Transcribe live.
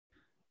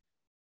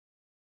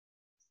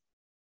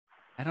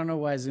I don't know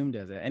why Zoom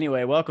does it.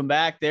 Anyway, welcome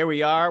back. There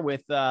we are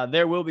with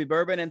There Will Be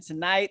Bourbon. And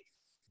tonight,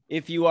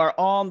 if you are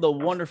on the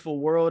wonderful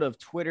world of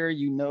Twitter,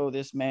 you know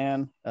this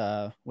man.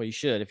 Well, you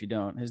should if you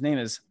don't. His name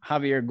is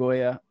Javier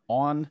Goya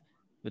on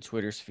the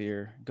Twitter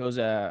sphere. Goes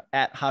at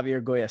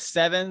Javier Goya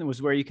 7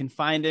 was where you can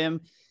find him.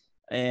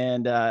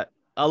 And a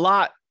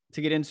lot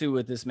to get into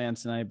with this man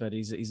tonight, but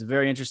he's a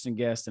very interesting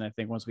guest. And I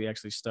think once we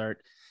actually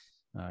start,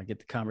 get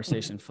the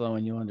conversation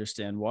flowing, you'll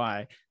understand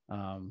why.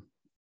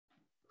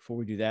 Before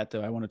we do that,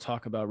 though, I want to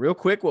talk about real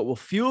quick what will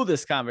fuel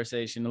this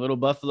conversation. A little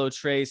Buffalo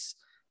Trace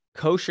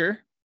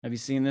kosher. Have you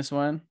seen this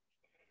one,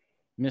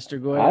 Mr.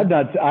 Goya?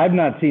 I've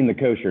not seen the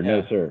kosher.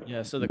 Yeah. No, sir.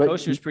 Yeah. So the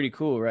kosher is pretty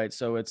cool, right?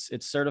 So it's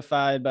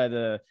certified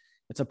by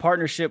it's a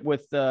partnership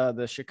with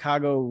the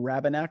Chicago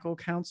Rabbinical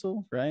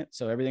Council, right?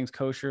 So everything's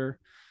kosher,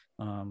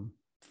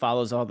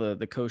 follows all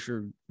the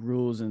kosher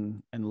rules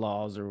and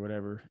laws or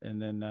whatever. And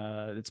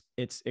then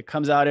it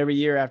comes out every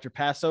year after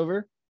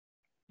Passover.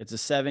 It's a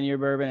 7-year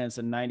bourbon and it's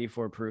a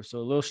 94 proof. So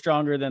a little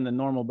stronger than the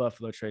normal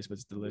Buffalo Trace, but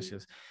it's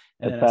delicious.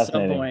 And then at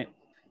some point,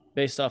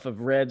 based off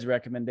of Red's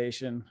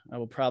recommendation, I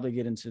will probably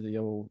get into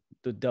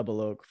the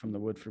double oak from the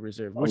Woodford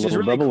Reserve, which is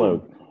really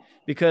cool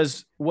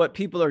because what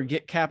people are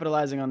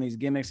capitalizing on these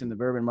gimmicks in the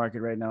bourbon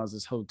market right now is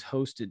this whole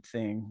toasted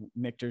thing.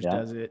 Michter's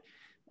does it.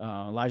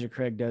 Elijah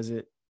Craig does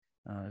it.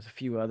 There's a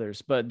few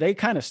others, but they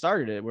kind of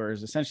started it,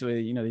 whereas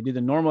essentially, they do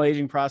the normal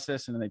aging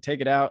process and then they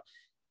take it out,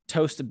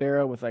 toast the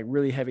barrel with like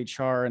really heavy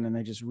char, and then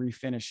they just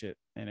refinish it.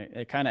 And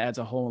it kind of adds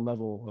a whole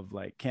level of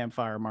like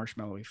campfire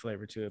marshmallowy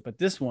flavor to it. But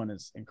this one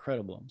is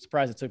incredible. I'm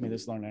surprised it took me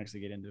this long to actually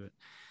get into it.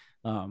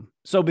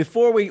 So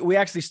before we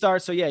actually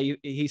start, so yeah,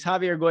 he's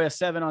Javier Goya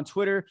 7 on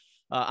Twitter.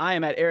 I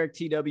am at Eric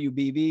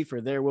TWBB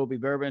for There Will Be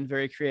Bourbon.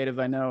 Very creative.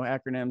 I know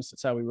acronyms.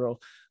 That's how we roll.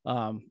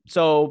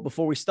 So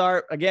before we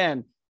start,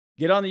 again,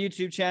 get on the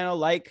YouTube channel,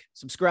 like,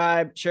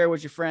 subscribe, share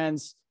with your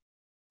friends.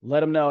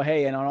 Let them know,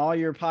 hey, and on all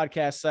your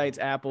podcast sites,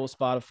 Apple,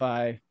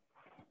 Spotify,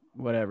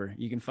 whatever,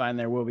 you can find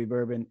There Will Be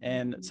Bourbon.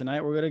 And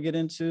tonight we're going to get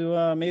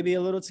into maybe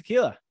a little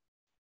tequila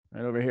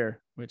right over here,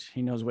 which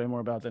he knows way more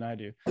about than I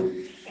do.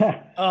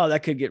 Oh,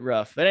 that could get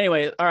rough. But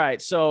anyway, all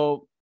right.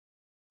 So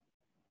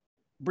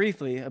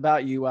briefly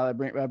about you while I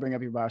bring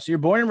up your bar. So you're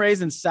born and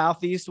raised in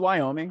Southeast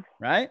Wyoming,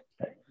 right?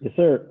 Yes,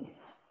 sir.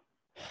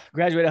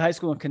 Graduated high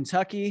school in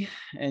Kentucky,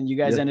 and you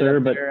guys ended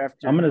up there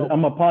after. I'm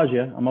gonna pause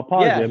you.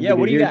 Yeah.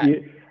 What do you got?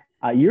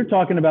 You're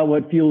talking about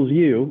what fuels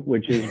you,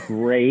 which is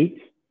great.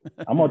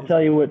 I'm going to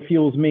tell you what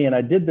fuels me. And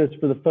I did this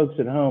for the folks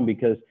at home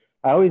because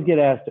I always get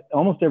asked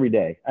almost every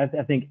day. I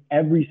think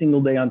every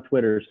single day on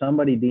Twitter,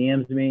 somebody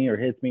DMs me or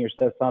hits me or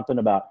says something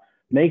about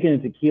making a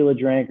tequila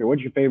drink or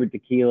what's your favorite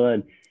tequila.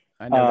 And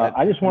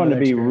I just wanted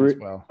to be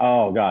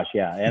oh gosh,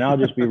 yeah. And I'll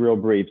just be real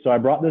brief. So I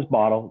brought this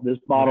bottle. This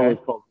bottle is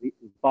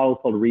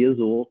called Rio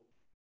Azul.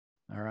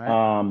 All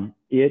right.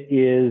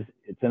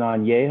 It's an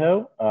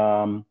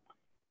añejo.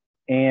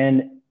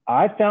 And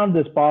I found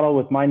this bottle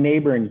with my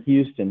neighbor in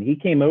Houston. He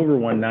came over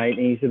one night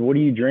and he said, "What are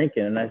you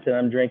drinking?" And I said,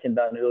 "I'm drinking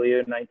Don Julio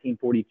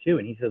 1942.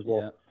 And he says,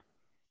 "Well,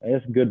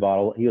 that's a good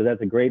bottle." He goes,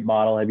 "That's a great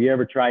bottle. Have you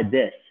ever tried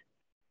this?"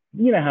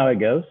 You know how it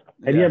goes.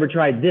 Have you ever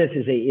tried this?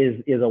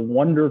 Is a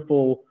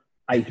wonderful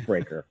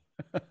icebreaker.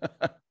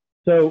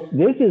 So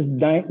this is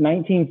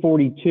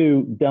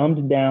 1942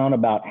 dumbed down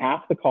about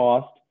half the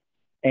cost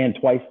and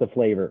twice the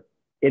flavor.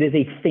 It is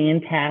a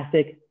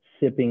fantastic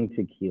sipping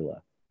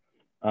tequila.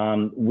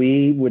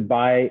 We would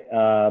buy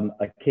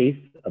a case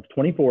of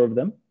 24 of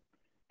them.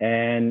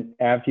 And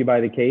after you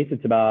buy the case,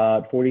 it's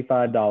about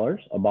 $45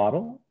 a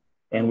bottle.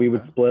 And we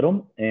would split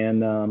them.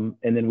 And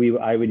then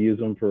I would use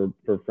them for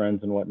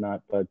friends and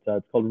whatnot. But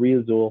it's called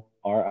Rio Azul,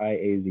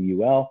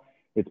 Riazul.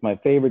 It's my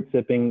favorite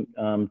sipping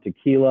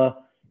tequila.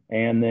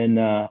 And then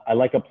I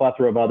like a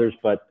plethora of others,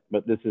 but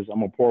this is, I'm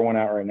going to pour one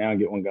out right now and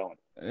get one going.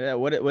 Yeah.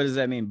 What does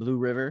that mean? Blue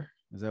River?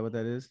 Is that what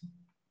that is?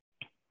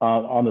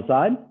 On the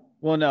side?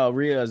 Well, no,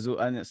 Rio Azul.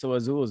 So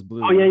Azul is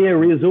blue. Oh yeah,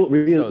 Rio Azul.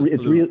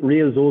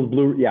 Rio Azul is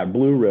blue. Yeah,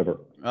 Blue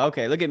River.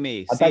 Okay, look at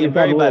me. I thought you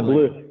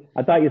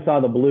saw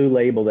the blue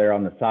label there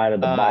on the side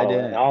of the bottle. I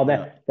didn't. All that.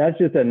 No. That's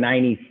just a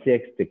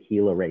 96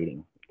 tequila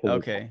rating.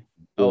 Okay.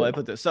 Oh, I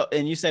put this. So,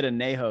 and you said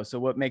añejo. So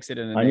what makes it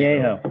an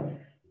añejo?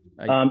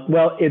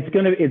 Well, it's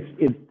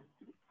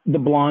the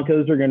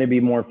blancos are going to be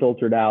more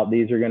filtered out.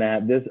 These are going to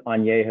have, this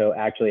añejo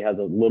actually has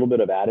a little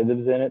bit of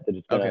additives in it that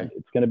it's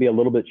going to be a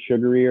little bit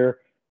sugarier.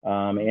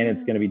 And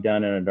it's going to be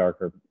done in a dark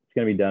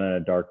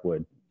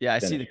wood. Yeah, I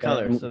see the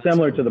color. So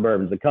similar to the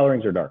bourbons. The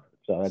colorings are darker.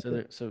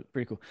 So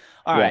pretty cool.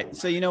 All right.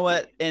 So you know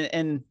what?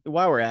 And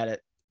while we're at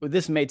it,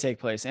 this may take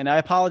place. And I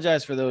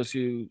apologize for those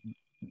who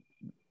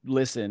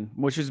listen,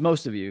 which is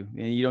most of you,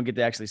 and you don't get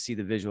to actually see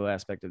the visual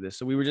aspect of this.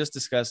 So we were just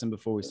discussing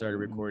before we started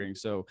recording.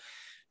 So,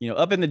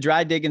 up in the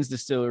Dry Diggins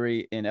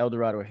distillery in El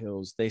Dorado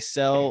Hills, they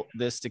sell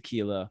this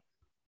tequila.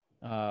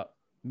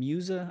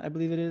 Musa, I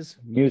believe it is.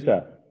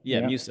 Musa.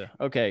 Yeah, Musa.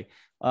 Okay.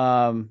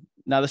 Now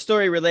the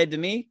story relayed to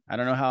me. I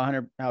don't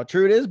know how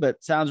true it is, but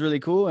it sounds really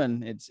cool,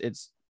 and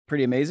it's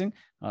pretty amazing.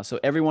 So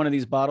every one of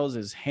these bottles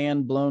is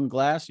hand blown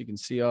glass. You can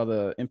see all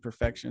the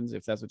imperfections,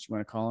 if that's what you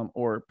want to call them,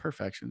 or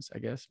perfections, I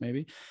guess,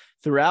 maybe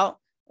throughout.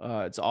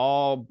 It's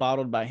all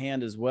bottled by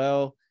hand as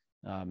well.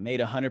 Made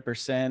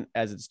 100%,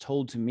 as it's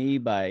told to me,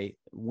 by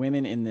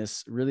women in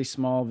this really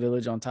small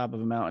village on top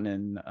of a mountain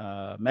in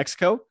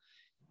Mexico.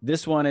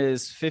 This one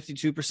is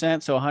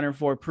 52%, so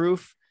 104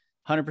 proof,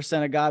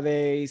 100%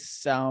 agave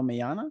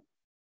salmiana,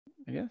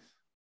 I guess.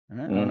 All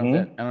right.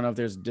 I don't know if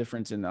there's a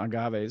difference in the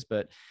agaves,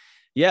 but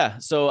yeah.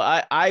 So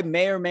I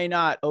may or may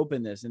not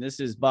open this, and this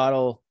is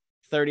bottle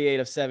 38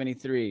 of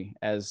 73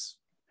 as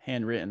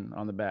handwritten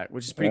on the back,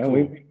 which is pretty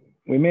cool.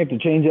 We may have to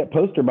change that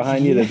poster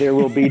behind you that there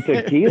will be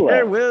tequila.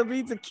 There will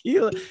be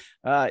tequila.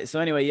 So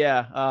anyway,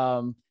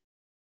 yeah.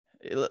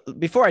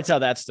 Before I tell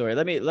that story,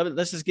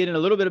 let's just get in a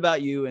little bit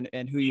about you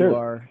and who you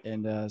are.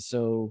 And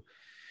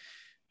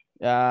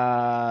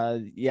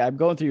yeah, I'm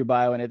going through your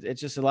bio, and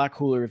it's just a lot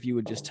cooler if you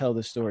would just tell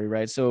the story,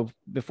 right? So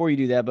before you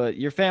do that, but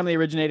your family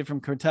originated from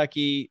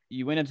Kentucky.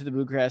 You went into the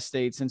Bluegrass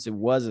State since it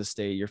was a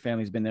state. Your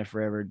family's been there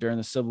forever. During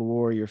the Civil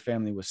War, your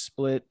family was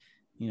split.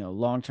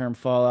 Long-term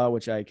fallout,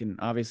 which I can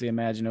obviously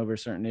imagine over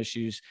certain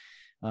issues,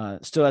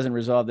 still hasn't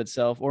resolved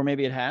itself, or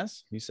maybe it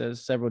has. He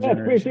says several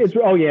generations.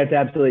 It's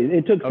absolutely.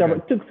 It took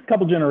a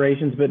couple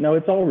generations, but no,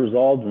 it's all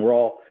resolved, and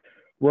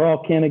we're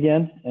all kin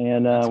again,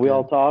 and we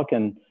all talk.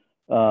 And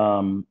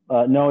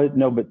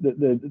but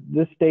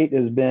this state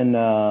has been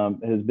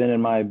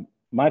in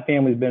my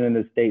family's been in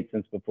this state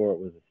since before it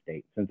was a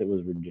state, since it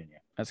was Virginia.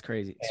 That's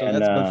crazy. So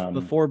that's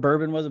before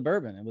bourbon was a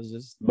bourbon. It was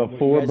just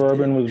before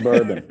bourbon was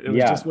bourbon. It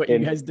was just what you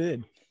guys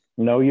did.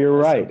 No, you're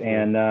right. So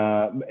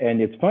cool.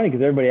 And it's funny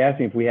because everybody asked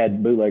me if we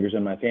had bootleggers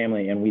in my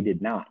family, and we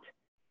did not.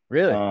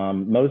 Really?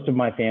 Most of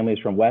my family is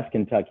from West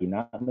Kentucky,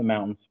 not in the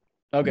mountains.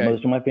 Okay.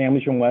 Most of my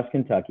family's from West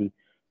Kentucky.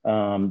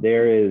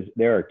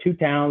 There are 2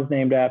 towns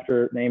named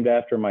after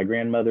my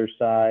grandmother's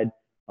side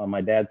on my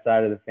dad's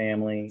side of the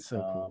family. So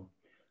cool.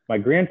 My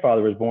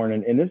grandfather was born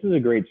in, and this is a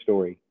great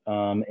story.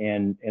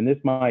 And this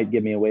might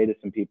give me away to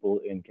some people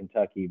in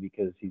Kentucky,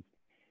 because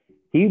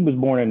he was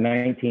born in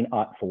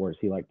 1904, as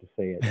he liked to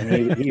say it.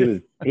 And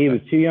he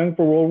was too young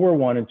for World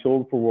War I and too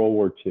old for World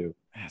War II.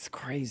 That's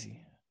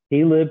crazy.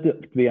 He lived to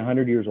be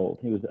 100 years old.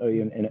 He was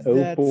in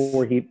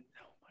 04.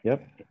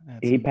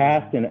 He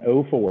passed in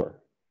 04.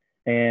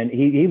 And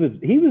he was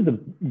the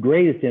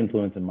greatest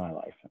influence in my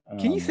life.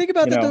 Can you think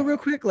about that though, real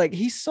quick? Like,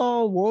 he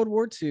saw World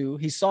War II,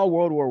 he saw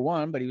World War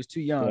I, but he was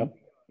too young. Yep.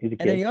 He's a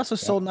kid. And then he also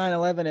sold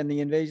 9/11 and the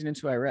invasion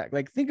into Iraq.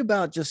 Like, think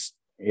about just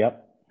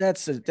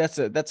that's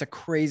a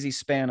crazy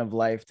span of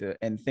life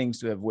and things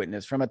to have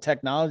witnessed from a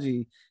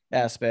technology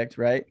aspect,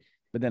 right?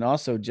 But then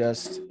also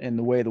just in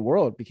the way the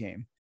world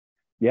became.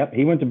 Yep.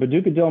 He went to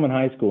Paducah Dillman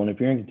High School, and if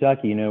you're in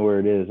Kentucky, you know where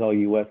it is. All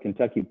you West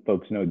Kentucky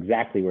folks know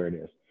exactly where it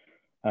is.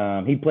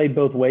 He played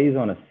both ways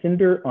on a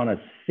cinder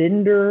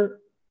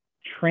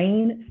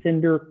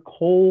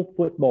coal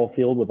football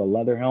field with a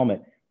leather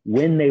helmet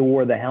when they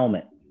wore the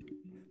helmet.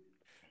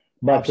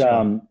 But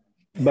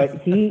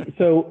he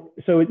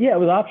it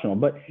was optional.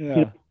 But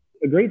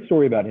a great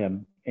story about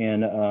him,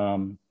 and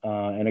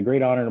a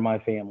great honor to my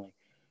family,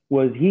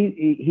 was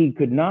he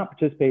could not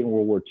participate in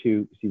World War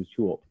II because he was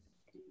too old.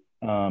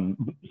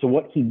 So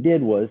what he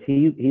did was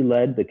he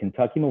led the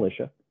Kentucky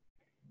militia,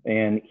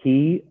 and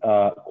he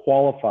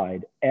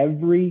qualified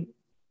every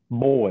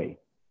boy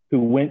who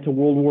went to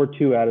World War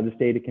II out of the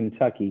state of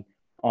Kentucky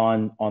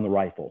on the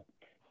rifle.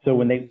 So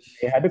when they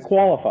had to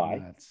qualify,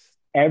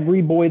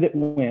 every boy that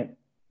went,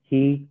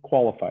 he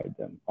qualified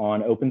them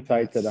on open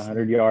sights at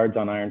 100 yards,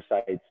 on iron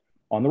sights,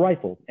 on the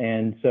rifle.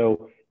 And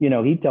so,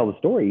 he'd tell the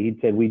story. He'd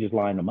said, we just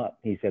lined them up.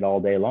 He said, all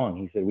day long.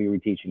 He said, we were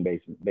teaching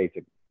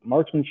basic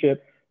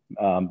marksmanship,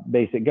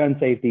 basic gun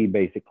safety,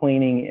 basic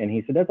cleaning. And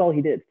he said, that's all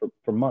he did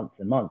for months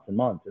and months and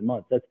months and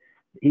months.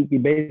 He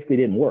basically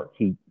didn't work.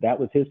 That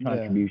was his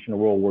contribution to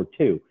World War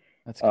II.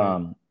 That's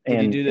cool.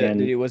 Did he do that?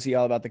 Was he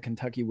all about the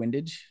Kentucky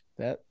windage?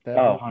 That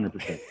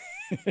 100%.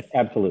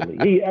 Absolutely.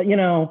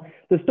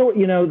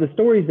 The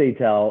stories they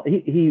tell,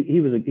 he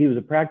was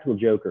a practical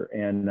joker.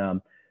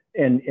 And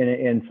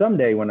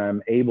someday when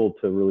I'm able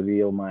to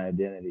reveal my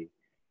identity,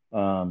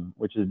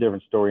 which is a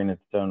different story in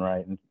its own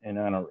right.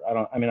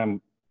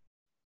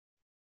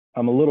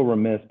 I'm a little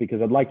remiss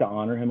because I'd like to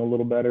honor him a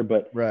little better,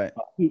 but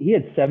he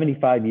had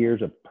 75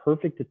 years of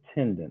perfect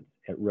attendance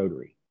at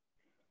Rotary.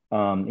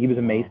 He was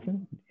a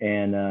Mason,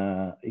 and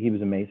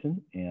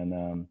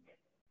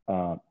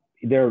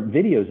there are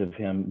videos of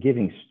him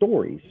giving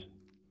stories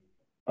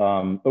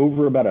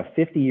over about a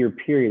 50-year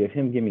period of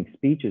him giving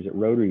speeches at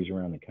Rotaries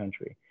around the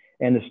country.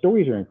 And the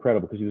stories are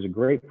incredible because he was a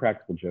great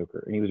practical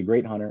joker, and he was a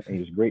great hunter, and he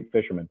was a great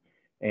fisherman.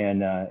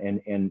 And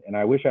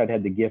I wish I'd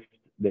had the gift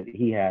that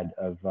he had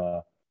of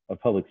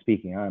public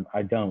speaking.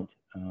 I don't.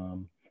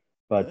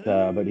 But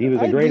he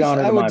was a great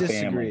honor to my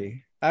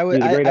family. I He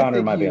would, was a great I honor in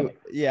think my you, family.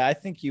 yeah, I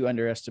think you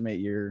underestimate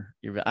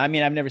I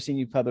mean, I've never seen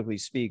you publicly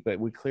speak, but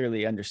we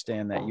clearly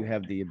understand that you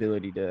have the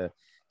ability to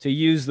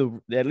use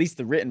at least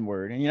the written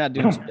word, and you're not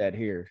doing too bad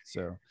here.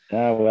 So,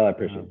 Well, I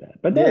appreciate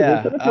that. But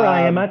yeah, that's where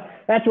I am.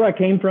 That's where I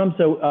came from.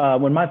 So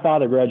when my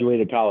father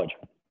graduated college,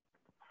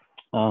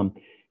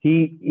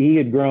 he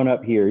had grown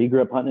up here. He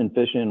grew up hunting and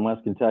fishing in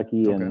West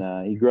Kentucky, okay.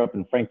 and he grew up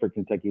in Frankfort,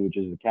 Kentucky, which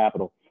is the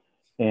capital.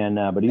 And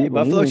but Hey, when he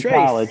Buffalo was in Trace.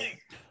 college,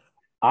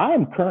 I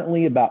am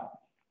currently about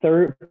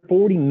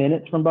 40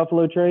 minutes from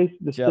Buffalo Trace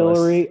Jealous.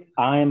 Distillery.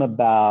 I'm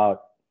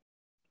about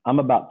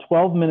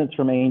 12 minutes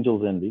from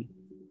Angel's Envy.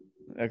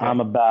 Okay. I'm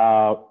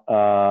about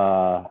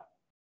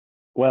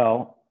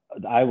well,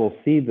 I'll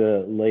see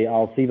the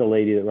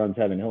lady that runs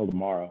Heaven Hill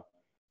tomorrow.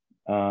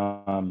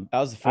 That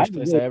was the first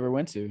place I ever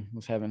went to,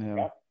 was Heaven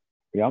Hill.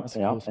 Yep. That's a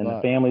cool And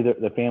spot.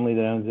 the family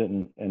that owns it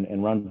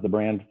and runs the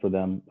brand for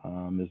them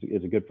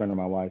is a good friend of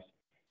my wife's.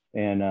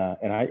 And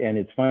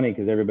it's funny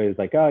because everybody's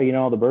like, oh, you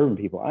know, all the bourbon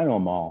people. I know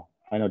them all.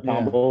 I know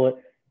Tom Yeah. Bullitt.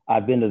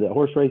 I've been to the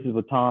horse races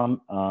with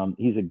Tom.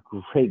 He's a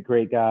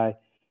great guy.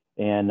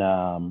 And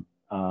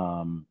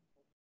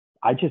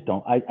I just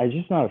don't. I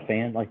just not a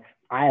fan. Like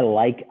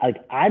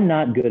I'm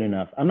not good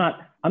enough. I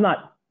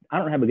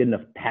don't have a good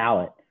enough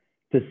palate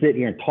to sit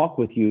here and talk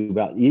with you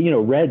about,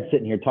 Red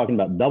sitting here talking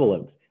about double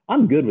oaks.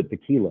 I'm good with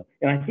tequila.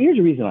 And here's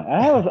the reason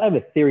I have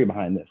a theory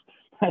behind this.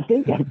 I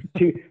think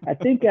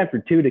after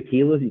two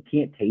tequilas, you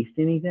can't taste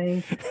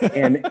anything.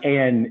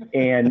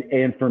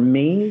 And for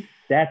me,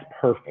 that's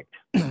perfect.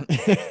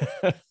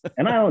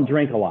 And I don't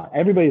drink a lot.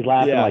 Everybody's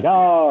laughing like,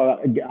 oh,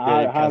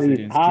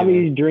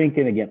 Javi's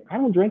drinking again. I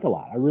don't drink a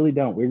lot. I really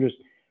don't.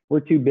 We're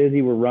too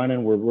busy. We're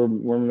running.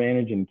 We're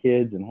managing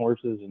kids and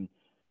horses and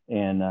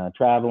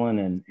traveling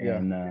and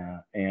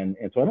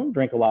so I don't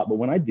drink a lot. But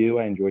when I do,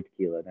 I enjoy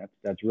tequila.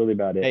 That's really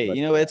about it. Hey, but,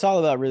 it's all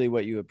about really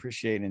what you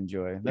appreciate and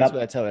enjoy. That's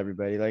what I tell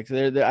everybody. Like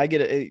I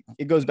get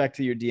it goes back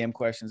to your DM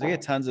questions. I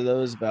get tons of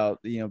those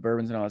about,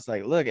 bourbons and all. It's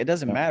like, look, it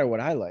doesn't matter what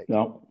I like.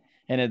 No.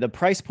 And the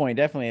price point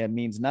definitely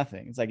means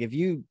nothing. It's like, if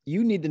you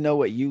need to know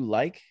what you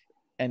like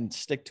and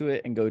stick to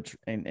it and go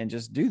and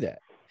just do that.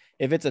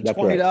 If it's a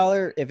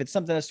 $20, if it's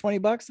something that's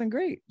 $20, then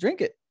great.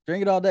 Drink it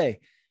all day.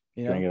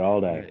 Drink it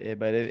all day.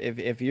 But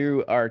if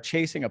you are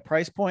chasing a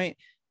price point,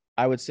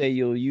 I would say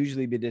you'll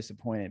usually be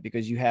disappointed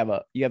because you have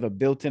a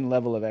built-in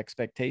level of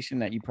expectation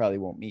that you probably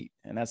won't meet,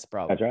 and that's the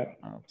problem. That's right.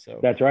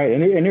 That's right.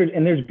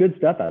 And there's good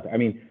stuff out there. I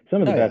mean,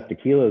 some of the best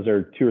tequilas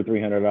are $200 or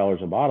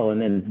 $300 a bottle,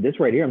 and then this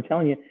right here, I'm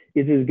telling you,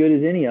 is as good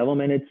as any of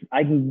them. And if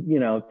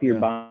you're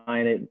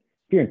buying it, if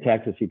you're in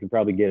Texas, you can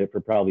probably get it for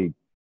probably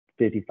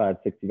 $55,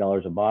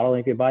 $60 a bottle.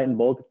 And if you buy it in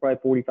bulk, it's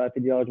probably $45,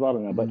 $50 a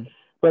bottle now. Mm-hmm.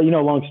 But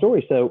long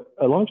story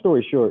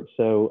short,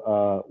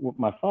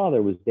 my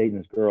father was dating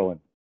this girl,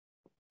 and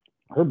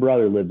her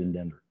brother lived in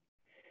Denver,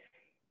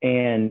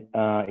 and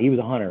he was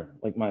a hunter.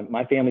 Like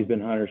my family's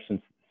been hunters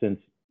since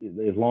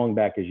as long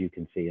back as you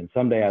can see. And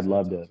someday I'd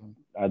love to.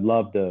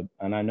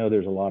 And I know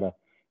there's a lot of,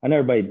 I know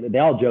everybody, they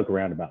all joke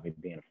around about me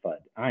being a FUD.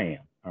 I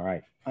am. All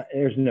right.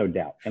 There's no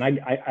doubt. And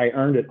I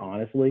earned it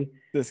honestly.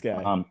 This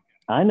guy.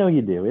 I know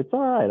you do. It's all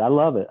right. I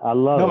love it.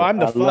 No, I'm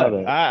the FUD.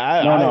 No.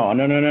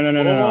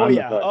 Oh,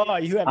 yeah. Oh,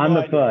 you have I'm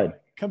no the idea. FUD.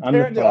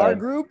 Compared to our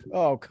group?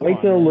 Oh, come on.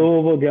 Wait till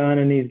Louisville Gun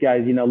and these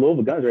guys,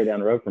 Louisville Gun's right down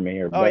the road from me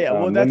here. Oh, yeah.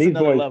 Well, that's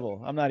another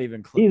level. I'm not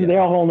even close. They're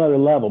a whole nother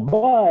level.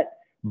 But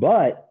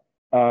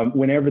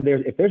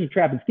if there's a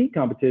trap and skeet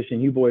competition,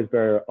 you boys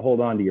better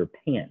hold on to your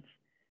pants.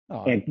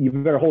 Oh. And you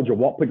better put your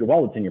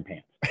wallets in your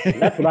pants.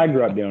 That's what I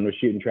grew up doing, was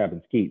shooting trap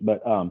and skeet.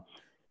 But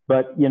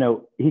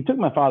he took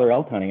my father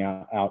elk hunting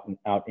out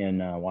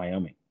in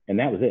Wyoming, and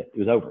that was it. It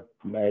was over.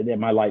 My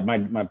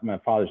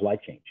father's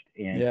life changed,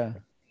 and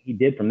he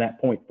did from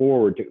that point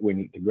forward to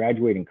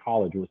graduate in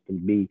college was to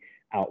be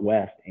out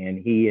west, and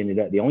he ended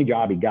up, the only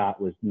job he got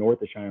was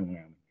north of Cheyenne,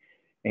 Wyoming,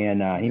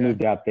 and he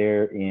moved out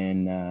there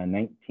in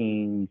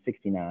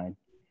 1969,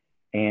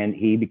 and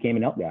he became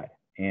an elk guide.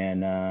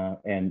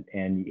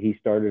 And he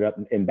started up,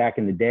 and back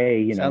in the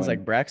day, sounds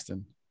like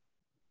Braxton.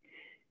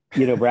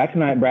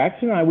 Braxton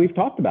and I, we've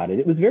talked about it.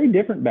 It was very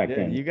different back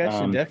then. You guys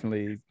should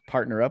definitely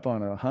partner up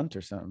on a hunt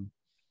or something.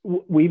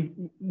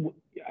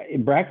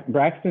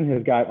 Braxton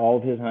has got all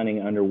of his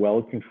hunting under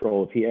well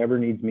control. If he ever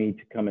needs me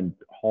to come and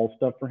haul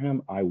stuff for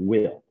him, I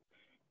will.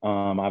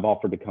 I've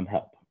offered to come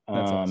help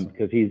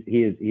because he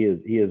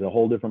is a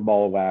whole different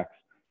ball of wax.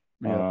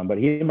 Yeah. But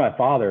he and my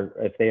father,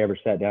 if they ever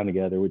sat down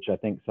together, which I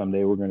think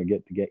someday we're going to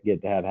get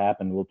to have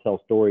happen, we'll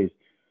tell stories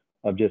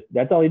of just,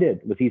 that's all he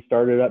did, was he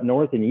started up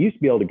north, and you used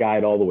to be able to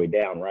guide all the way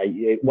down, right?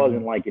 It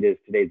wasn't like it is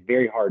today. It's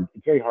very hard.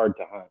 It's very hard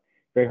to hunt,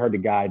 very hard to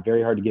guide,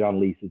 very hard to get on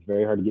leases,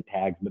 very hard to get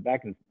tags. But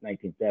back in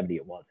 1970,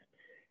 it wasn't.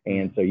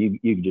 And so you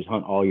could just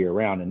hunt all year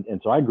round.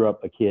 And so I grew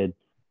up a kid.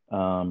 We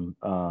were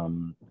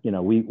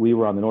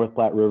on the North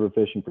Platte River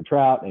fishing for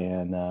trout.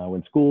 And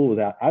when school was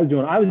out, I was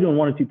doing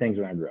one of two things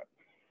when I grew up.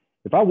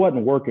 If I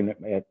wasn't working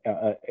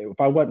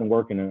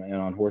and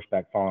on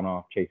horseback, falling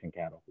off, chasing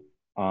cattle,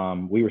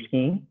 we were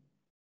skiing,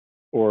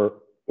 or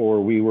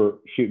we were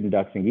shooting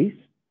ducks and geese,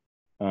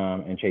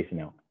 and chasing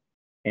elk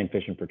and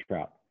fishing for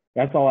trout.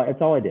 That's all I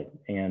did.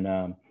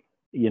 And,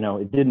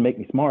 it didn't make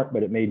me smart,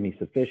 but it made me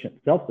self-sufficient.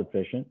 It's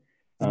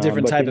a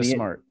different But type in of the end,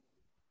 smart.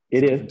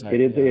 it is.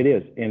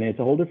 And it's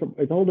a whole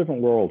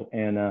different world.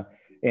 And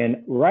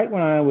right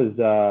when I was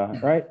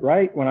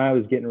when I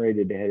was getting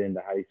ready to head into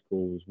high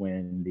school was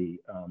when the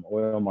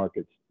oil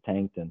markets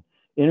tanked, and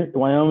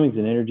Wyoming's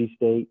an energy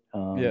state.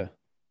 And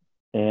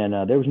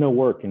there was no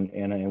work,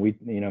 and we,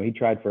 he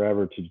tried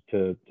forever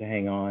to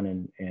hang on,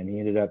 and we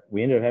ended up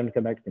having to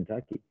come back to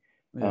Kentucky.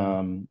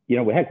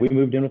 Heck, we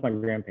moved in with my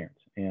grandparents,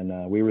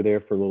 and we were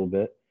there for a little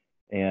bit,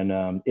 and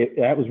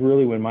that was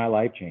really when my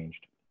life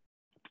changed.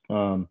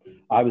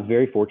 I was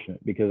very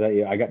fortunate because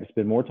I got to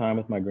spend more time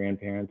with my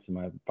grandparents, and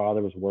my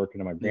father was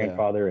working, and my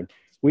grandfather, and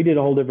we did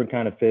a whole different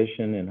kind of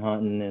fishing and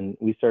hunting, and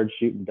we started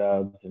shooting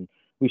doves, and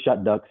we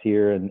shot ducks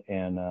here, and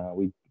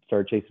we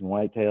started chasing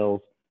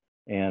whitetails,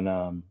 and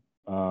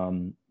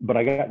but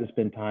I got to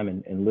spend time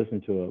and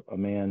listen to a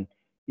man,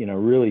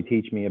 really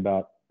teach me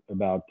about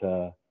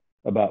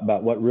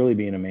what really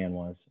being a man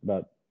was.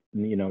 About,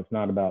 it's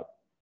not about,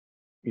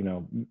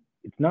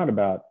 it's not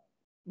about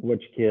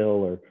what you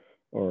kill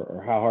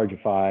or how hard you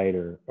fight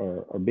or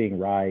being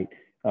right.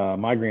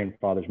 My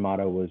grandfather's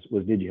motto was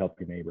did you help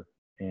your neighbor?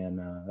 And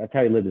that's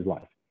how he lived his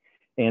life.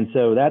 And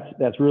so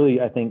that's really,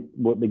 I think,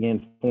 what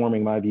began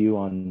forming my view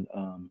on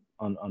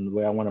the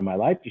way I wanted my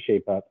life to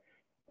shape up.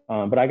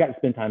 But I got to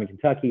spend time in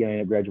Kentucky. I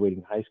ended up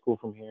graduating high school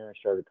from here. I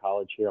started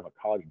college here. I'm a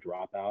college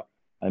dropout.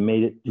 I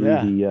made it through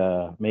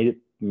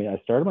I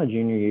started my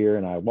junior year,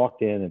 and I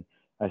walked in, and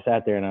I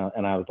sat there,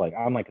 and I was like,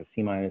 I'm like a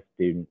C-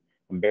 student.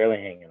 I'm barely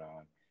hanging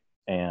on.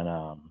 And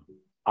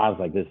I was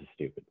like, this is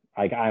stupid.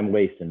 Like, I'm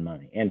wasting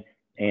money.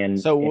 And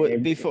so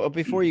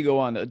before you go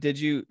on, did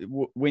you,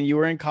 when you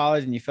were in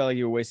college and you felt like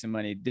you were wasting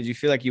money, did you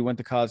feel like you went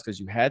to college because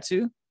you had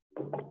to?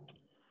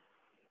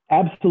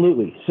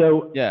 Absolutely.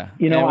 So, I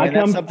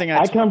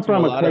come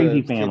from a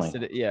crazy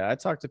family. I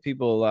talk to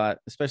people a lot,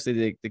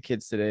 especially the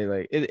kids today.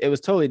 Like it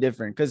was totally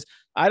different because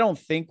I don't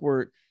think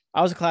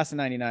I was a class of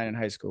 99 in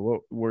high school.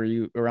 What were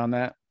you around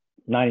that?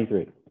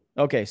 93.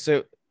 Okay.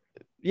 So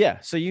I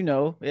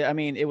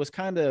mean, it was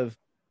kind of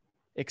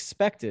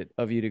expected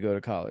of you to go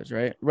to college,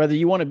 right? Whether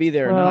you want to be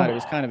there or not, it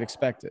was kind of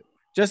expected.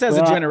 Just as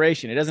a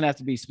generation, it doesn't have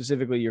to be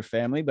specifically your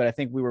family, but I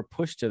think we were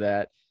pushed to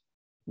that.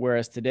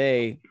 Whereas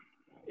today,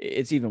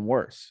 it's even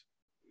worse.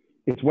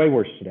 It's way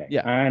worse today.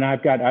 Yeah. And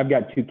I've got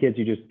two kids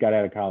who just got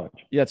out of college.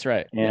 Yeah, that's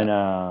right. And,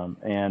 I'll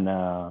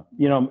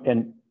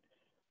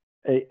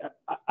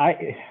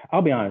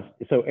be honest.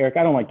 So Eric,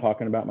 I don't like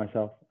talking about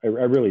myself. I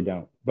really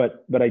don't.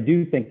 But I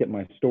do think that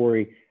my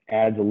story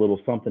adds a little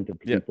something to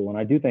people. And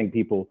I do think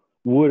people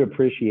would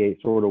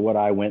appreciate sort of what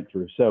I went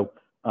through. So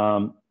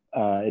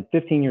at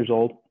 15 years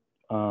old,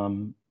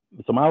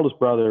 so my oldest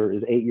brother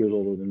is 8 years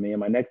older than me, and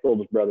my next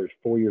oldest brother is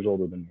 4 years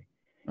older than me.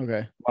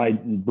 Okay. My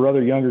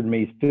brother younger than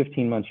me is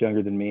 15 months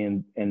younger than me,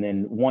 and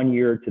then 1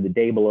 year to the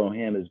day below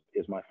him is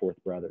my fourth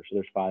brother. So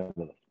there's five of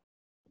us.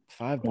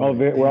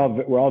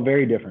 We're all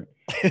very different.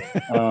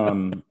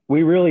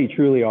 We really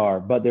truly are.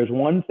 But there's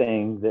one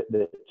thing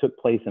that took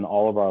place in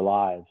all of our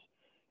lives,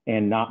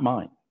 and not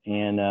mine.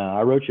 And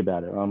I wrote you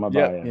about it on my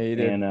bio. Yeah, you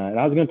did. And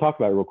I was going to talk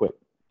about it real quick.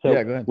 So go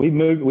ahead. we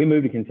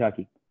moved to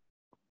Kentucky.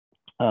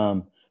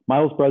 My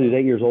oldest brother, who's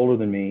 8 years older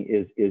than me,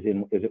 is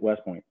at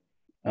West Point.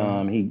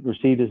 He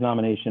received his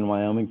nomination in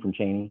Wyoming from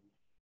Cheney.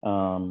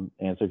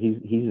 And so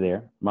he's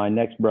there. My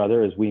next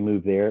brother, as we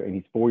move there, and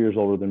he's 4 years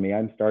older than me.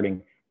 I'm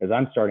starting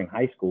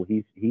high school.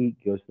 He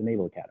goes to the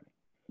Naval Academy.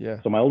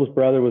 Yeah. So my oldest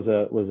brother was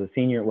a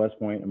senior at West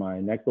Point, and my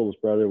next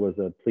oldest brother was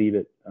a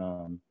plebe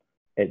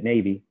at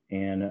Navy.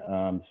 And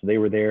so they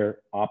were there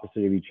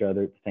opposite of each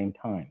other at the same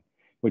time,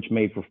 which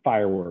made for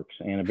fireworks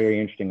and a very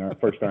interesting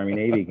first Army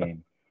Navy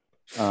game.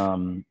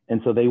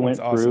 And so they went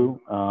through.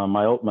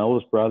 My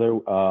oldest brother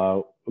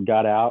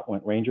got out,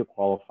 went Ranger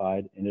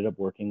qualified, ended up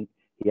working.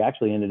 He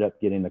actually ended up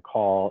getting the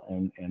call,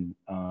 and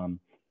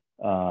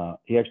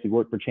he actually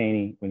worked for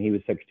Cheney when he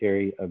was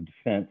Secretary of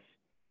Defense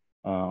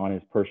on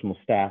his personal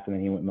staff, and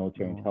then he went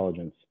military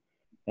intelligence.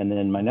 And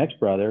then my next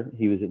brother,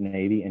 he was at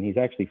Navy, and he's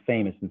actually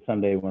famous. And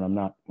someday when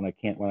I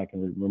can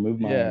remove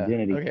my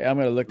identity. Okay, I'm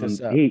gonna look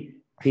this up. He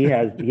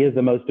has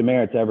the most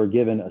demerits ever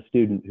given a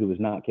student who was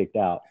not kicked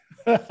out.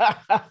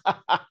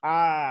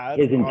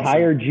 His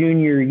entire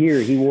junior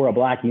year, he wore a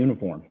black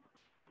uniform.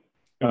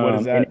 And what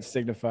does that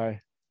signify?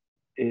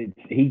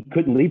 He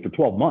couldn't leave for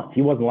 12 months.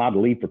 He wasn't allowed to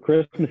leave for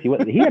Christmas.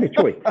 He had a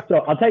choice.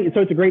 So I'll tell you.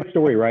 So it's a great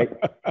story, right?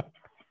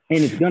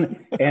 And it's gonna.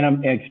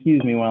 And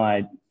excuse me while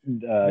I.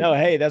 No,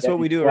 hey, that's what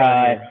we do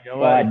around here. You know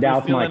what? I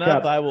douse my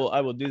cup. I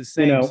will do the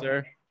same,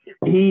 sir.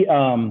 He's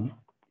a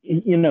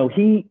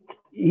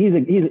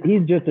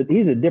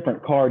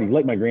different card. He's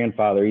like my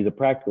grandfather. He's a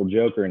practical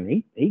joker,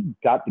 and he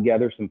got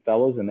together some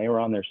fellows, and they were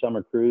on their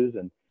summer cruise,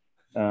 and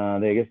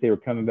I guess they were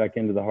coming back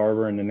into the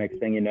harbor, and the next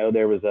thing you know,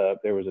 there was a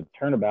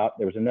turnabout.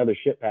 There was another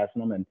ship passing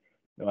them, and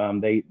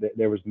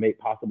there was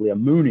possibly a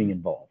mooning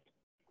involved,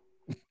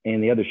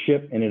 and the other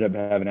ship ended up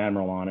having an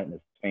admiral on it, and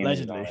his family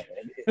was on it.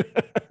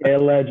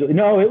 Allegedly,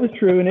 no, it was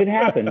true, and it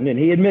happened, and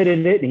he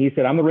admitted it, and he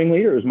said, "I'm the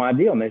ringleader. It was my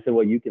deal." And they said,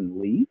 "Well, you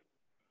can leave."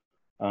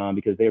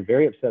 because they're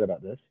very upset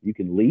about this. You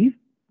can leave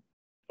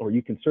or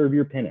you can serve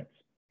your penance.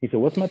 He said,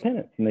 what's my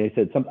penance? And they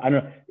said, I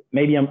don't know,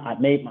 maybe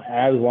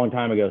I was a long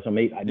time ago. So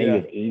maybe it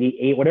was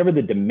 88, whatever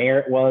the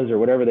demerit was or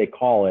whatever they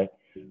call it.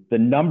 The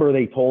number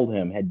they told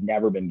him had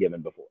never been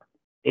given before.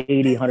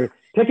 80, 100,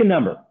 pick a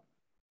number.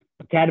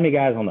 Academy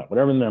guys on that,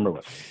 whatever the number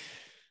was.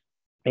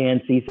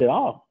 And so he said,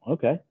 oh,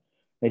 okay.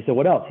 They said,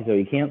 what else? He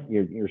said,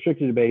 you're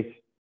restricted to base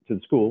to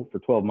the school for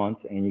 12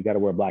 months and you got to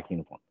wear a black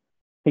uniform.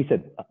 He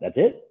said, that's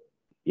it?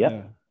 Yep. Yeah.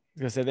 I was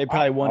gonna say they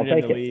probably wanted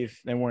him to leave.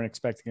 They weren't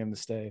expecting him to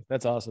stay.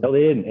 That's awesome. No, they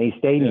didn't. He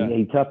stayed. Yeah.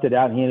 He toughed it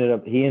out. And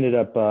he ended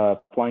up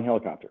flying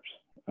helicopters.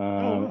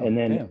 Wow.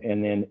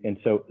 And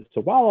so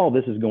while all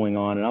this is going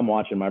on, and I'm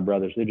watching my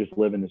brothers, they're just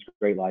living this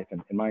great life.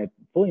 And I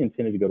fully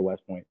intended to go to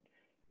West Point.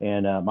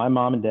 And my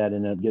mom and dad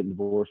ended up getting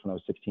divorced when I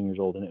was 16 years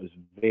old, and it was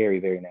very,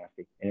 very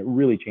nasty. And it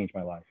really changed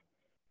my life.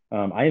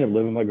 I ended up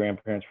living with my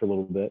grandparents for a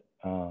little bit.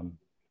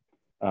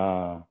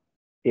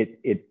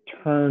 It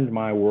turned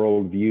my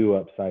worldview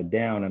upside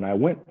down, and I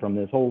went from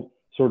this whole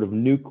sort of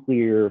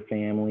nuclear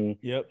family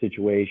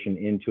situation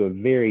into a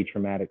very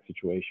traumatic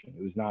situation.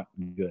 It was not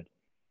good.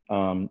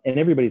 And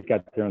everybody's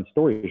got their own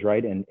stories,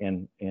 right? And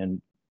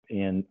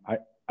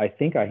I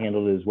think I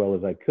handled it as well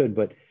as I could.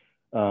 But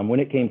when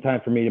it came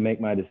time for me to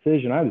make my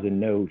decision, I was in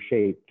no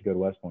shape to go to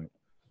West Point.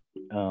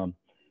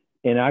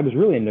 And I was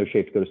really in no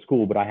shape to go to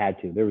school, but I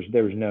had to. There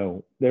was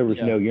no,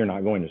 you're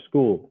not going to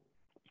school.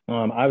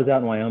 I was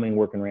out in Wyoming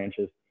working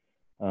ranches.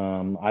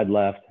 I'd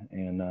left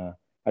and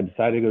I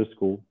decided to go to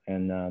school.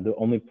 And the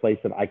only place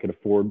that I could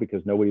afford,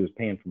 because nobody was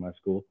paying for my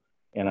school,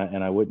 and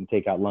I wouldn't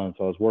take out loans.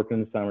 So I was working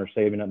in the summer,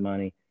 saving up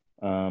money,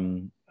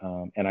 and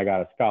I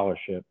got a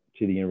scholarship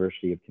to the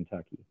University of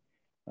Kentucky.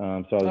 So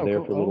I was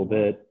there for a little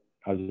bit.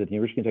 I was at the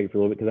University of Kentucky for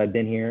a little bit because I'd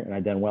been here and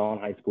I'd done well in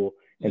high school.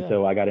 And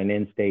so I got an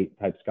in-state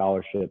type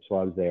scholarship. So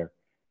I was there,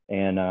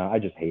 and I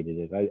just hated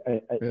it.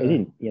 I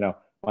didn't,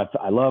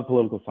 I love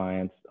political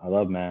science. I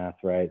love math,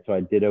 right? So I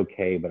did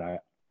okay, but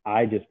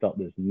I just felt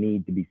this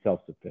need to be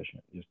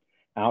self-sufficient, just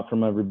out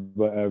from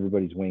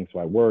everybody's wings. So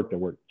I worked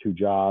 2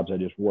 jobs. I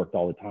just worked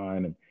all the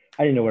time, and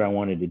I didn't know what I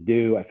wanted to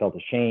do. I felt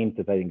ashamed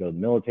because I didn't go to the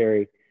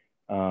military.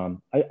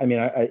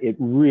 It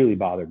really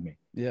bothered me.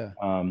 Yeah.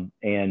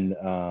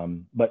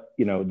 But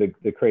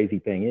the crazy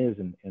thing is,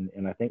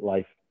 and I think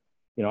life,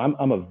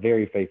 I'm a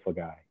very faithful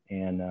guy,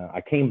 and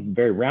I came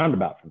very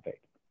roundabout from faith,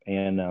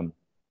 and I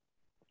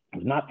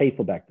was not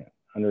faithful back then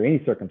under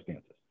any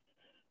circumstances.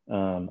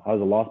 I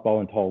was a lost ball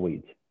in tall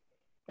weeds.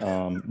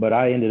 But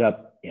I ended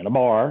up in a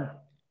bar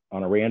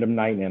on a random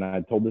night, and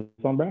I told this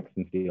on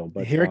Braxton's deal.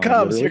 But here it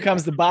comes. Here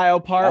comes the bio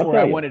part where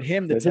I wanted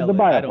him to tell the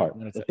bio part.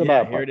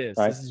 Here it is.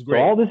 Right? This is great.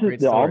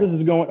 So all this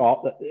is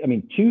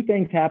going. 2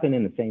 things happened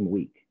in the same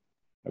week.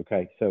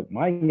 Okay, so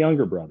my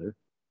younger brother,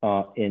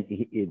 in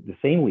the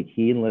same week,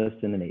 he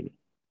enlisted in the Navy.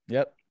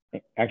 Yep.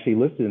 Actually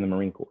enlisted in the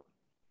Marine Corps.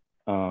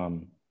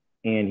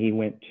 And he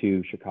went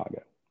to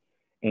Chicago.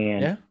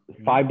 And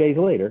 5 days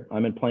later,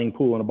 I'm in playing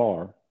pool in a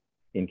bar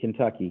in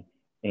Kentucky,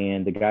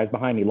 and the guys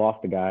behind me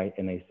lost a guy,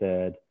 and they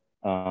said,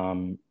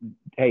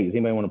 hey, does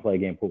anybody want to play a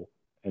game of pool?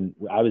 And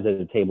I was at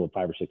a table of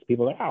 5 or 6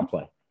 people. Like, I'll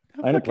play.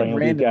 I ended up playing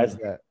with these guys.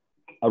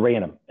 I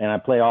ran them, and I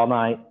play all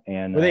night.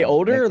 And were they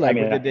older?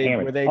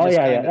 Were they just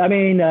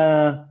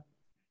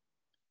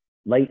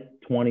late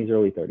 20s,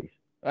 early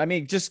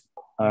 30s. Just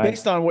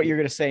based on what you're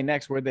going to say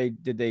next,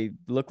 did they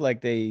look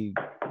like they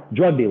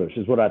drug dealers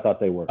is what I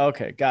thought they were.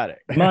 Okay, got it.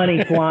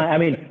 Money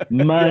flying.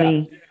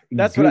 Money. Yeah.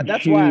 That's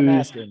why I'm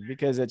asking,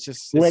 because it's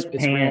just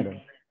it's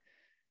random.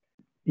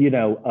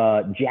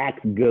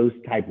 Jack's Ghost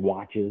type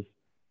watches.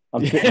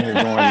 I'm sitting here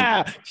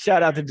going,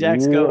 shout out to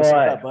Jack's Ghost.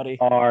 What up, buddy?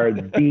 Are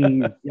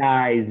these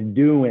guys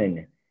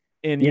doing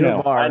in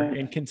a bar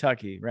in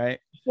Kentucky, right?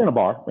 Ran a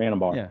bar. Yeah,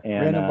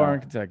 ran a bar in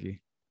Kentucky.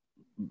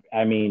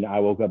 I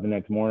woke up the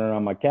next morning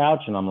on my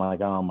couch, and I'm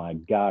like, oh my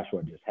gosh,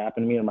 what just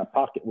happened to me? In my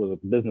pocket was a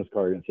business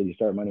card and said, you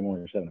start Monday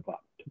morning at 7 o'clock.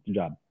 Took the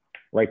job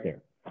right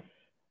there.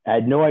 I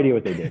had no idea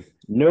what they did.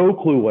 No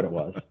clue what it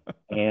was.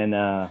 And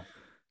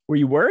were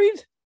you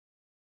worried?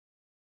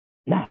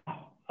 No.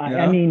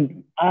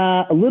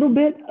 A little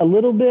bit.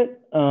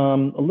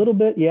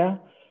 Yeah.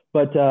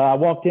 But I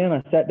walked in,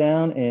 I sat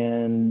down,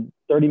 and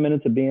 30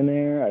 minutes of being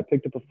there, I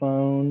picked up a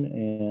phone,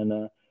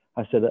 and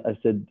I said,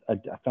 I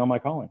found my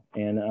calling,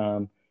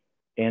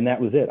 and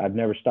that was it. I've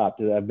never stopped.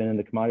 I've been in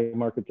the commodity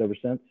markets ever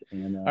since.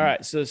 And all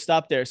right, so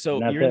stop there. So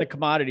you're in the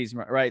commodities,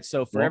 right?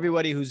 So for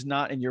everybody who's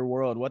not in your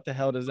world, what the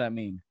hell does that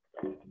mean?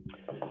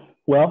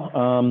 Well,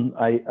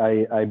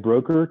 I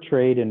broker,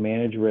 trade, and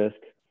manage risk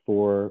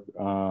for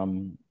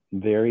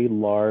very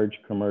large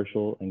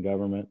commercial and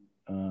government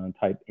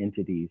type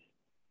entities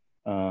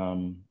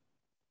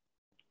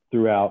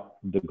throughout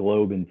the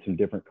globe in some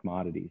different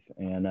commodities.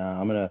 And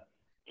I'm going to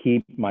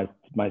keep my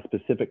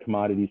specific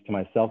commodities to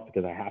myself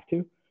because I have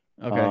to.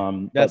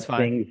 Okay, that's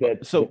fine.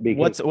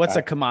 What's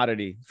a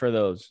commodity for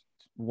those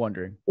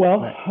wondering? Well,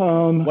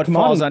 what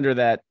falls under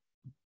that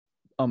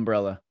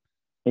umbrella?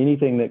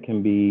 Anything that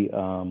can be,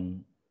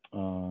 in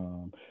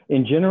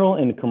general,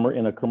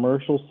 in a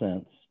commercial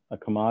sense, A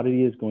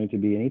commodity is going to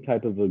be any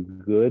type of a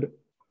good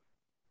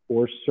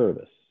or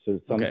service. So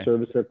some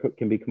service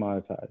can be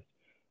commoditized.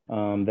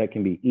 That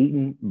can be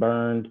eaten,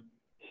 burned,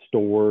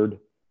 stored,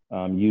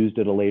 used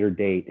at a later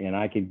date. And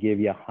I could give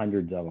you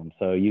hundreds of them.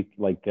 So you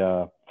like,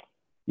 gosh.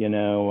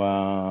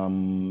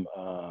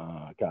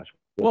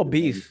 Well,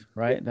 beef,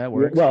 right? That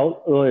works.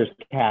 Well, there's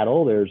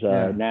cattle, there's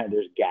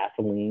there's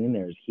gasoline,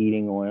 there's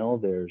heating oil,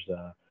 there's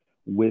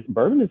with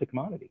bourbon is a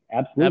commodity.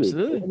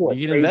 Absolutely.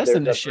 You can invest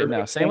in this shit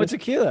now. Same with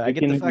tequila. I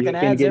get the fucking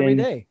ads every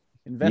day.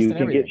 Invest in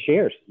everything. You can get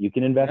shares. You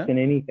can invest in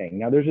anything.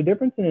 Now, there's a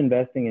difference in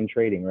investing and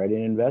trading, right?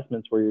 In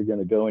investments where you're going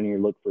to go and you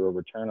look for a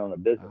return on a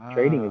business.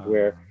 Trading is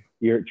where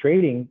you're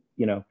trading,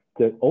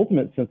 the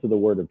ultimate sense of the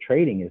word of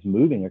trading is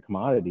moving a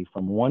commodity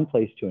from one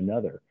place to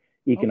another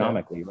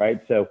economically,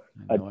 right? So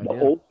the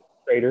old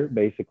trader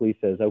basically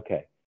says,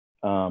 okay,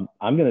 I'm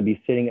going to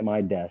be sitting at my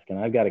desk and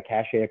I've got a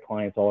cachet of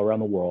clients all around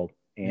the world.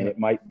 And it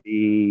might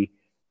be,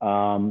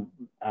 I'm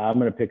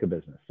going to pick a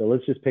business. So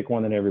let's just pick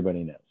one that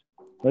everybody knows.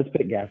 Let's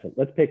pick gasoline.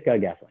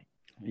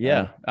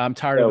 Yeah. I'm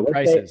tired of the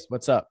prices.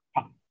 What's up?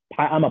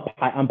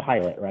 I'm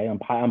Pilot, right?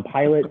 I'm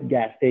Pilot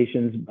gas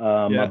stations.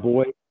 My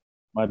boy,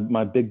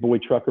 my big boy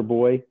trucker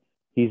boy,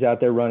 he's out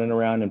there running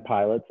around in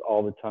Pilots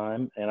all the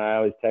time. And I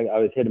always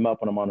hit him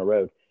up when I'm on the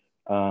road.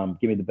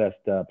 Give me the best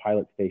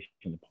Pilot station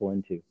to pull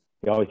into.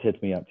 He always hits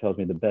me up, tells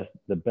me the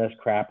best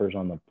crappers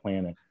on the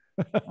planet.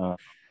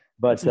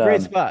 But it's a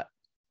great spot.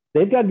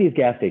 They've got these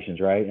gas stations,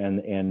 right?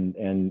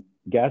 And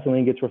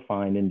gasoline gets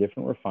refined in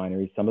different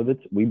refineries. Some of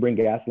it's, we bring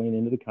gasoline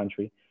into the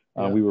country.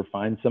 We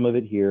refine some of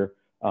it here.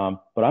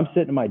 But I'm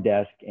sitting at my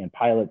desk and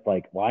Pilot's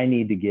like, well, I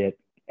need to get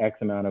X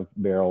amount of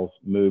barrels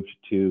moved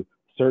to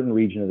a certain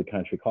region of the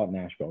country, call it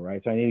Nashville,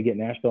 right? So I need to get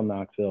Nashville,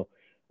 Knoxville,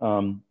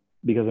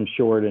 because I'm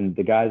short, and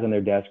the guys on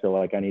their desk are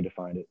like, I need to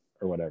find it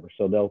or whatever.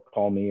 So they'll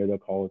call me or they'll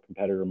call a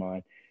competitor of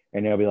mine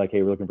and they'll be like,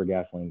 hey, we're looking for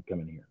gasoline to come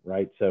in here,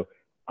 right? So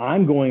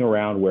I'm going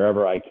around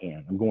wherever I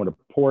can. I'm going to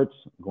ports,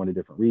 I'm going to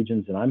different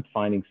regions, and I'm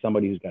finding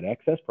somebody who's got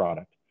excess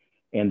product.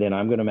 And then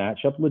I'm going to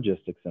match up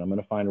logistics, and I'm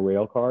going to find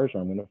rail cars,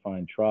 or I'm going to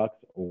find trucks,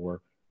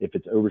 or if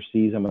it's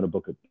overseas, I'm going to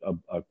book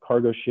a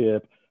cargo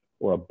ship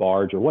or a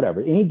barge or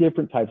whatever, any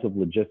different types of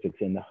logistics.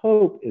 And the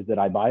hope is that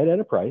I buy it at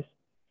a price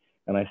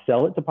and I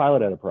sell it to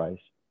Pilot at a price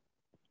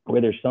where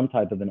there's some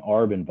type of an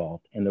ARB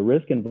involved. And the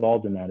risk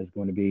involved in that is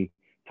going to be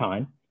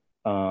time.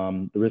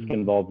 The risk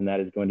involved in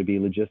that is going to be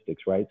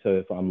logistics, right? So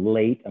if I'm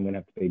late, I'm going to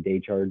have to pay day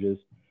charges.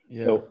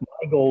 So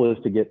my goal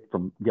is to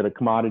get a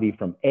commodity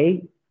from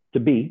A to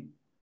B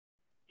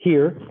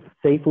here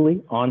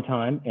safely on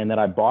time, and that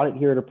I bought it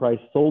here at a price,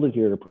 sold it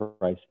here at a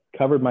price,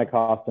 covered my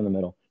cost in the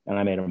middle, and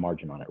I made a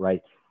margin on it,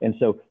 right? And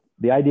so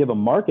the idea of a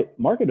market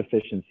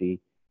efficiency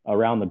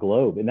around the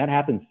globe, and that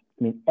happens,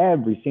 I mean,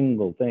 every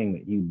single thing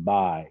that you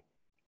buy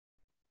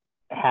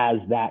has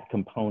that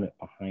component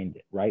behind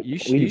it, right?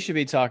 You should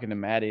be talking to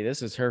Maddie.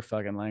 This is her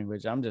fucking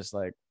language. I'm just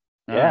like,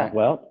 right.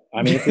 Well,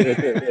 I mean,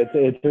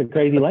 it's a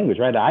crazy language,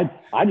 right?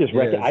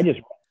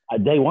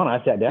 Day one,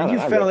 I sat down. And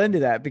you fell into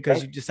that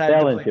because you decided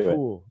to play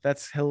pool.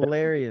 That's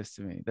hilarious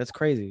to me. That's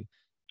crazy.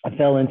 I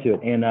fell into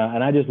it, and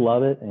I just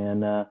love it,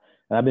 and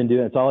I've been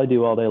doing. It's all I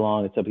do all day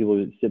long. It's some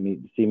people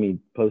see me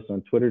post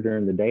on Twitter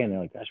during the day, and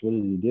they're like, "Gosh, what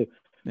did you do?"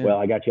 Yeah. Well,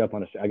 I got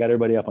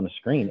everybody up on the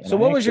screen. So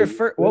what was your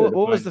first? What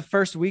was the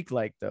first week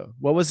like though?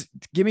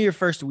 Give me your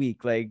first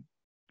week. Like,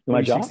 were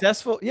you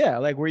successful? Yeah.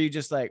 Like, were you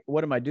just like,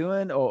 what am I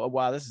doing? Oh,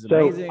 wow, this is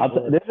amazing.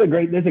 This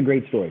is a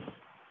great story.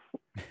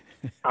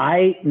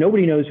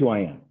 Nobody knows who I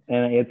am.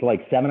 And it's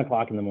like 7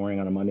 o'clock in the morning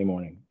on a Monday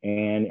morning.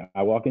 And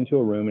I walk into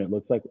a room and it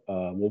looks like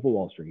Wolf of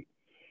Wall Street.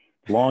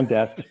 Long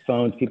desks,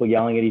 phones, people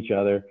yelling at each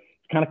other.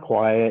 It's kind of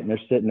quiet and they're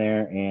sitting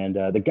there. And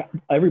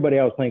everybody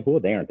I was playing pool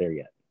with, they aren't there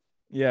yet.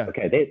 Yeah.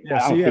 Okay.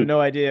 So you have no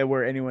idea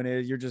where anyone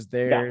is. You're just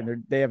there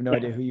and they have no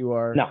idea who you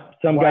are. No.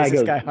 Some guy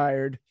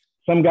hired.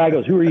 Some guy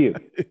goes, who are you?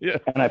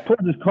 And I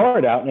put this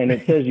card out and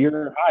it says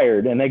you're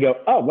hired. And they go,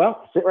 oh,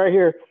 well, sit right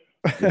here.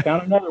 They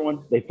found another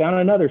one. They found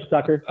another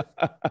sucker.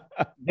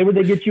 Would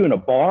they get you in a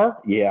bar?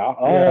 Yeah.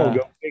 Oh,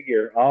 go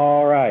figure.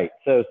 All right.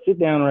 So sit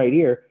down right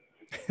here.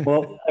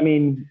 Well, I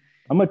mean,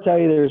 I'm going to tell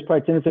you, there's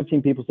probably 10 or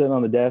 15 people sitting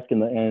on the desk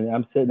and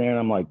I'm sitting there and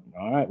I'm like,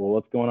 all right, well,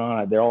 what's going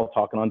on? They're all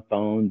talking on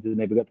phones and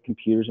they've got the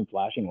computers and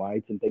flashing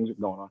lights and things are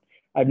going on.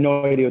 I have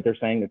no idea what they're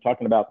saying. They're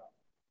talking about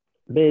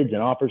bids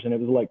and offers and it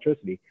was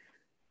electricity.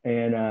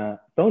 And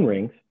phone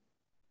rings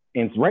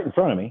and it's right in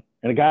front of me.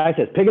 And the guy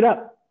says, pick it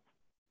up.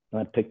 And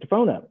I picked the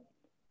phone up.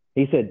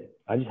 He said,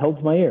 I just held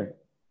to my ear.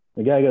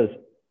 The guy goes,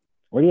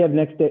 where do you have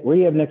next day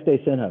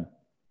SynHub?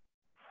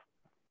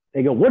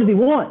 They go, what does he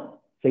want?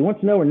 So he wants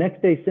to know where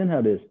next day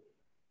SynHub is.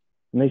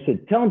 And they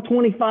said, tell him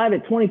 25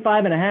 at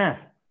 25 and a half.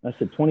 I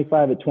said,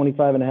 25 at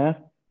 25 and a half?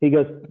 He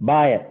goes,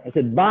 buy it. I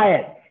said, buy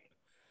it.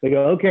 They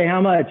go, okay,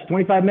 how much?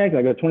 25 megs.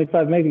 I go,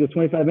 25 megs. He goes,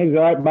 25 megs. I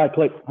go, all right, buy,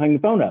 click, hang the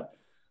phone up.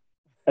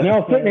 And they're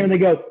all sitting there and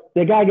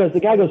the guy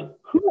goes,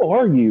 who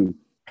are you?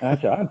 And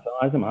I said, I'm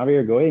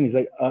Javier Goya. And he's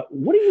like,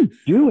 what are you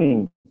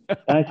doing? And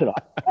I said,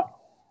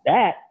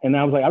 that. And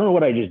I was like, I don't know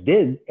what I just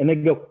did. And they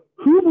go,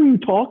 who were you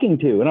talking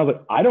to? And I was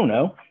like, I don't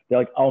know. They're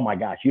like, oh my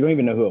gosh, you don't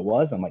even know who it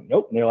was? I'm like,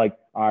 nope. And they're like,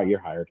 all right, you're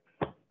hired.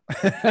 So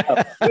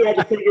we had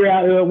to figure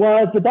out who it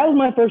was, but that was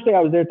my first day.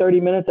 I was there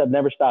 30 minutes. I've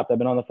never stopped. I've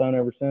been on the phone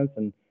ever since.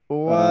 And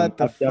What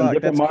the I've done fuck?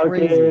 different That's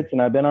markets, crazy.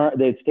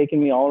 and it's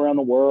taken me all around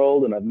the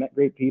world, and I've met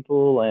great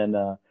people. And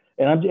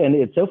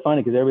it's so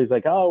funny because everybody's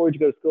like, oh, where'd you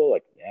go to school?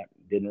 Like, yeah,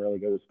 didn't really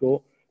go to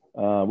school.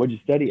 What'd you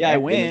study? Yeah, I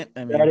went.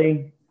 I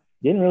mean,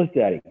 Didn't really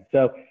study.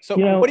 So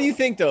what do you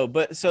think though?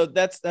 But so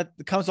that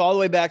comes all the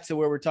way back to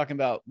where we're talking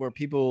about, where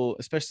people,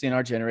 especially in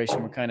our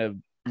generation, were kind of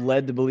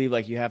led to believe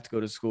like you have to go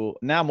to school.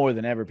 Now more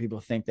than ever, people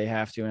think they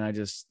have to,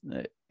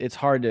 and it's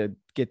hard to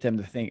get them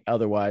to think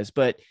otherwise.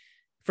 But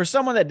for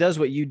someone that does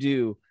what you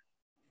do,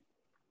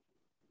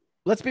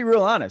 let's be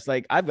real honest.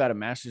 Like, I've got a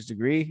master's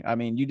degree. I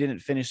mean, you didn't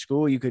finish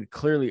school. You could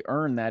clearly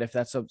earn that if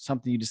that's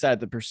something you decided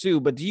to pursue.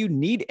 But do you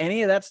need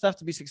any of that stuff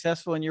to be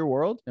successful in your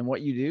world and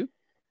what you do?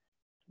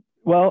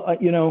 Well,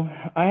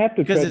 I have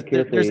to Because tread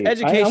carefully. there's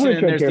education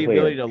and there's the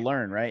ability here. to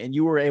learn, right? And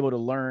you were able to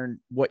learn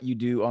what you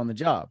do on the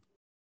job.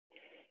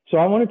 So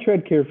I want to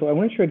tread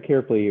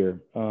carefully. Here,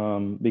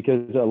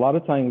 because a lot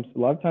of times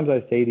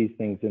I say these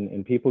things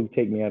and people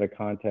take me out of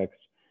context.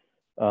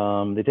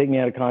 They take me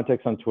out of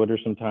context on Twitter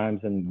sometimes,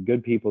 and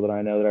good people that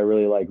I know that I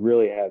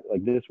really have.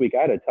 Like this week,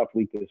 I had a tough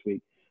week this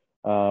week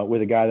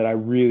with a guy that I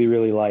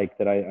really like,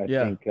 that I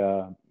think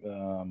that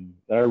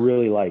I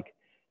really like.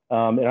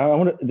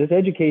 And this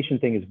education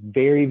thing is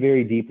very,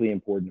 very deeply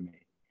important to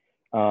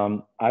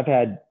me. I've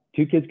had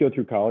 2 kids go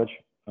through college.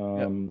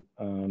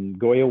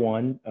 Goya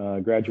one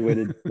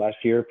graduated last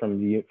year from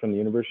the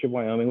University of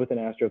Wyoming with an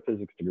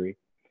astrophysics degree.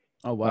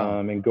 Oh, wow.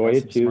 And Goya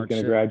 2 is going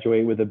to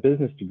graduate with a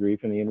business degree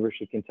from the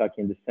University of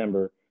Kentucky in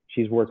December.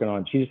 She just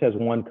has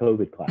 1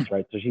 COVID class,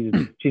 right? So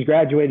she's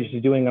graduated.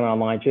 She's doing it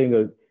online.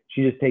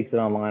 She just takes it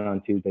online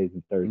on Tuesdays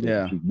and Thursdays.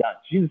 Yeah.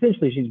 She's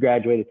done. She's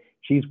graduated.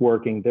 She's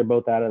working. They're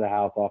both out of the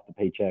house off the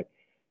paycheck.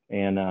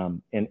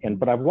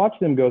 But I've watched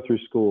them go through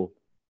school,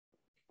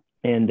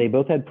 and they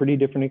both had pretty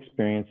different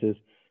experiences.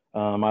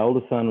 My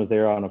oldest son was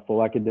there on a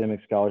full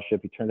academic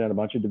scholarship. He turned down a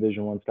bunch of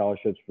Division I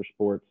scholarships for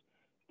sports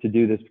to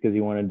do this because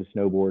he wanted to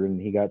snowboard,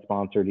 and he got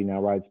sponsored. He now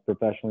rides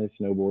professionally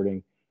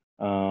snowboarding.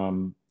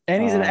 And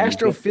he's an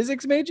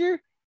astrophysics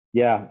major?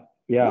 Yeah.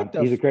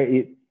 He's a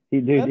great,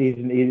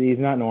 he's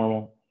not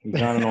normal. He's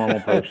not a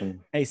normal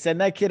person. Hey, send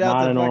that kid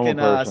out to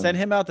fucking send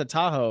him out to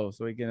Tahoe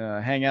so he can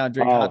hang out and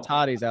drink hot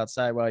toddies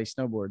outside while he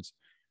snowboards.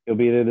 He'll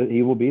be there.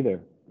 He will be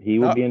there. He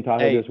will be in Tahoe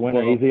this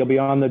winter. He'll be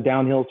on the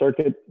downhill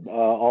circuit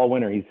all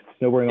winter. He's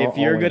snowboarding. If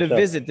you're going to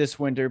visit this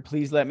winter,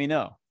 please let me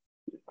know.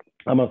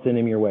 I'm gonna send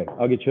him your way.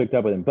 I'll get you hooked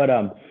up with him. But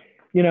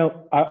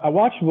I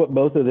watched what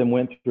both of them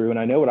went through, and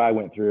I know what I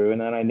went through,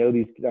 and then I know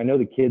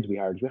the kids we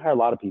hired. We hire a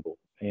lot of people,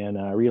 and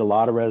I read a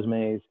lot of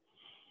resumes.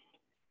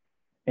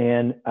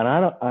 And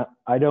I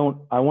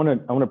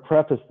want to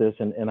preface this,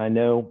 and I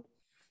know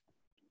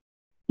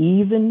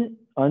even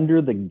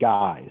under the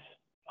guise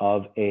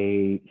of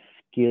a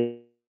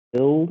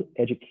skilled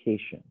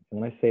education,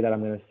 and when I say that, I'm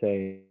going to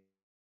say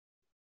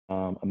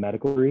a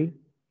medical degree,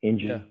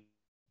 engineering.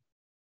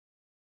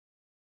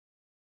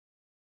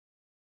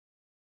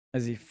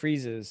 As he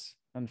freezes,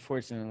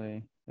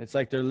 unfortunately, it's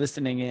like they're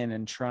listening in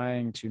and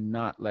trying to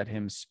not let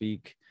him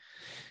speak.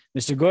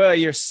 Mr. Goya,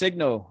 your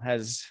signal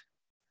has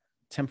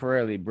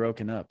temporarily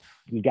broken up.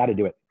 You got to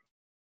do it.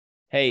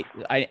 Hey,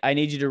 I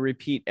need you to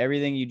repeat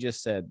everything you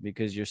just said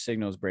because your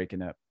signal's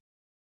breaking up.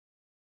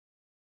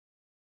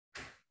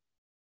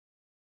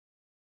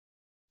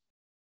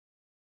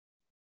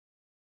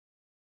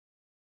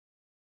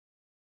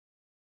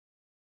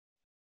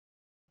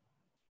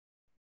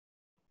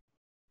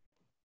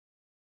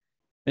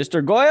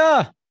 Mr.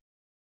 Goya.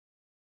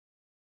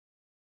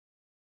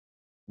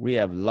 We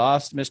have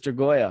lost Mr.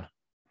 Goya.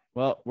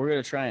 Well, we're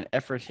going to try and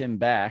effort him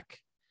back.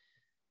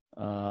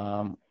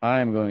 I'm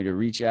going to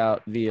reach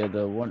out via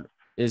the one.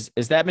 Is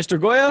that Mr.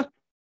 Goya?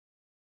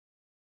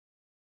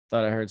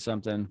 Thought I heard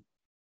something.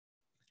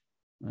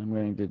 I'm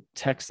going to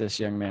text this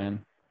young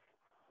man.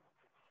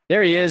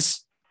 There he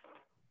is.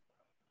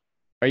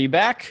 Are you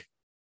back?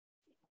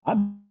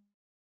 I'm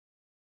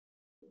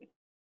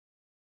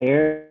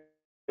here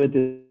with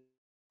the.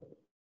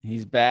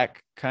 He's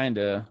back, kind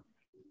of.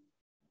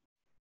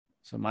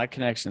 So my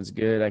connection's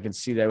good. I can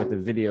see that with the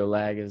video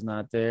lag is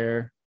not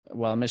there.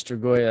 While Mr.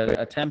 Goya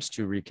attempts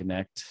to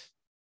reconnect,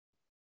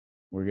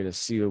 we're gonna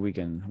see what we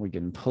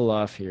can pull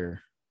off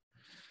here.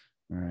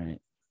 All right.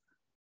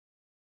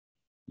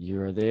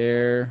 You're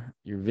there.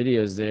 Your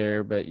video's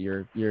there, but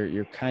you're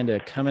kind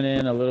of coming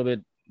in a little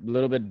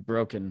bit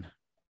broken.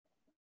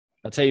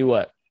 I'll tell you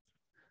what.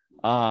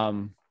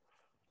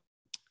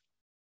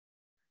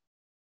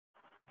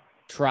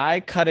 Try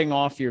cutting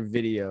off your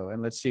video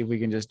and let's see if we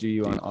can just do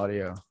you on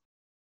audio.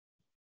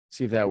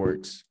 See if that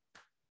works.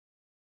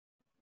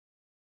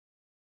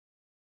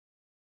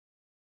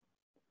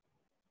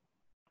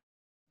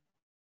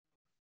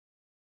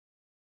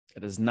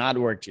 It has not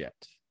worked yet.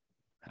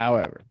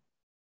 However,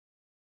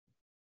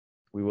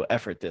 we will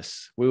effort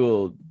this. We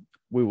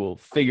will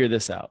figure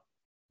this out.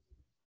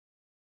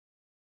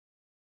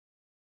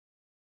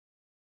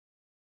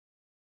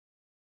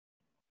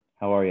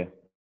 How are you?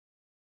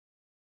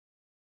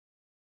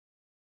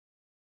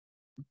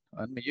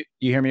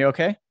 You hear me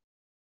okay?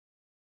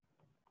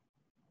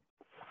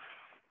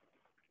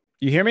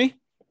 You hear me?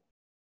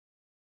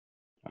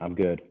 I'm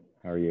good.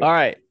 How are you? All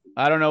right.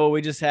 I don't know what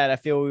we just had. I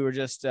feel we were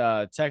just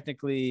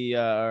technically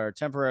or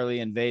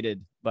temporarily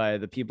invaded by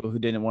the people who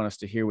didn't want us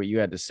to hear what you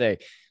had to say.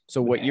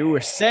 So what you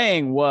were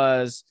saying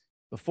was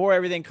before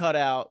everything cut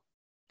out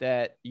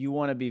that you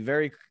want to be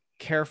very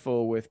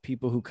careful with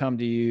people who come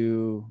to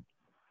you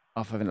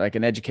off of like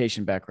an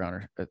education background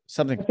or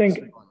something.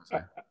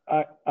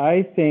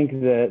 I think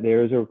that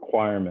there's a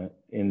requirement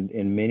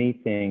in many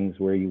things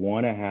where you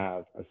want to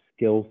have a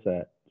skill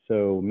set.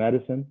 So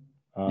medicine,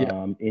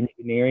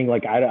 engineering,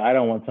 like I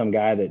don't want some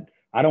guy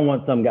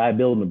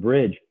building a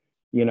bridge,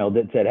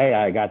 that said, "Hey,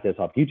 I got this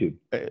off YouTube."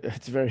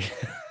 It's very,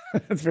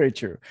 that's very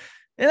true.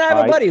 And I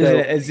have a buddy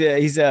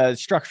he's a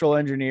structural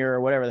engineer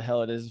or whatever the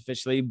hell it is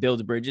officially. He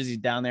builds bridges. He's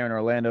down there in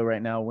Orlando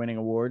right now winning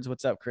awards.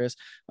 What's up, Chris?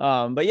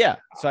 But yeah,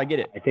 so I get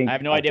it. I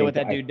have no idea what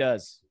that dude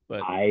does.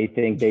 But I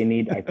think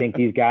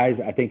these guys,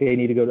 I think they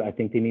need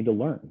to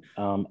learn.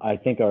 I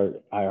think our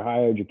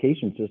higher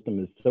education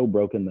system is so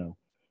broken though,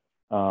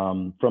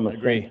 from a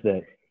sense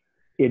that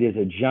it is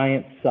a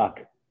giant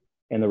suck,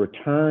 and the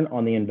return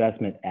on the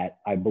investment at,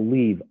 I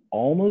believe,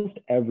 almost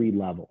every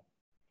level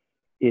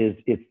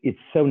it's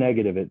so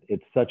negative.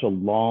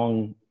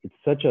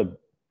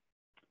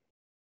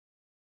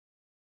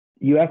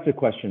 You asked a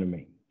question to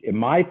me. In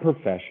my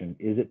profession,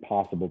 is it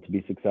possible to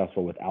be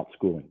successful without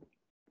schooling?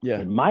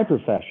 Yeah. In my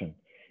profession,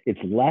 it's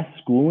less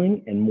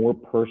schooling and more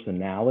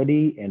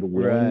personality and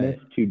willingness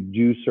to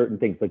do certain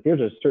things. Like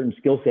there's a certain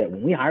skill set.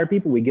 When we hire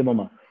people, we give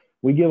them a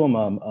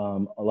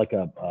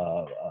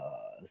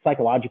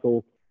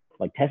psychological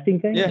like testing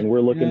thing, and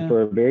we're looking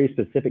for a very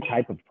specific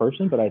type of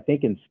person. But I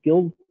think in a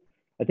skilled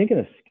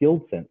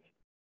sense,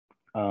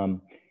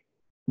 don't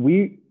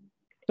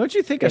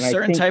you think a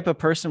certain type of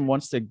person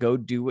wants to go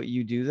do what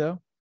you do though?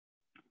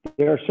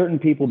 There are certain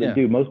people that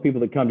do. Most people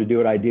that come to do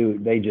what I do,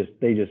 they just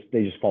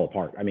fall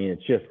apart. I mean,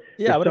 it's just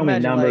I would so many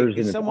imagine numbers,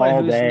 and someone it's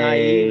all who's day.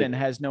 naive and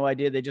has no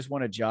idea, they just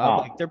want a job.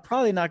 Like they're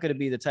probably not going to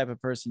be the type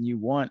of person you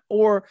want,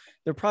 or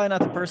they're probably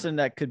not the person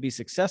that could be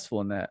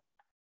successful in that.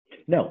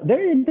 No,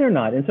 they're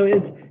not. And so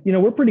it's,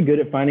 we're pretty good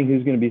at finding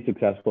who's going to be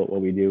successful at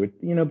what we do.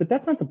 But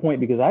that's not the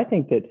point, because I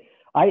think that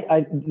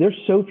there's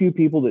so few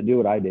people that do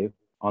what I do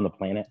on the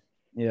planet.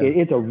 Yeah.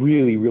 It's a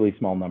really, really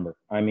small number.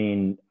 I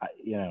mean,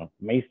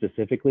 me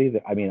specifically,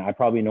 I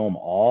probably know them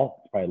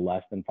all. It's probably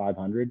less than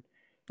 500.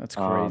 That's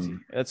crazy.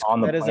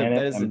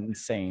 That is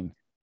insane.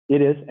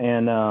 It is.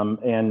 And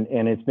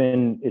it's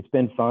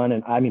been fun.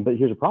 And but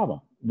here's a problem.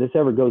 This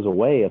ever goes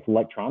away, if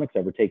electronics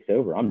ever takes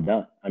over, I'm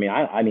done.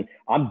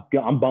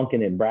 I'm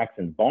bunking in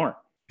Braxton's barn,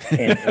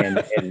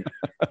 and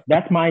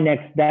that's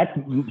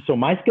so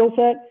my skill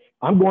set,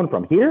 I'm going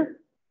from here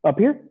up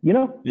here,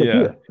 to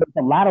here. So it's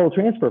a lateral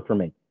transfer for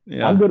me.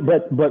 Yeah. I'm good,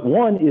 but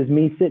one is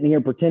me sitting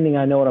here pretending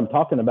I know what I'm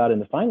talking about in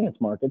the finance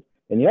markets,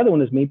 and the other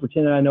one is me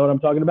pretending I know what I'm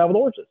talking about with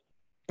horses.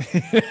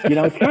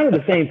 It's kind of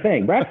the same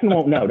thing. Braxton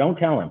won't know. Don't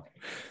tell him.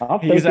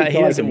 He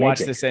doesn't watch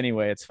this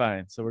anyway. It's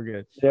fine. So we're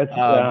good.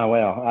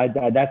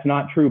 That's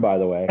not true, by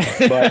the way.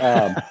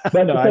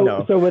 But no, I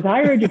know. So with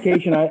higher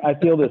education, I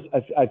feel this.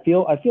 I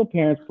feel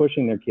parents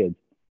pushing their kids.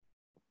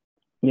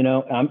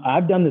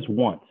 I've done this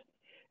once,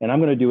 and I'm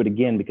going to do it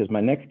again because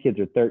my next kids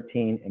are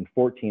 13 and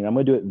 14. I'm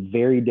going to do it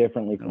very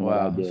differently from what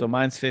I did. So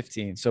mine's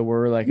 15. So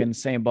we're like in the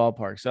same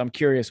ballpark. So I'm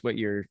curious what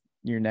your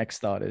next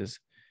thought is.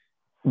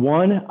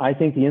 One, I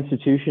think the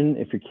institution,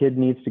 if your kid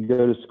needs to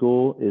go to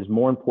school, is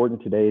more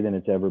important today than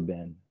it's ever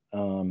been.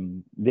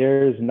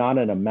 There's not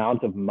an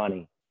amount of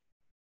money.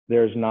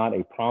 There's not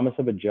a promise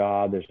of a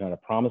job. There's not a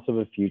promise of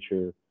a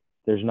future.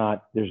 There's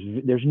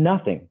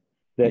nothing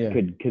that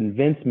could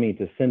convince me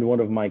to send one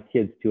of my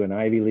kids to an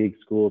Ivy League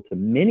school, to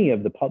many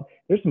of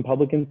there's some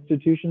public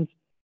institutions,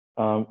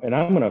 and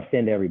I'm going to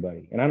offend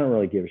everybody, and I don't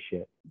really give a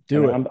shit.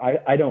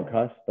 I don't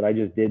cuss, but I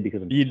just did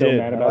because I'm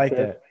mad about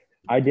this.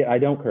 I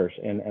don't curse,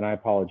 and I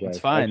apologize. It's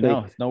fine.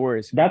 Actually, no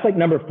worries. That's like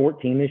number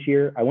 14 this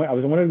year. I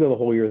wanted to go the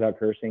whole year without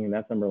cursing, and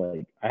that's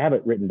number I have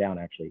it written down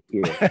actually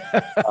here. So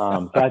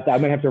I'm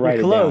gonna have to write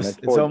it down.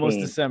 It's almost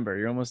December.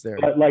 You're almost there.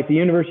 But like the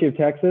University of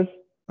Texas,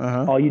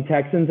 all you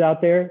Texans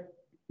out there,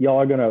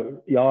 I'm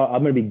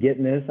gonna be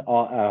getting this.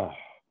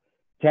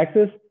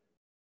 Texas,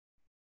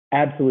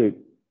 absolute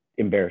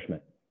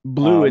embarrassment.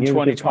 Blue in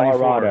 2024.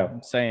 Colorado.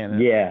 I'm saying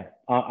it. Yeah.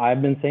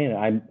 I've been saying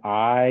it.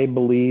 I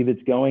believe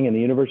it's going, and the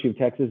University of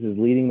Texas is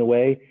leading the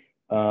way.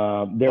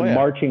 They're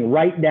marching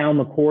right down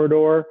the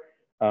corridor,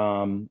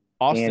 and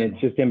it's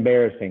just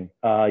embarrassing.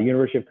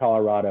 University of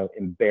Colorado,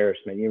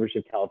 embarrassment. University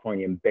of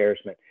California,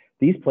 embarrassment.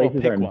 These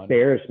places are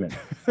embarrassment.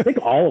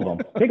 Pick all of them.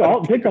 Pick the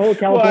whole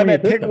California. Well, I mean,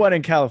 pick one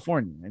in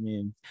California. I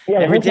mean,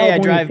 every day I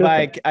drive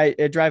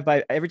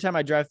by, every time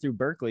I drive through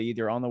Berkeley,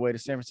 either on the way to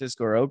San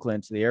Francisco or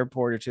Oakland to the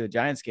airport or to the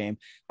Giants game,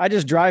 I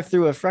just drive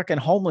through a fucking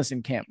homeless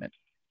encampment.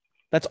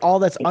 That's all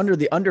that's under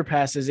the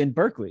underpasses in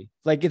Berkeley.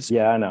 Like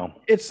I know.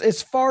 It's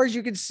as far as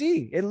you can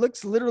see. It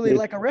looks literally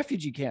like a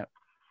refugee camp.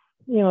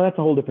 that's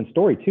a whole different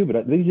story too.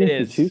 But these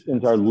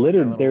institutions are It's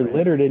littered. They're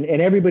littered,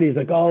 and everybody's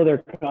like, oh,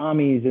 they're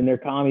commies, and they're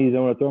commies. I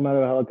want to throw them out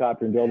of a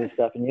helicopter and do all this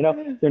stuff. And they're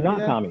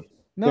not commies.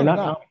 No, they're they're not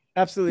not. commies.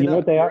 Absolutely You know not.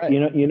 what they You're are? right. You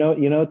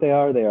know what they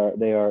are?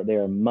 They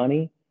are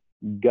money,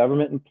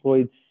 government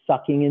employed,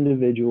 sucking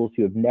individuals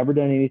who have never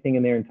done anything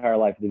in their entire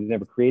life. They've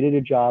never created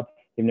a job.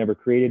 They've never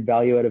created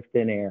value out of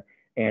thin air,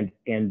 and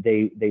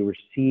they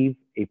receive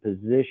a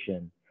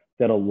position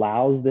that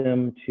allows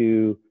them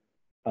to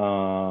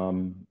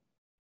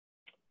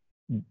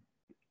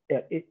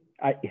it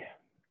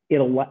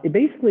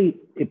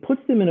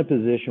puts them in a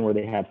position where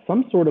they have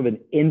some sort of an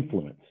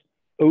influence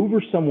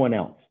over someone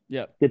else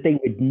that they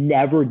would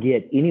never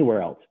get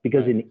anywhere else,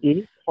 because in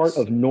any part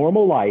of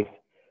normal life,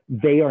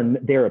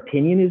 their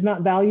opinion is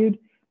not valued.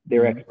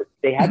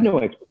 They have no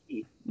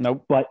expertise.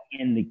 Nope. But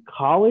in the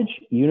college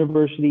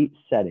university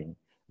setting,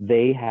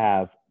 they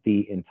have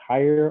the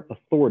entire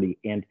authority,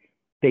 and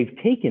they've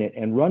taken it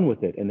and run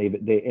with it. And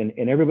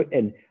everybody,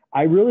 and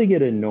I really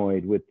get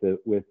annoyed with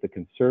the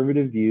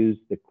conservative views,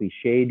 the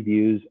cliched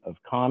views of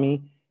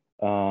commie,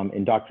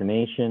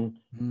 indoctrination,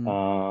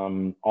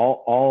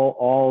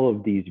 all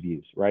of these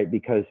views, right?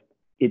 Because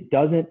it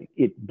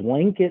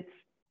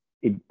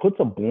puts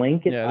a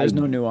blanket. Yeah, there's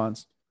no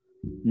nuance.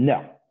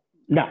 No.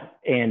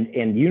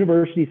 And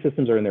university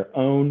systems are in their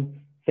own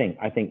thing.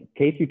 I think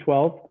K through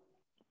 12,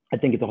 I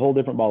think it's a whole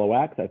different ball of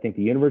wax. I think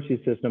the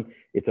university system,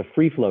 it's a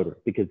free floater,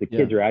 because the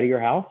kids are out of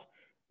your house.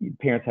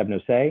 Parents have no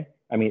say.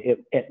 I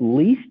mean, at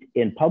least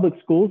in public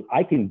schools,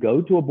 I can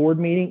go to a board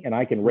meeting and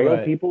I can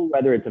rail people,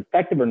 whether it's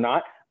effective or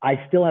not.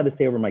 I still have to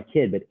say over my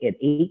kid. But at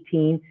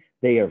 18,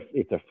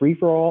 it's a free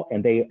for all,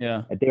 and they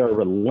are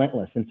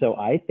relentless. And so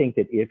I think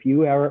that if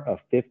you are a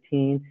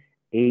 15,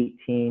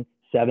 18,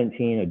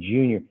 17, a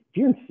junior,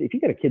 if you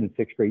got a kid in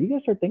 6th grade, you got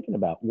to start thinking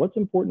about what's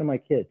important to my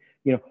kid.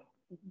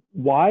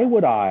 Why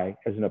would I,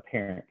 as a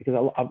parent, because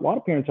a lot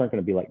of parents aren't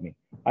going to be like me.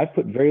 I've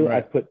put very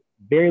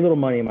little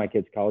money in my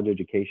kids' college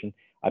education.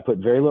 I put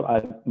very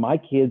little. My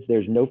kids,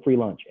 there's no free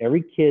lunch.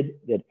 Everything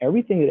that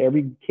every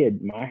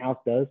kid in my house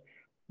does,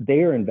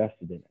 they are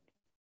invested in it.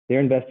 They're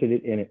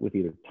invested in it with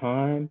either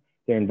time.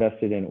 They're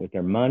invested in it with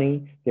their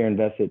money. They're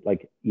invested,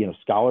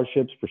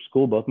 scholarships for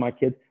school. Both my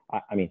kids.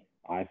 I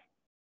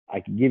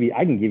can give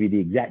you the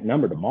exact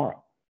number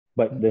tomorrow,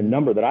 but the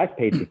number that I've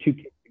paid for 2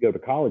 kids to go to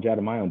college out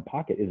of my own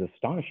pocket is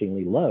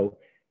astonishingly low.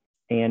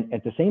 And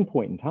at the same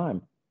point in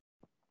time,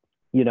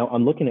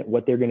 I'm looking at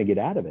what they're going to get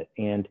out of it.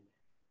 And,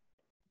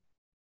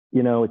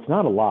 it's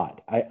not a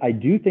lot. I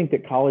do think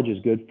that college is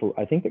good for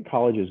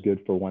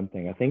one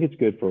thing. I think it's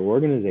good for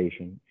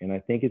organization, and I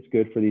think it's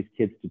good for these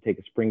kids to take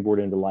a springboard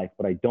into life,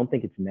 but I don't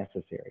think it's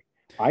necessary.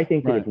 I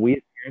think that if we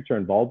as parents are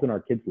involved in our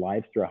kids'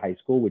 lives through a high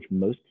school, which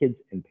most kids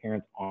and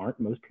parents aren't,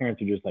 most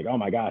parents are just like, oh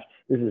my gosh,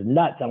 this is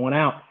nuts, I want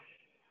out.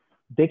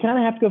 They kind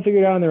of have to go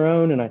figure it out on their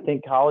own. And I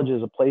think college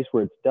is a place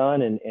where it's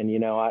done. And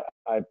I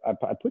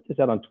put this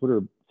out on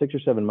Twitter 6 or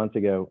 7 months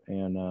ago,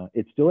 and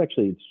it's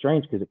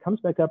strange because it comes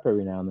back up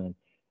every now and then.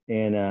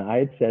 And I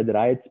had said that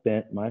I had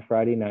spent my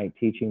Friday night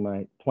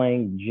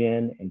playing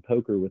gin and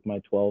poker with my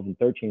 12 and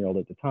 13-year-old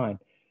at the time.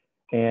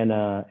 And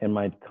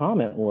my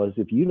comment was,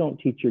 if you don't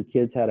teach your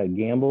kids how to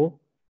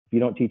gamble, if you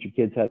don't teach your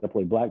kids how to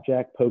play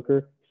blackjack,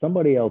 poker,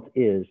 somebody else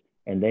is,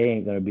 and they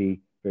ain't going to be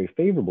very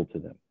favorable to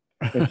them.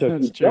 And so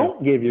if you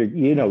don't give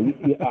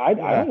I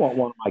don't want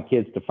one of my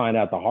kids to find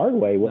out the hard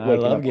way. I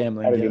love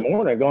gambling. Saturday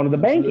morning, going to the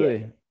bank.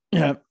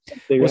 Yeah.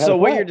 Well, so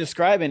what you're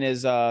describing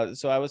is, so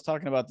I was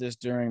talking about this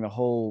during the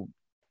whole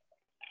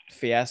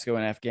fiasco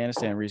in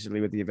Afghanistan recently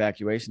with the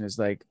evacuation, is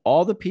like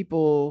all the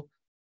people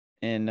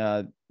in,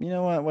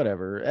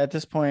 whatever, at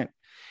this point,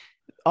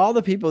 all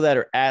the people that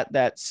are at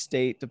that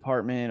State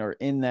Department or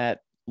in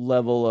that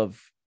level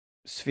of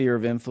sphere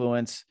of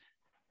influence,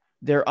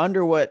 they're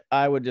under what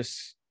I would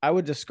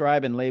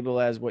describe and label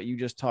as what you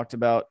just talked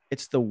about.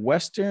 It's the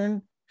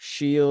Western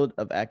shield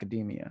of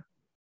academia.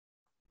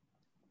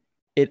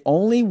 It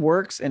only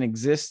works and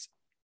exists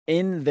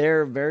in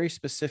their very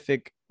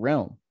specific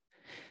realm.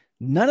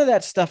 None of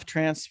that stuff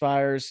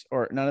transpires,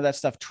 or none of that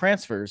stuff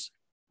transfers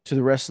to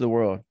the rest of the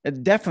world. It's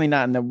definitely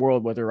not in the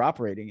world where they're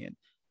operating in.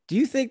 Do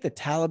you think the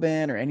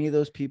Taliban or any of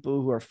those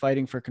people who are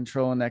fighting for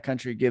control in that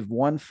country give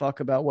one fuck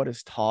about what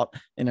is taught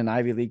in an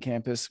Ivy League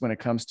campus when it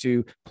comes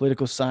to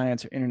political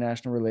science or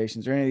international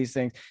relations or any of these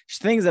things?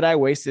 Just things that I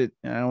wasted.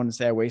 I don't want to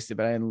say I wasted,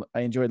 but I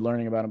enjoyed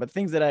learning about them. But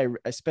things that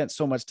I spent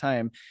so much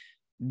time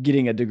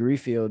getting a degree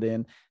field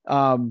in.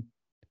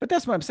 But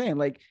that's what I'm saying.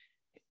 Like,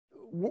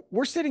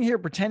 we're sitting here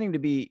pretending to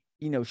be,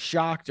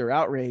 shocked or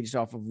outraged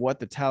off of what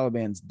the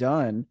Taliban's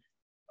done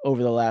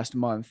over the last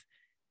month.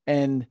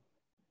 And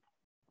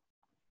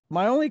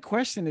my only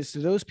question is to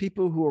those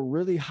people who are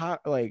really hot,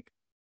 like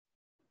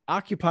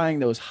occupying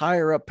those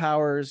higher up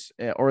powers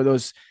or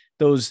those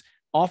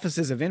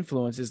offices of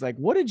influence, is like,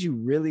 what did you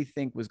really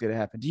think was going to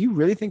happen? Do you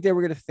really think they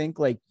were going to think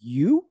like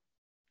you?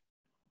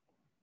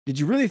 Did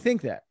you really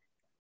think that?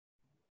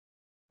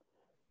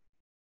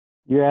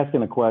 You're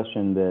asking a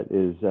question that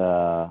is,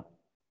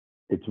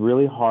 it's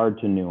really hard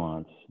to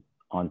nuance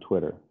on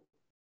Twitter.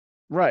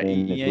 Right.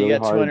 and it's Yeah, you really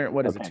got hard. 200,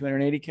 what is it, Okay.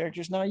 280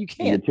 characters now? You You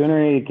can't. get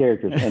 280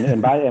 characters.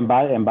 And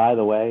by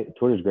the way,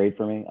 Twitter's great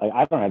for me. Like,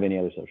 I don't have any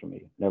other social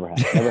media. Never had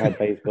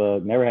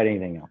Facebook, never had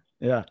anything else.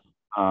 Yeah.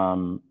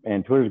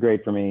 And Twitter's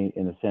great for me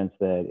in the sense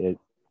that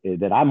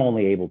that I'm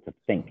only able to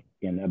think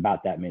in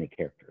about that many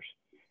characters.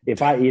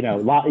 If I,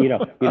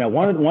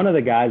 one of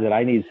the guys that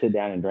I need to sit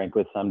down and drink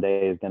with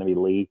someday is going to be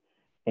Lee.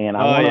 And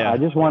I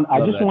just want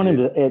him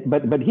to,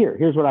 but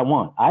here's what I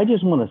want. I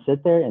just want to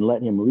sit there and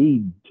let him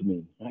read to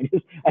me.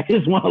 I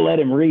just want to let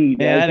him read.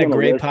 Yeah, I had a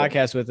great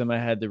podcast with him. I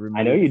had to remove.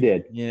 I know you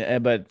did. Yeah,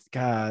 but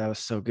God, that was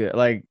so good.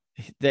 Like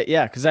that,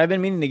 yeah, because I've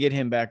been meaning to get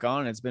him back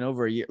on. It's been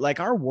over a year. Like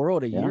our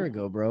world a year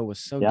ago, bro, was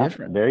so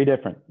different. Very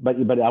different. But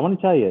I want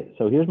to tell you.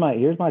 So here's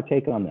my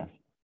take on this.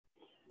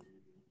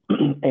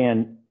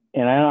 and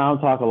I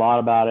don't talk a lot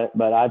about it,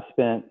 but I've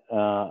spent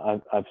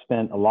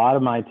a lot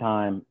of my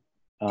time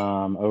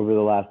over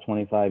the last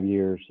 25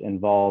 years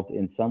involved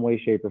in some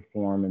way, shape, or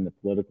form in the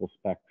political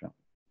spectrum.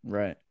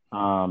 Right.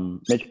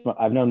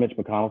 I've known Mitch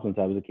McConnell since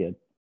I was a kid.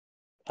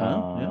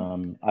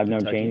 I've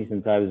known Cheney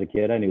since I was a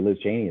kid. I knew Liz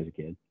Cheney as a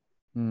kid.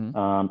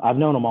 Mm-hmm. I've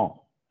known them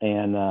all.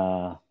 And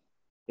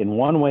in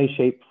one way,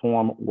 shape,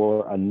 form,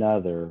 or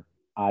another,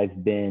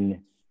 I've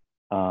been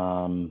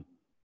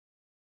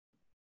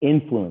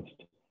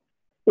influenced,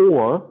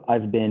 or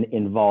I've been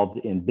involved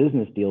in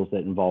business deals that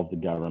involve the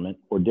government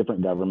or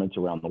different governments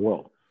around the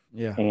world.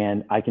 Yeah.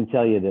 And I can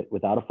tell you that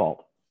without a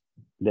fault,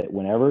 that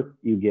whenever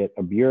you get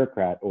a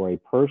bureaucrat or a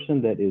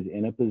person that is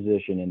in a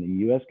position in the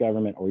U.S.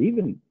 government, or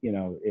even,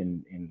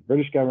 in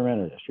British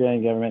government or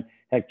Australian government,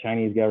 heck,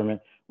 Chinese government,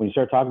 when you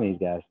start talking to these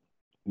guys,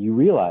 you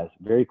realize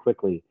very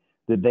quickly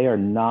that they are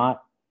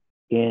not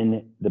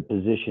in the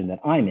position that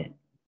I'm in.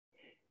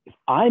 If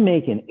I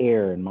make an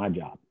error in my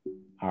job,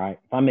 all right,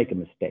 if I make a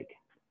mistake,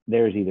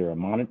 there's either a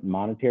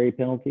monetary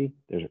penalty,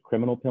 there's a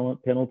criminal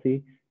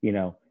penalty.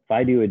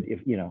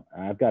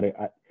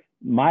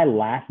 My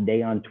last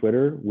day on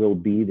Twitter will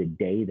be the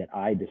day that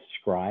I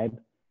describe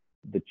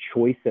the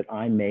choice that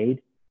I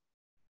made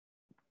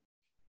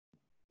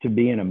to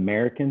be an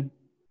American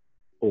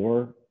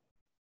or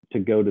to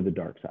go to the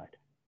dark side.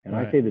 And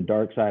right. I say the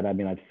dark side, I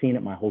mean, I've seen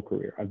it my whole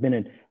career. I've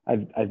been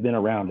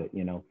around it,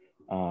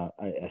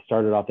 I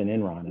started off in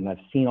Enron, and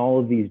I've seen all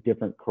of these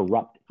different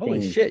corrupt things.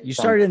 Holy shit, you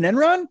started in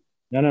Enron?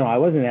 No, I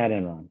wasn't at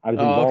Enron. I was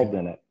involved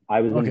in it.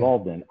 I was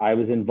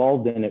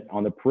involved in it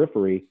on the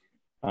periphery.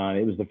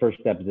 It was the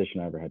first deposition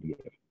I ever had to give.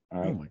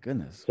 All right. Oh my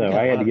goodness. So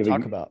I had to give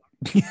talk about.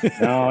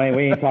 No,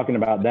 we ain't talking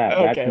about that.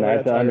 Okay,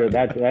 But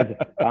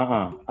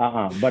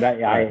that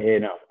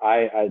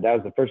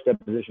was the first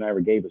deposition I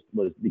ever gave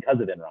was because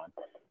of Enron.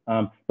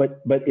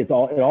 But it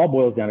all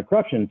boils down to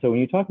corruption. So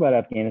when you talk about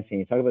Afghanistan,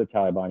 you talk about the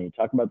Taliban, you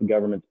talk about the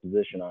government's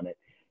position on it,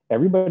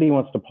 everybody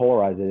wants to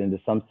polarize it into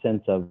some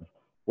sense of,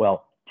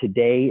 well,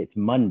 today it's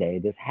Monday,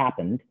 this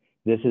happened,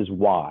 this is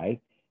why.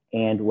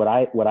 And what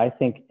I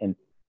think, and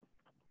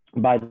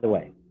by the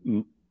way,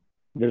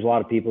 there's a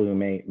lot of people who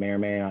may or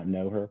may not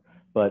know her,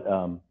 but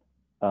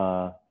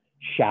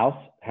Schaus,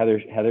 Heather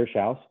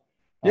Schaus.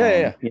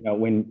 Yeah.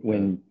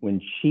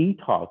 When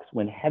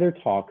Heather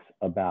talks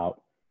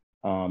about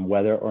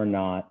whether or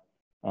not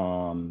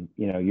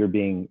you're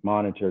being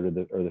monitored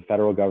or the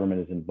federal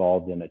government is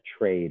involved in a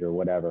trade or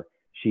whatever,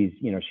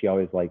 she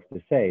always likes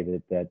to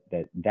say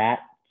that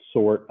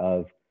sort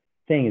of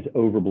thing is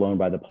overblown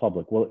by the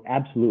public. Well, it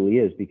absolutely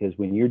is, because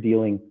when you're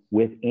dealing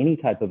with any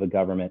type of a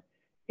government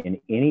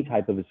in any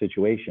type of a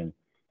situation,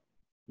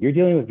 you're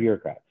dealing with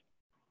bureaucrats.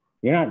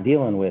 You're not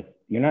dealing with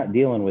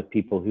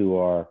people who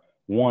are,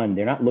 one,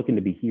 they're not looking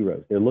to be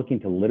heroes. They're looking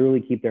to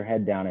literally keep their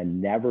head down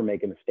and never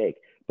make a mistake.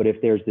 But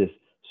if there's this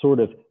sort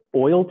of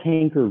oil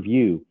tanker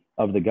view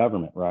of the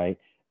government, right?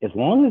 As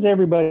long as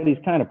everybody's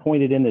kind of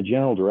pointed in the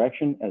general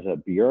direction as a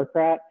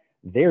bureaucrat,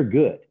 they're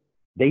good.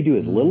 They do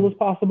as little as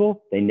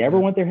possible. They never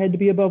want their head to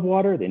be above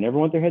water. They never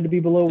want their head to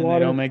be below water.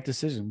 They don't make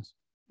decisions.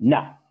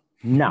 No.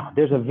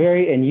 There's a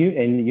very, and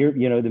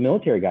you're the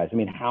military guys. I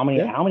mean, how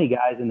many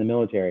guys in the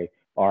military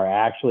are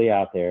actually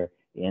out there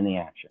in the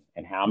action,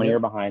 and how many are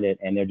behind it,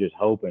 and they're just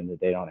hoping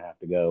that they don't have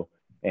to go,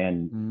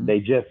 and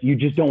you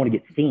just don't want to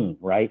get seen,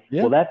 right?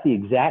 Yeah. Well, that's the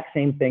exact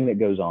same thing that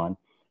goes on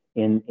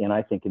in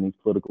I think in these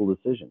political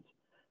decisions.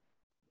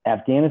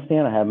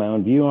 Afghanistan, I have my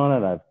own view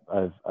on it.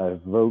 I've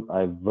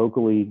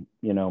vocally,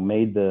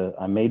 made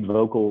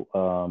vocal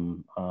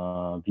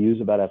views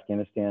about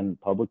Afghanistan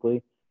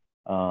publicly.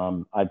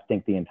 I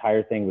think the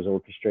entire thing was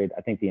orchestrated.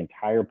 I think the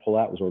entire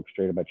pullout was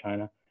orchestrated by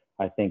China.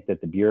 I think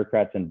that the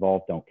bureaucrats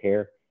involved don't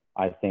care.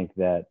 I think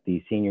that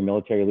the senior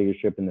military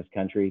leadership in this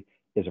country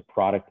is a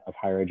product of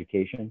higher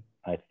education.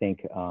 I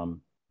think,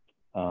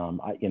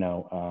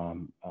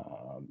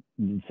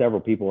 several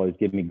people always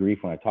give me grief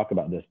when I talk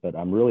about this, but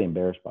I'm really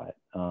embarrassed by it.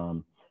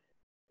 And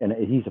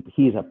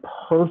he's a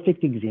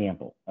perfect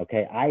example.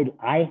 Okay,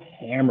 I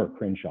hammer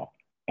Crenshaw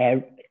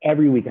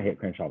every week. I hit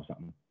Crenshaw with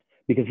something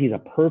because he's a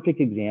perfect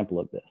example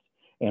of this.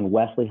 And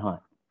Wesley Hunt,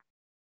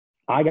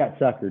 I got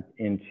suckered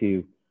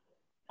into.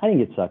 I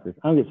didn't get suckered.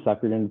 I don't get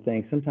suckered into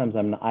things. Sometimes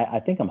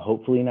I think I'm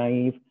hopefully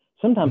naive.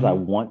 sometimes I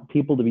want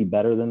people to be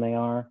better than they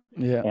are.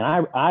 Yeah. And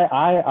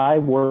I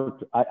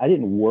worked, I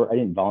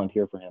didn't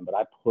volunteer for him, but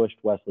I pushed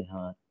Wesley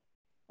Hunt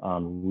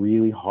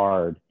really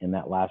hard in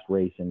that last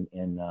race in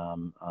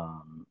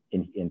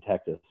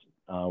Texas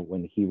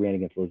when he ran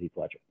against Lizzie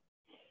Fletcher.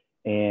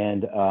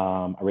 And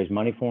I raised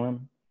money for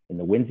him. And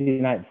the Wednesday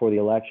night before the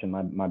election,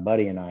 my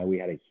buddy and I, we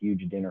had a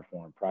huge dinner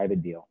for him,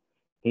 private deal.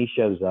 He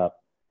shows up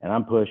and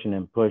I'm pushing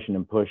him.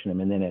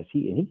 And then as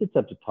he gets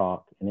up to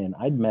talk, and then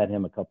I'd met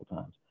him a couple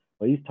times,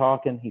 but he's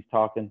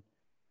talking.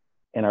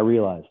 And I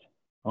realized,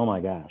 oh my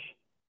gosh,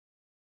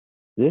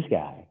 this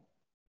guy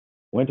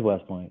went to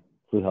West Point,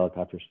 flew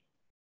helicopters,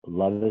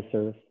 loved his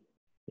service.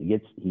 He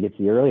gets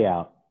the early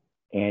out,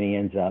 and he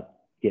ends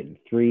up getting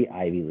 3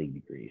 Ivy League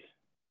degrees.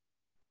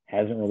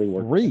 Hasn't really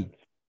worked.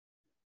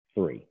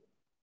 3.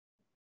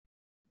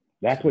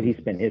 That's what he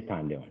spent his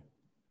time doing.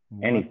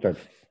 What? And he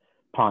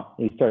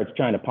starts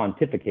trying to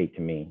pontificate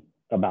to me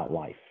about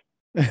life.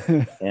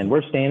 And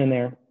we're standing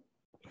there,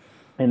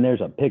 and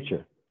there's a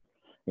picture.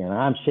 And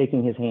I'm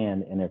shaking his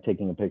hand, and they're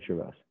taking a picture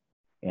of us.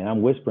 And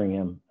I'm whispering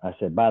him. I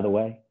said, by the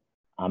way,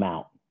 I'm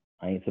out.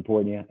 I ain't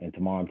supporting you. And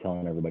tomorrow I'm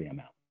telling everybody I'm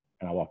out.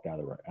 And I walked out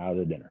of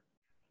the dinner.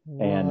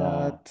 What?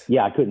 And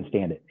yeah, I couldn't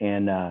stand it.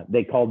 And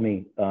they called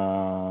me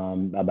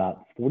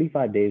about 30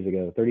 days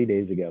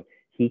ago.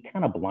 He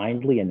kind of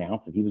blindly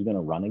announced that he was going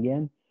to run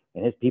again.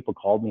 And his people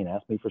called me and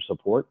asked me for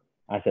support.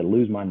 I said,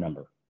 lose my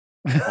number.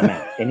 I'm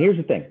out. And here's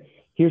the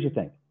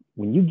thing.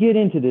 When you get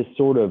into this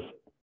sort of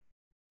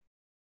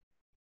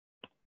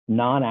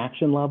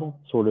non-action level,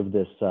 sort of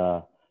this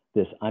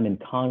I'm in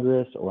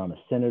Congress or I'm a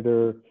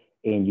senator,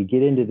 and you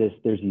get into this,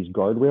 there's these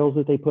guardrails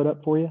that they put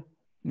up for you.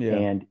 Yeah.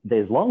 And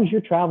as long as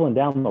you're traveling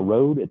down the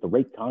road at the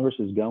rate Congress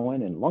is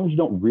going, and as long as you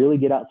don't really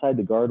get outside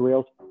the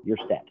guardrails, you're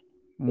set.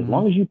 As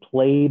long as you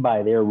play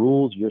by their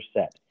rules, you're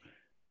set.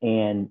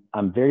 And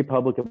I'm very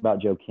public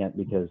about Joe Kent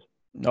because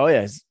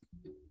public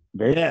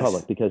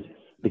because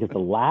the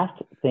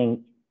last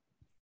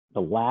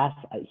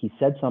he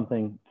said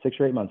something 6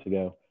 or 8 months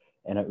ago,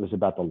 and it was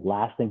about the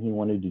last thing he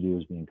wanted to do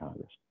was be in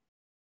Congress.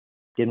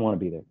 Didn't want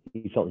to be there.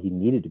 He felt he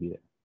needed to be there.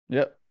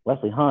 Yep.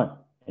 Wesley Hunt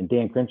and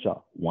Dan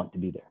Crenshaw want to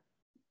be there.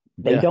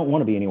 They don't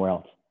want to be anywhere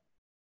else.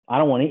 I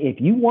don't want if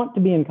you want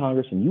to be in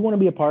Congress and you want to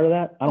be a part of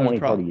that, I don't want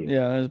any part of you.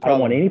 Yeah, there's a problem. I don't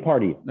want any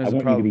part of you. I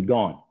want you to be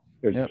gone.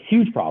 There's a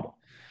huge problem.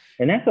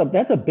 And that's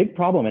a big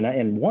problem.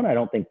 And one, I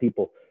don't think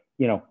people,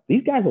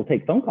 these guys will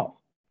take phone calls.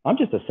 I'm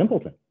just a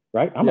simpleton,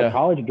 right? I'm a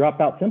college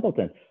dropout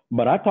simpleton,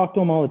 but I talk to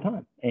them all the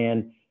time.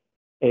 And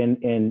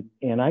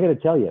I got to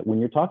tell you, when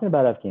you're talking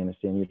about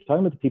Afghanistan, you're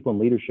talking about the people in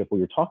leadership, where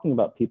you're talking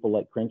about people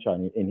like Crenshaw,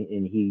 and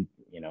he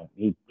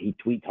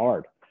tweets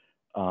hard,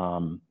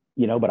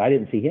 but I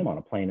didn't see him on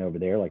a plane over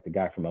there like the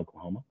guy from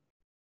Oklahoma.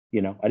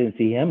 I didn't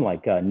see him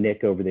like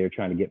Nick over there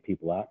trying to get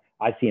people out.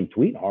 I see him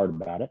tweet hard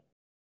about it.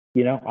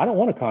 I don't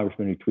want a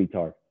congressman who tweets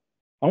hard.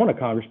 I want a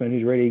congressman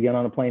who's ready to get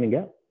on a plane and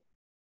go.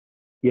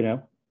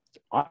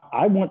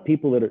 I want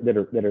people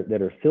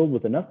that are filled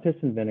with enough piss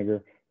and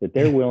vinegar that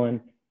they're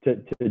willing to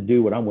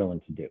do what I'm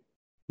willing to do.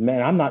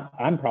 Man,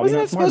 I'm probably wasn't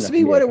not that supposed to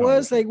be what it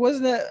was? Like,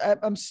 wasn't that?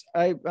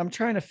 I'm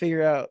trying to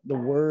figure out the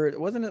word.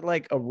 Wasn't it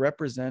like a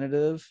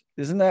representative?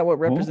 Isn't that what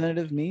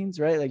representative means?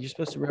 Right? Like, you're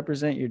supposed to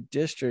represent your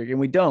district, and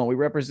we don't. We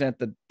represent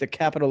the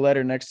capital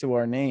letter next to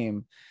our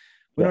name.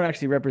 We don't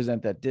actually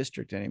represent that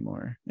district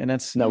anymore, and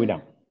that's no, we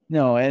don't.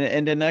 No,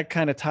 and then that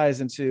kind of ties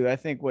into, I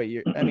think, what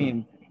you're. I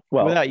mean,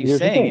 well, without you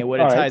saying it,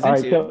 what it ties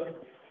into. So,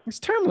 it's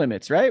term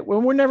limits, right?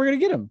 Well, we're never going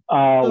to get them.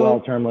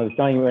 Well, term limits.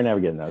 We're never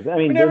getting those. I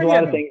mean, there's a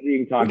lot of things you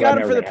can talk about. We got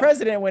them for the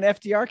president when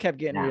FDR kept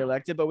getting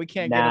reelected, but we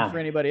can't get them for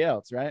anybody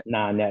else, right?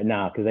 No,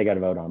 because they got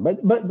to vote on. But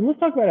let's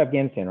talk about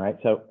Afghanistan, right?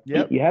 So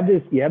you have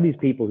these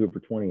people who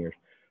for 20 years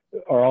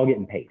are all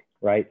getting paid,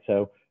 right?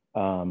 So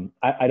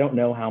I don't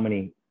know how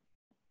many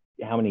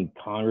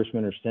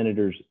congressmen or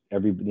senators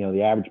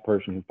the average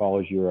person who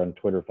follows you or on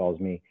Twitter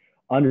follows me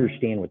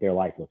understand what their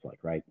life looks like,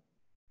 right?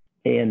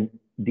 And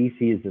DC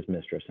is this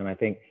mistress, and I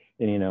think,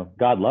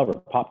 God love her,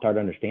 Pop Tart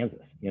understands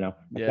this.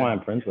 That's why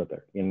I'm friends with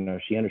her.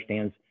 She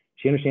understands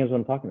what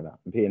I'm talking about,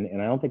 and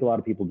I don't think a lot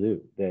of people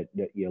do. That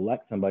you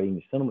elect somebody and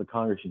you send them to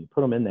Congress and you put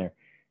them in there,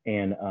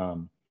 and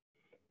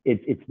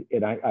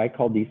I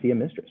call DC a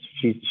mistress.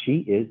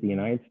 She is the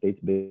United States'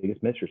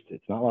 biggest mistress.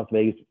 It's not Las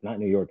Vegas, it's not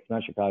New York, it's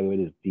not Chicago, it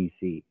is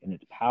DC, and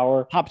it's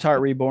power. Pop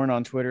Tart Reborn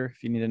on Twitter,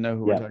 if you need to know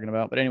who we're talking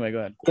about. But anyway, go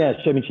ahead. Yeah,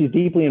 I mean, she's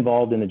deeply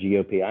involved in the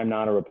GOP. I'm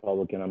not a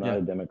Republican. I'm not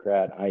a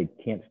Democrat. I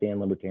can't stand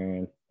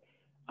libertarians.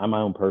 I'm my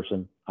own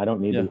person. I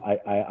don't need to.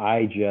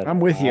 I'm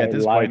with you at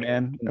this point,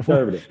 man.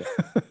 Conservative.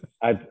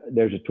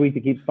 There's a tweet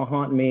that keeps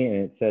haunting me, and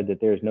it said that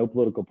there's no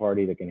political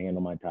party that can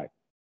handle my type.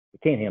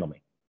 It can't handle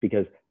me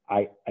because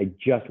I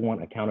just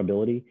want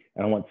accountability,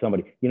 and I want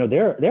somebody.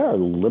 There are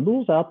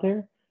liberals out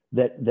there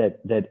that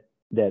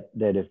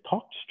have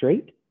talked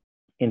straight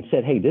and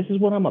said, "Hey, this is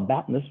what I'm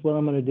about, and this is what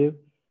I'm going to do."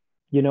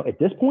 At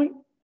this point,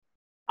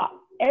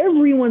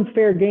 everyone's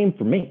fair game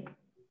for me.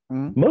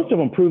 Mm-hmm. Most of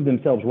them prove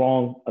themselves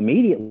wrong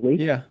immediately.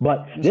 Yeah,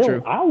 but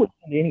still, I'll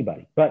listen to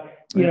anybody.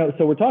 But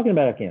so we're talking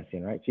about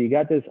Afghanistan, right? So you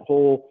got this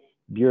whole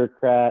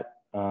bureaucrat,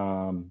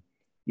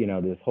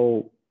 this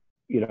whole,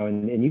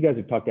 and you guys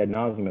have talked ad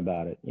nauseum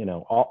about it,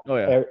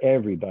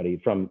 everybody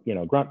from,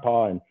 Grunt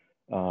Paw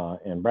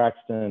and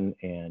Braxton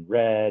and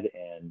Red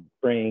and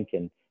Brink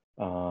and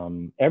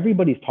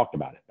everybody's talked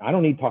about it. I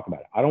don't need to talk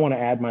about it. I don't want to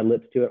add my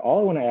lips to it. All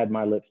I want to add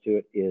my lips to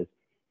it is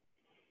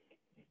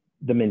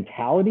the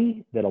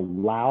mentality that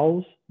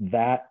allows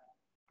that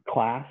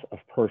class of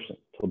person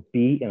to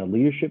be in a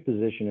leadership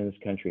position in this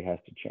country has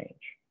to change.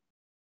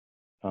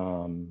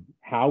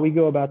 How we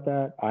go about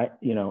that,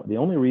 the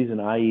only reason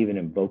I even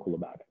am vocal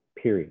about it,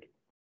 period,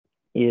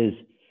 is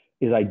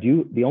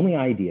the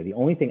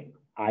only thing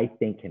I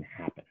think can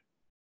happen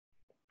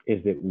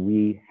is that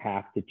we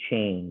have to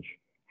change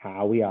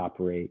how we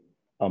operate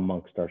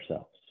amongst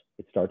ourselves.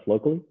 It starts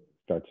locally.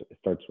 It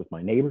starts with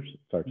my neighbors. It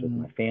starts with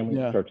my family.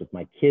 Yeah. It starts with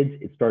my kids.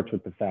 It starts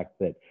with the fact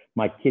that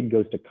my kid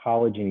goes to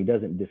college and he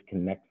doesn't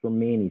disconnect from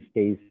me and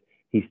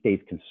he stays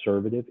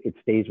conservative. It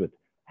stays with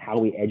how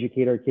we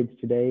educate our kids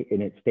today,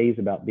 and it stays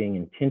about being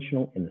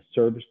intentional in the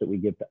service that we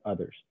give to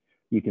others.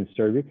 You can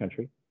serve your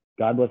country.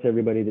 God bless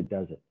everybody that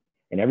does it.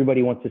 And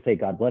everybody wants to say,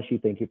 God bless you.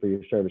 Thank you for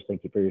your service.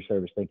 Thank you for your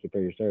service. Thank you for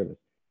your service.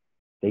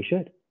 They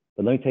should.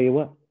 But let me tell you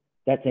what,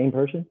 that same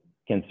person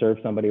can serve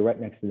somebody right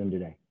next to them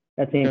today.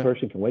 That same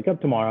person can wake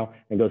up tomorrow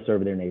and go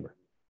serve their neighbor.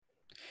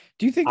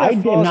 Do you think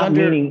that falls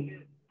under?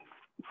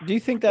 Do you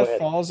think that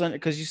falls under?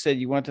 Because you said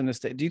you went in the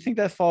state. Do you think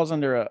that falls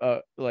under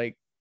a like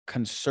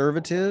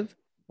conservative,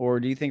 or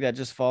do you think that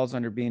just falls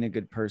under being a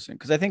good person?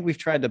 Because I think we've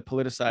tried to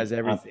politicize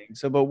everything.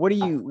 So, but what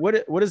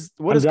does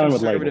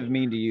conservative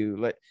mean to you?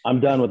 Like, I'm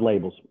done with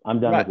labels. I'm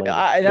done with labels.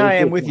 I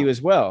am with you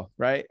as well,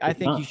 right? I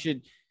think you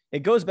should.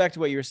 It goes back to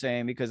what you were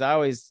saying, because I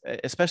always,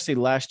 especially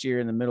last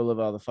year in the middle of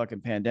all the fucking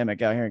pandemic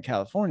out here in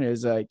California,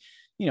 is like,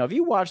 if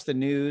you watch the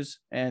news,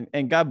 and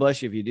God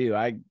bless you if you do,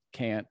 I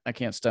can't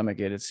stomach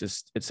it.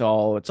 It's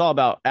all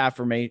about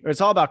affirmation.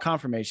 It's all about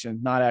confirmation,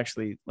 not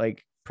actually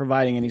like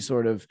providing any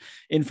sort of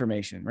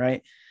information.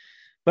 Right.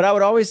 But I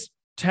would always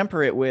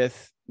temper it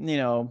with,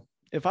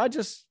 if I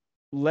just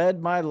led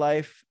my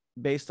life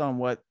based on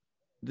what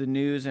the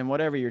news and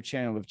whatever your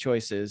channel of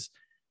choice is,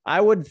 I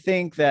would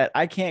think that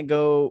I can't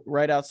go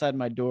right outside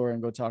my door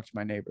and go talk to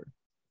my neighbor,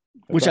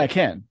 which I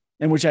can,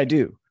 and which I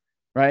do,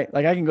 right?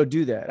 Like I can go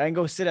do that. I can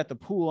go sit at the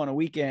pool on a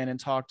weekend and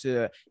talk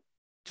to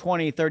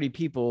 20, 30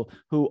 people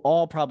who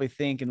all probably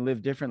think and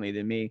live differently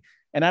than me.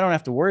 And I don't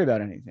have to worry about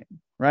anything,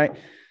 right?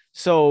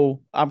 So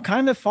I'm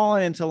kind of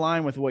falling into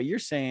line with what you're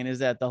saying, is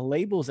that the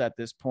labels at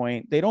this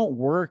point, they don't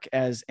work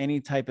as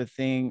any type of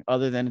thing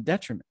other than a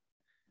detriment.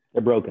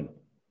 They're broken.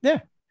 Yeah,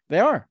 they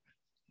are.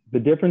 The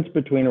difference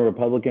between a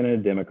Republican and a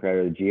Democrat,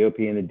 or the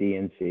GOP and the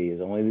DNC,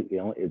 is only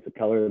it's the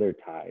color of their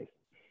ties.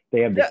 They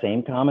have the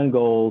same common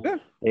goals. Yeah.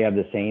 They have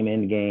the same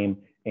end game.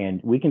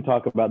 And we can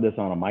talk about this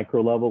on a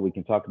micro level. We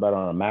can talk about it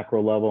on a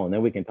macro level. And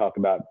then we can talk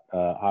about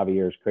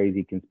Javier's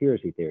crazy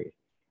conspiracy theories.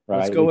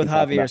 Right? Let's go with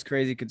Javier's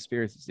crazy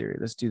conspiracy theory.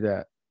 Let's do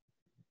that.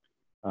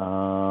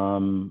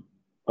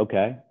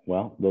 Okay.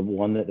 Well, the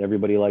one that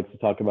everybody likes to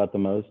talk about the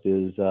most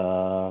is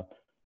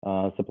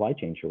supply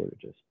chain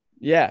shortages.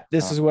 Yeah,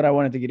 this is what I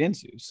wanted to get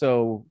into.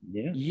 So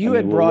you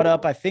had brought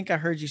up, I think I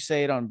heard you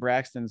say it on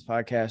Braxton's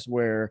podcast,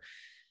 where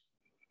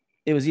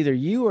it was either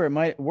you or it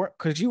might work,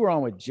 because you were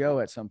on with Joe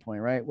at some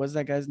point, right? What's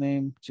that guy's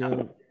name?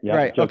 Joe. Yeah,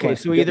 right. Joe okay. Clement.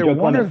 So either Joe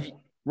one Clement. of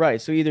right.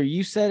 So either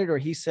you said it or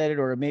he said it,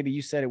 or maybe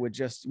you said it with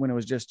just when it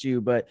was just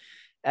you. But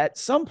at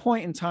some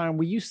point in time,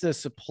 we used to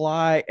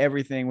supply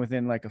everything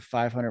within like a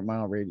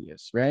 500-mile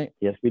radius, right?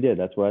 Yes, we did.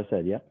 That's what I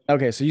said. Yeah.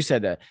 Okay. So you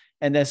said that.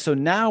 And then, so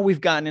now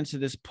we've gotten into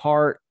this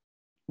part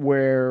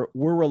where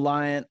we're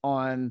reliant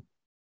on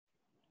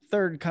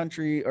third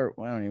country, or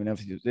I don't even know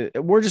if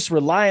we're just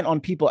reliant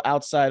on people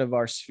outside of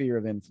our sphere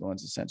of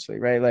influence, essentially,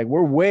 right? Like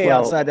we're way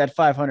outside that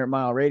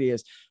 500-mile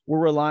radius. We're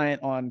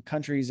reliant on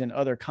countries and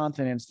other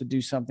continents to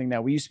do something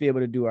that we used to be able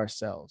to do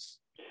ourselves.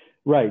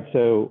 Right.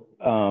 So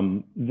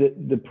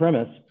the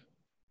premise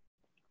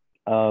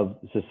of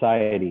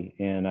society,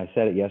 and I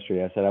said it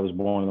yesterday, I said I was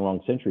born in the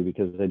wrong century,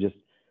 because I just,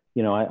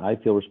 I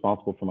feel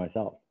responsible for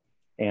myself.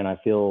 And I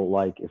feel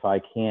like if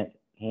I can't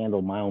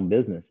handle my own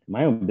business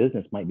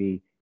might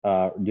be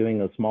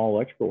doing a small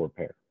electrical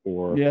repair,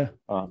 or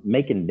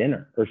making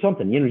dinner or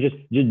something,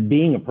 just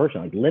being a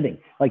person, like living.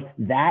 Like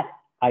that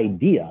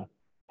idea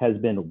has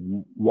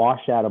been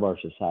washed out of our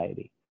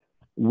society.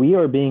 We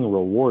are being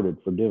rewarded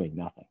for doing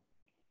nothing.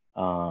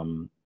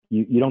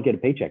 You don't get a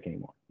paycheck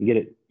anymore.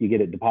 You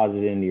get it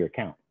deposited into your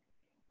account.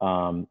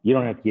 You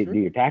don't have to do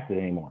your taxes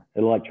anymore.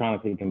 It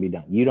electronically can be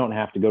done. You don't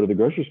have to go to the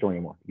grocery store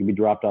anymore. You can be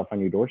dropped off on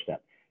your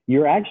doorstep.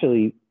 You're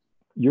actually,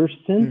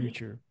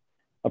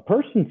 a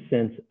person's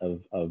sense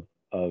of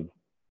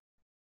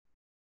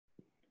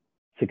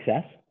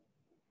success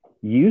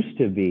used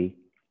to be,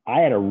 I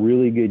had a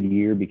really good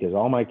year because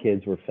all my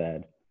kids were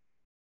fed.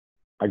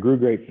 I grew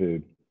great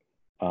food.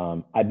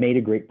 I made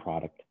a great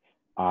product.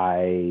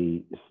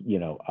 I,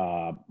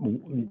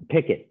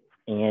 pick it,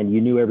 and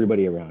you knew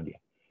everybody around you.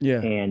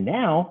 Yeah. And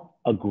now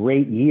a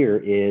great year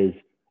is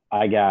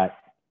I get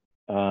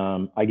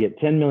 10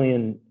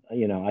 million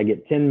I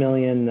get 10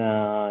 million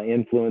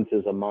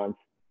influences a month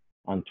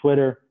on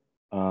Twitter.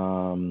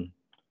 I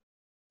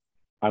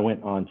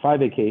went on 5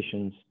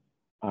 vacations.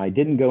 I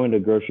didn't go into a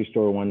grocery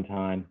store one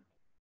time.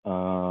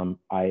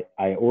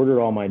 I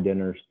ordered all my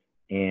dinners,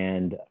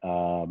 and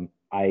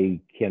I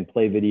can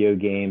play video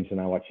games,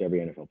 and I watch every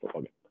NFL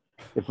football game.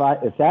 If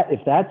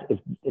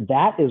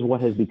that is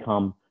what has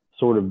become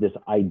sort of this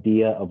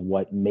idea of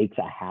what makes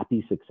a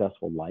happy,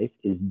 successful life,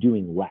 is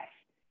doing less.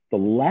 The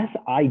less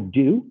I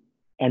do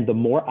and the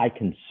more I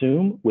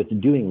consume with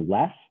doing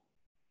less,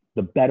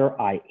 the better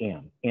I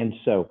am. And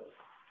so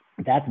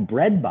that's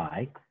bred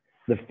by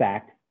the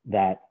fact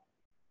that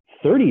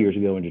 30 years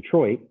ago in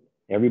Detroit,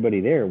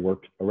 everybody there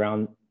worked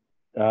around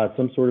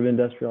some sort of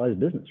industrialized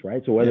business,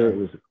 right? So whether it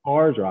was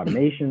cars or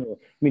automation,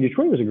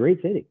 Detroit was a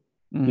great city.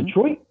 Mm-hmm.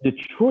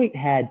 Detroit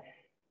had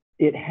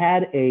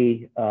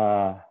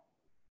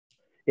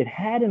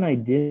an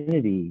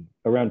identity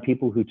around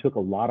people who took a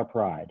lot of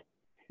pride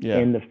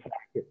in the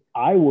fact that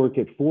I work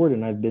at Ford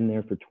and I've been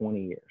there for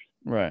 20 years.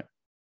 Right.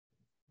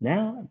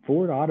 Now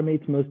Ford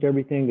automates most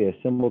everything. They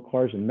assemble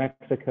cars in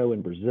Mexico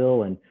and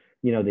Brazil, and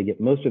they get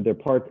most of their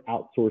parts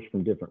outsourced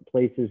from different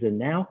places. And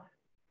now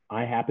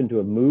I happen to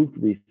have moved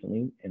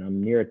recently, and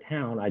I'm near a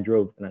town. I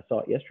drove and I saw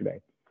it yesterday.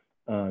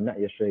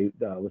 Not yesterday.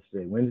 What's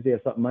today? Wednesday. I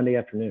saw it Monday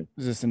afternoon.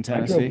 Is this in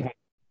Tennessee?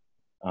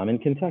 I'm in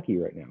Kentucky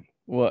right now.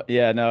 Well,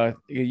 yeah, no,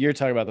 you're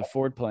talking about the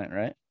Ford plant,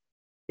 right?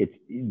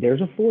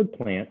 There's a Ford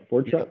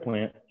truck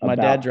plant. My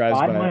dad drives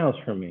 5 by miles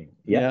from me.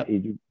 Yeah,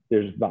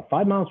 there's about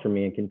 5 miles from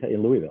me in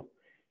Louisville.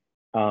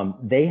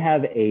 They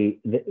have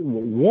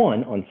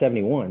one on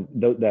 71.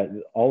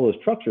 That all those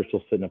trucks are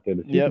still sitting up there.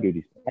 The Super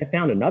Duties. I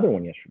found another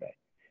one yesterday,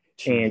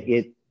 and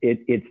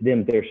it's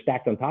them. They're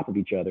stacked on top of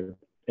each other,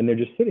 and they're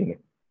just sitting there.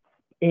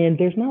 And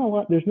there's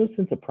no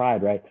sense of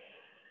pride, right?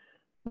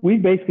 We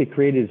basically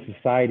created a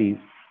society.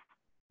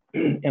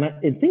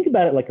 And think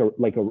about it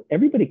like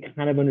everybody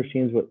kind of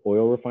understands what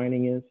oil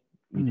refining is.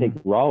 You take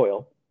raw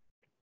oil,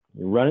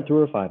 you run it through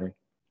a refinery,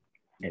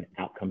 and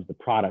out comes the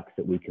products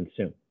that we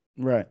consume.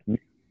 Right.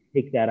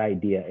 Take that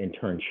idea and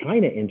turn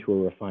China into a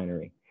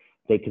refinery.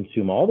 They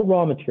consume all the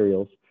raw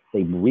materials,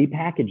 they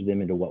repackage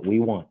them into what we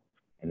want,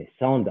 and they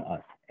sell them to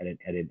us at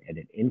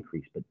an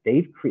increase. But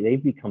they've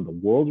become the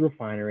world's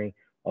refinery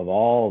of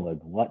all the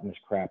gluttonous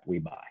crap we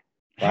buy.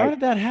 How did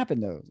that happen,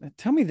 though?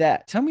 Tell me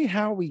that. Tell me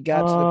how we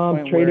got to the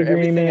point where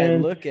everything I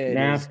look at is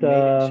made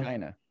in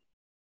China.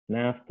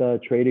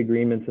 NAFTA, trade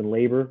agreements, and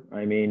labor.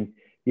 The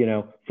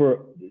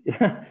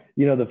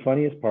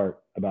funniest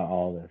part about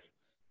all this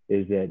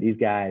is that these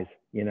guys,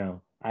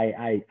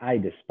 I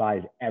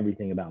despise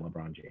everything about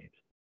LeBron James.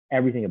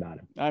 Everything about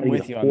him. I'm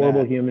with you on that.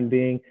 Horrible human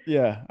being.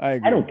 Yeah, I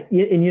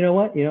agree. And you know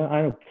what?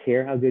 I don't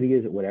care how good he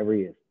is at whatever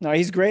he is. No,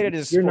 he's great at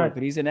his sport,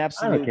 but he's an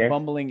absolute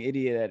bumbling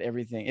idiot at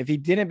everything. If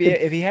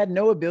he had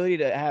no ability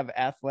to have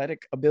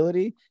athletic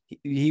ability,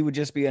 he would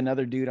just be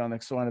another dude on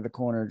the side of the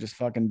corner, just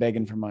fucking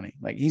begging for money.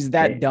 Like, he's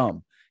that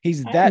dumb.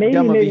 He's that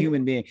dumb of a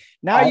human being.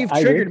 Now you've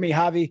triggered me,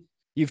 Javi.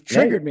 You've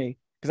triggered me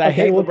because I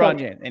hate LeBron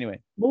James. Anyway.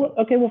 Well,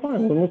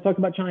 fine. Well, let's talk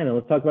about China.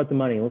 Let's talk about the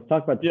money. Let's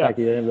talk about the fact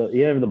that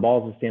you have the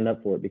balls to stand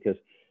up for it because.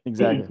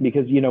 Exactly.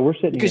 Because we're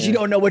sitting because you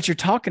don't know what you're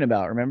talking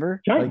about.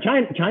 Remember, China.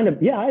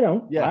 Yeah, I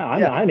don't. Yeah,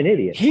 I'm an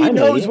idiot. He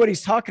knows what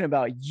he's talking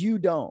about. You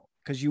don't,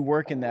 because you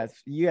work in that.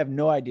 You have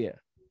no idea.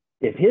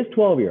 If his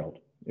 12-year-old,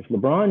 if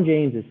LeBron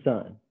James'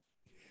 son,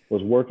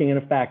 was working in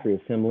a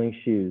factory assembling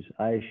shoes,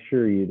 I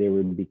assure you there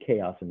would be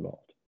chaos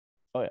involved.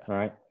 Oh yeah. All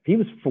right. If he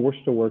was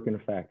forced to work in a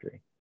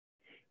factory,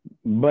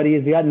 but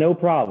he's got no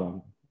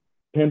problem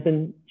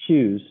pimping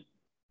shoes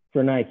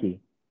for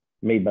Nike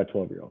made by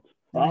 12-year-olds.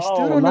 I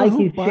still don't know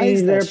who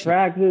buys that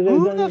shit.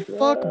 Who the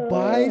fuck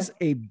buys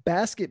a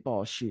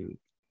basketball shoe?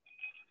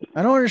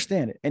 I don't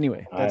understand it.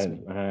 Anyway, that's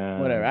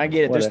whatever. I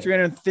get it. There's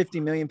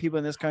 350 million people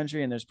in this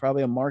country, and there's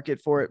probably a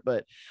market for it,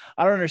 but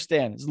I don't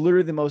understand. It's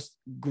literally the most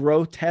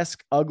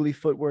grotesque, ugly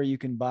footwear you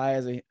can buy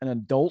as an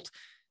adult.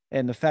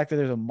 And the fact that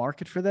there's a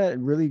market for that,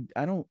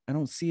 I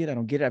don't see it. I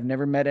don't get it. I've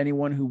never met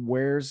anyone who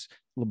wears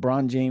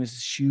LeBron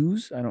James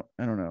shoes. I don't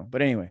know.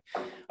 But anyway.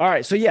 All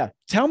right. So yeah,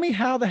 tell me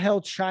how the hell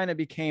China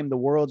became the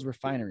world's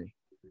refinery.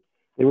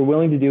 They were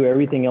willing to do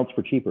everything else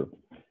for cheaper.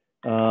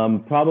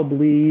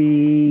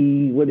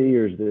 Probably, what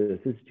year is this?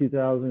 This is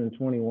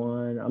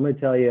 2021. I'm going to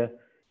tell you,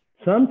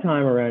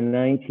 sometime around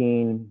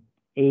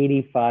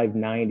 1985,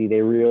 90,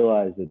 they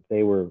realized that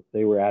they were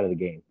out of the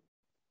game.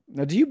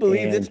 Now, do you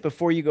believe this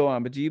before you go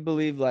on, but do you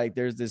believe like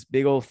there's this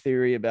big old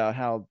theory about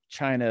how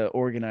China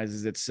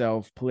organizes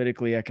itself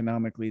politically,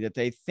 economically, that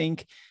they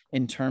think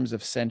in terms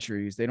of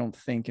centuries? They don't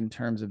think in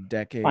terms of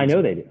decades. I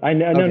know they do. I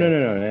know.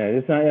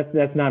 Okay. No.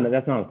 That's not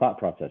a thought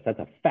process. That's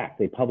a fact.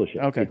 They publish it.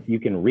 Okay. You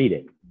can read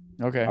it.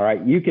 Okay. All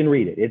right. You can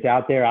read it. It's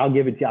out there. I'll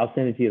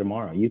send it to you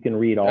tomorrow. You can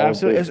read all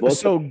Absolutely. of this.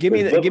 So give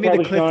me the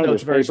Cliff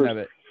Notes version of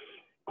it.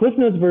 Cliff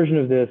Notes version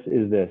of this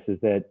is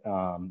that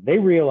they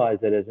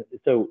realized that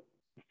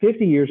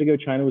 50 years ago,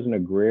 China was an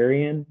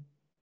agrarian,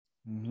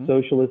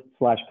 socialist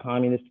 /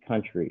 communist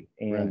country.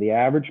 And the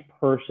average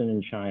person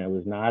in China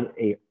was not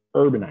a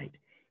urbanite.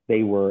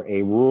 They were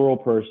a rural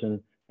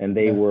person and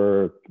they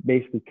were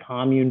basically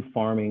commune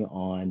farming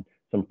on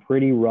some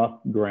pretty rough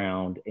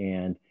ground,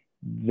 and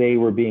they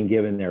were being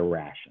given their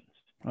rations.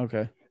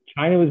 Okay.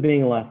 China was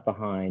being left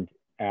behind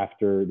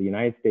after the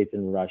United States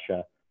and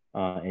Russia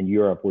and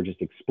Europe were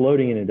just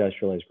exploding in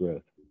industrialized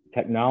growth.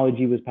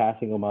 Technology was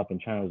passing them up,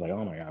 and China was like,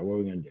 oh my God, what are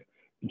we going to do?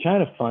 And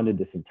China funded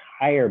this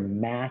entire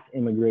mass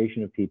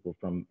immigration of people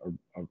from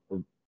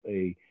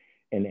an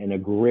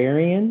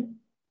agrarian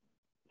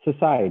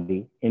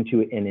society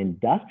into an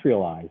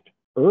industrialized,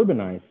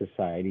 urbanized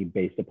society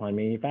based upon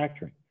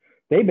manufacturing.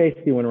 They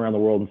basically went around the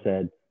world and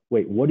said,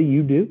 wait, what do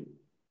you do?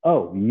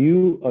 Oh,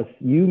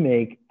 you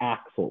make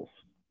axles.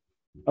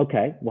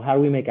 Okay, well, how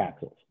do we make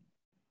axles?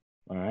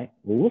 All right,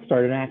 well, we'll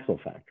start an axle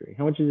factory.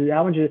 How much is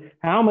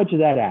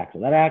that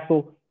axle? That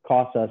axle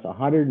costs us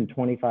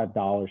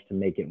 $125 to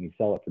make it, and we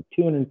sell it for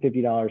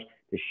 $250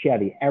 to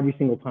Chevy every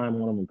single time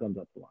one of them comes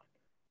up the line.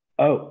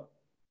 Oh,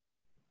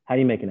 how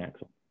do you make an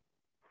axle?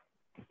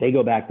 They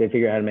go back, they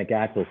figure out how to make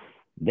axles.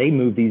 They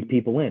move these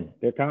people in.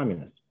 They're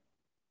communists.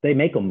 They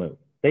make them move.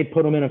 They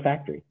put them in a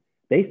factory.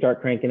 They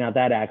start cranking out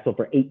that axle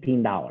for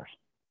 $18. All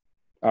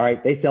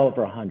right, they sell it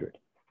for $100.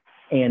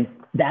 And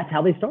that's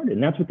how they started.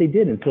 And that's what they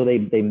did. And so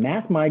they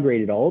mass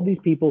migrated all of these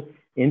people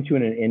into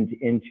hold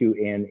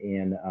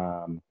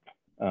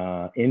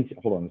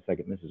on a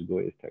second. Mrs.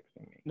 Goya is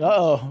texting me.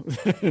 Oh,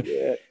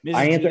 yeah.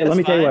 Let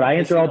me tell you what, I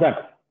answer all the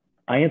time.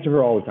 I answer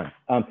her all the time.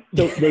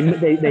 So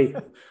they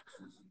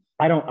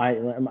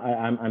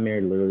I'm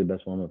married to literally the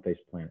best woman on the face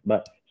of the planet.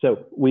 But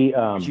so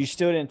you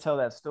still didn't tell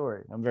that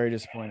story. I'm very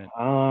disappointed.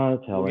 I'll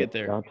tell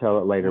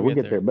it later. We'll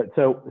get there. But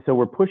so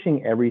we're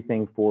pushing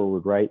everything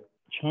forward, right?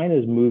 China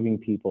is moving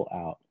people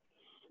out,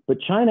 but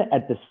China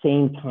at the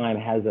same time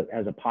has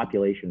a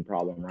population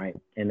problem, right?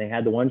 And they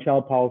had the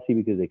one-child policy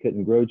because they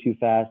couldn't grow too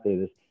fast.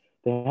 They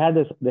had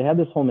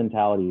this whole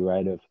mentality,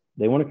 right, of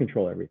they want to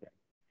control everything,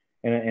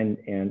 and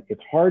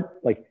it's hard.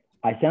 Like,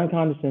 I sound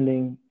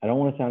condescending. I don't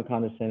want to sound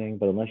condescending,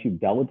 but unless you've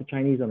dealt with the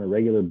Chinese on a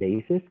regular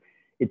basis,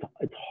 it's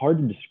hard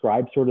to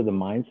describe sort of the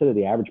mindset of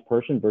the average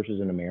person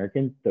versus an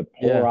American. The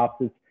polar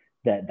opposites.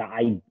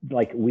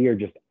 We are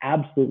just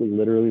absolutely,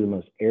 literally the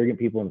most arrogant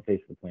people on the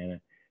face of the planet.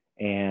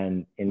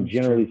 And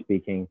generally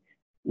speaking,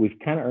 we've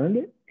kind of earned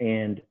it.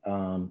 And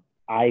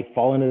I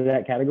fall into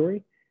that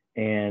category.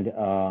 And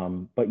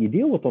but you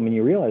deal with them and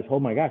you realize, oh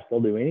my gosh, they'll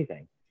do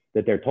anything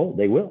that they're told.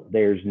 They will.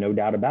 There's no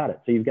doubt about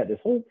it. So you've got this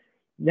whole,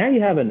 now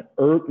you have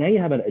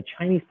a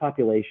Chinese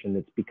population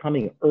that's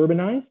becoming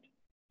urbanized.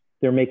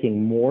 They're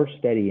making more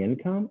steady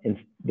income, and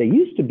they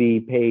used to be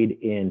paid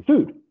in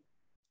food.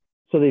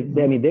 So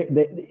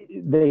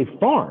they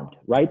farmed,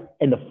 right?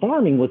 And the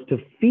farming was to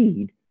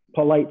feed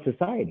polite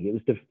society. It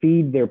was to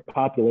feed their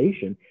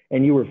population,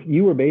 and you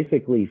were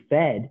basically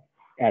fed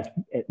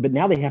but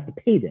now they have to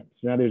pay them.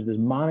 So now there's this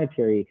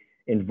monetary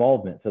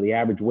involvement. So the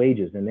average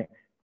wages, and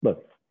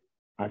look,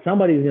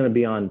 somebody's going to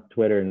be on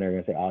Twitter and they're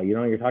going to say, oh,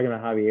 you're talking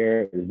about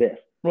Javier is this.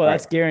 Well,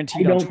 that's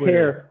guaranteed. I don't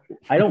care.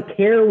 I don't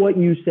care what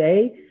you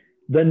say.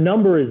 The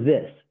number is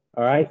this.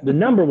 All right. The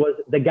number was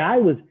the guy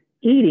was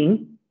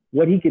eating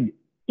what he could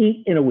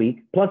eat in a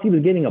week, plus he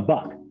was getting $1.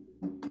 All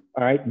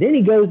right. Then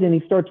he goes and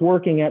he starts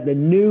working at the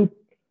new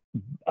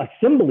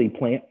assembly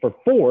plant for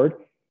Ford.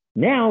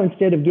 Now,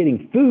 instead of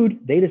getting food,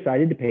 they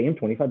decided to pay him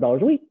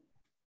 $25 a week.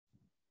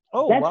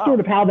 Oh, that's wow.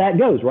 sort of how that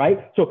goes,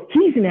 right? So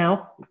he's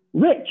now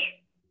rich,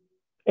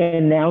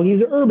 and now he's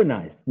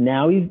urbanized.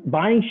 Now he's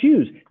buying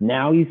shoes.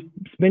 Now he's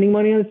spending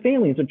money on his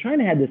family. And so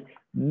China had this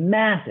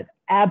massive,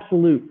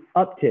 absolute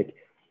uptick,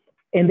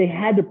 and they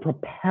had to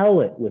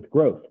propel it with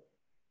growth.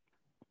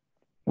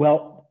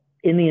 Well,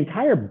 in the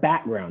entire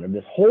background of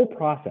this whole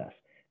process,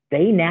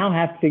 they now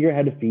have to figure out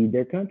how to feed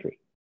their country.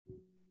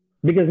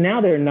 Because now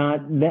they're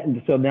not,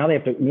 so now they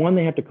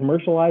have to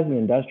commercialize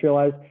and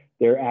industrialize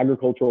their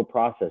agricultural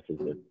processes.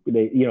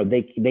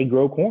 They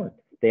grow corn.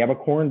 They have a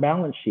corn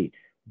balance sheet.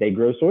 They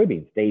grow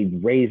soybeans. They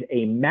raise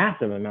a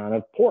massive amount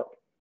of pork.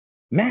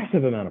 They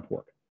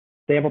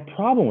have a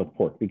problem with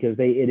pork because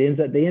they end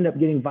up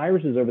getting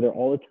viruses over there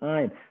all the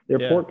time.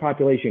 Their pork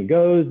population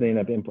goes. They end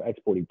up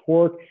exporting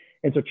pork.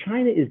 And so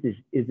China is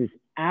this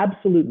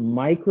absolute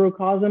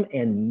microcosm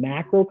and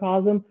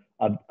macrocosm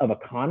of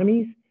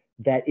economies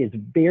that is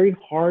very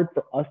hard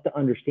for us to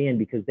understand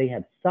because they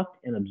have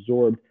sucked and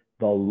absorbed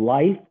the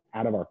life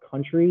out of our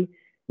country.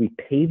 We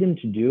pay them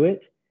to do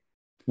it.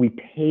 We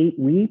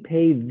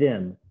pay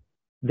them.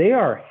 They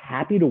are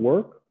happy to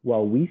work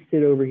while we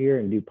sit over here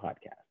and do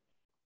podcasts.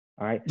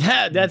 All right.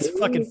 That's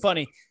fucking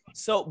funny.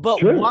 So, but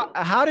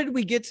how did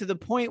we get to the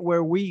point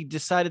where we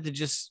decided to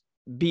just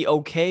be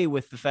okay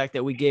with the fact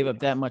that we gave up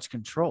that much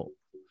control?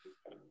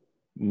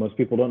 Most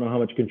people don't know how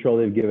much control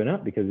they've given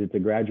up because it's a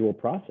gradual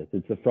process.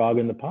 It's the frog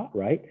in the pot,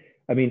 right?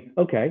 I mean,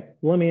 okay,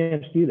 let me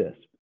ask you this.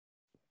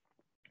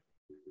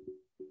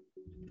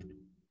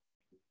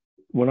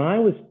 When I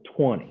was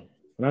 20,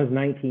 when I was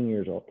 19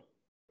 years old,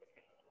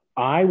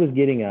 I was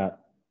getting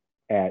up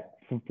at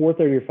 4:30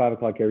 or 5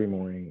 o'clock every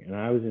morning, and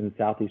I was in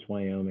Southeast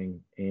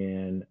Wyoming.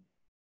 And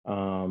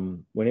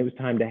when it was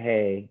time to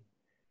hay,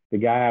 the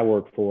guy I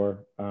worked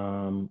for,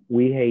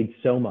 we hayed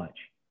so much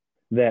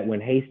that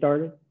when hay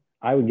started,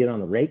 I would get on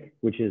the rake,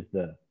 which is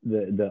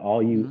the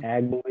all you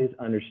ag boys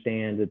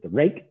understand that the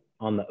rake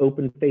on the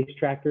open face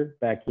tractor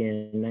back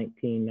in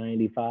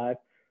 1995,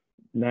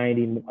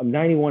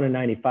 91 and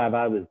 95,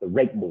 I was the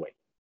rake boy.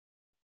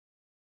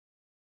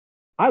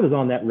 I was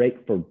on that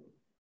rake for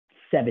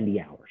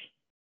 70 hours.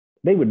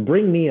 They would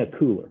bring me a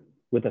cooler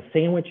with a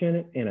sandwich in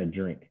it and a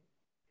drink.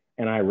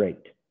 And I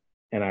raked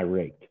and I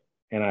raked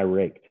and I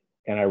raked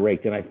and I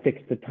raked and I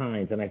fixed the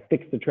tines and I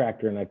fixed the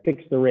tractor and I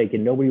fixed the rake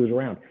and nobody was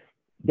around.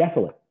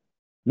 Desolate.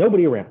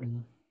 Nobody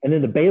around. And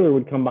then the baler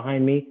would come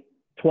behind me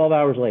 12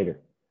 hours later.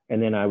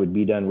 And then I would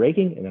be done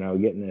raking. And then I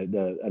would get in a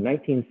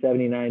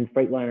 1979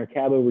 Freightliner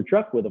cab over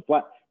truck with a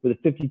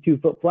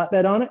 52-foot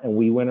flatbed on it. And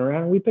we went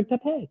around and we picked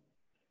up hay.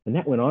 And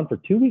that went on for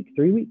 2 weeks,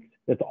 3 weeks.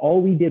 That's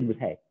all we did was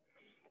hay.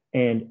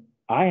 And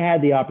I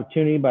had the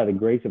opportunity by the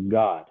grace of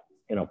God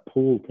in a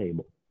pool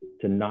table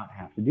to not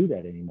have to do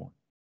that anymore.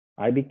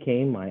 I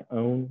became my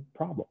own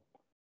problem.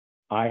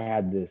 I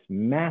had this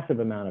massive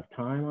amount of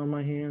time on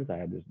my hands. I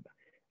had this,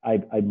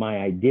 my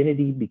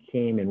identity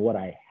became in what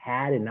I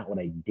had and not what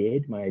I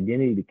did. My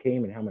identity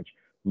became in how much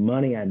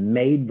money I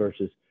made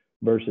versus,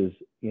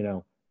 you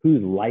know,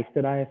 whose life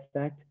did I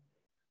affect?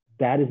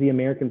 That is the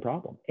American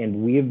problem.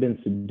 And we have been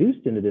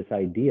seduced into this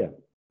idea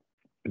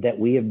that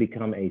we have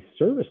become a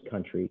service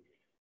country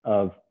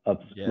of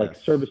like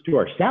service to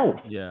ourselves.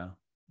 Yeah.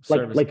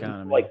 Service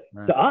economy.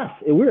 Right. To us,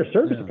 we're a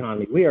service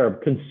economy. We are a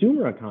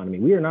consumer economy.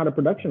 We are not a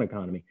production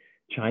economy.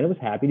 China was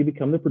happy to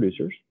become the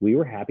producers. We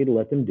were happy to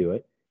let them do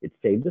it. It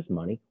saved us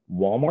money.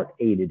 Walmart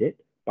aided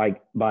it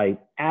by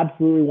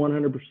absolutely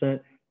 100%.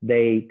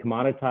 They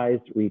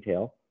commoditized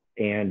retail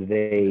and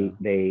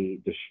they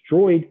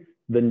destroyed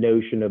the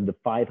notion of the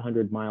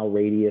 500-mile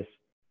radius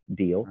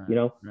deal. Right, you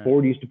know, right.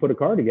 Ford used to put a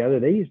car together.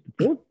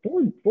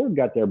 Ford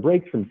got their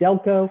brakes from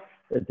Delco.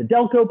 At the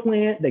Delco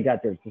plant, they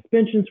got their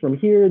suspensions from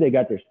here. They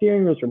got their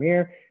steering wheels from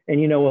here.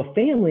 And, you know,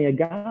 a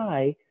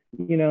guy,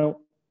 you know,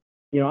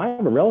 I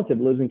have a relative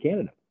who lives in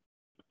Canada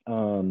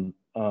from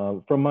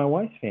my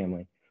wife's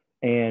family.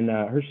 And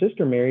her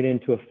sister married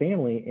into a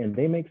family and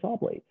they make saw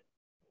blades.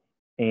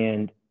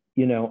 And,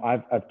 you know,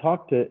 I've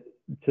talked to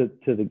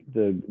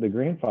the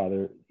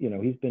grandfather, you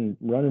know, he's been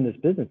running this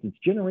business. It's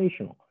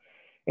generational.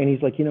 And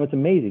he's like, you know, it's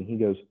amazing. He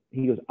goes,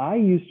 I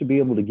used to be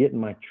able to get in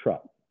my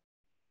truck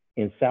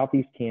in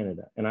Southeast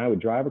Canada and I would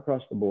drive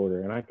across the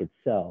border and I could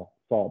sell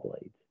saw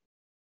blades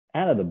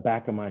out of the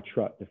back of my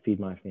truck to feed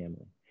my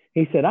family.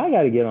 He said, I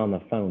got to get on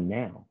the phone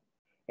now.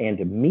 And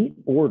to meet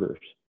orders,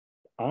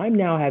 I'm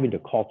now having to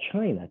call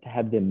China to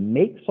have them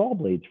make saw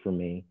blades for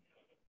me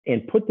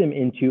and put them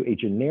into a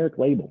generic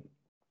label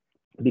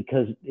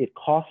because it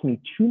costs me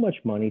too much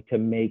money to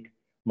make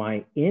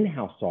my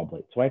in-house saw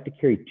blades. So I have to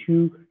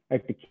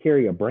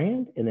carry a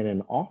brand and then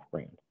an off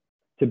brand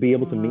to be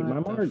able to meet my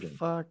margin.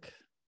 Fuck.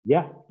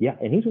 Yeah.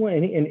 And he's one,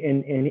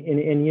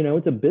 and you know,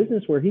 it's a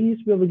business where he used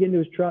to be able to get into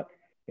his truck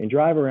and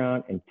drive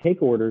around and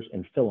take orders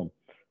and fill them.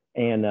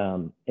 And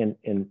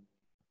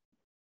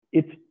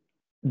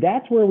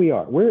that's where we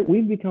are.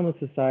 We've become a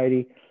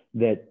society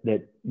that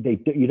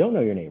you don't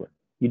know your neighbor.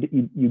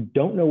 You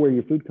don't know where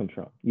your food comes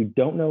from. You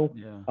don't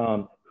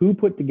know who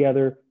put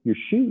together your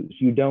shoes.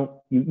 You don't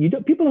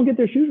people don't get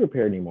their shoes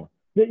repaired anymore.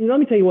 Let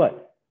me tell you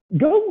what,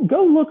 go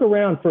look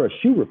around for a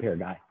shoe repair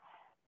guy.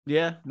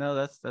 Yeah, no,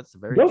 that's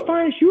very go true.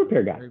 Find a shoe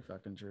repair guy. Very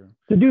fucking true.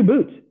 To do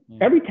boots. Yeah.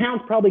 Every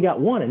town's probably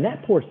got one. And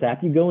that poor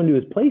sap, you go into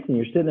his place and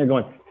you're sitting there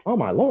going, oh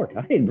my Lord,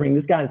 I need to bring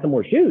this guy some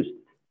more shoes.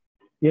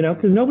 You know,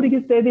 because nobody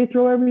gets there, they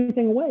throw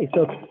everything away.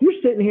 So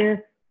you're sitting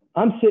here,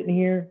 I'm sitting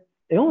here.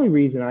 The only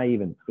reason I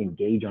even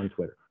engage on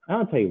Twitter,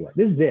 I'll tell you what,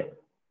 this is it.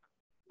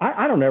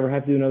 I don't ever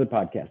have to do another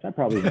podcast. I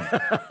probably won't.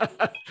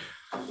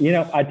 You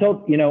know, I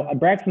told, you know,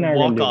 Braxton and I are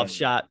going to do walk-off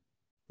shot.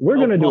 We're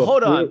going to do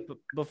hold on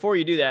before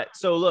you do that.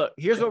 So look,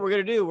 here's what we're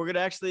going to do. We're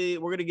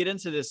going to get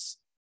into this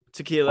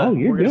tequila. Oh,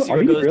 we're going to see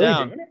what goes really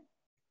down.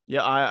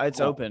 Yeah,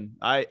 it's open.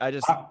 I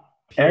just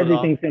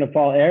everything's going to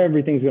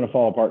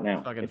fall apart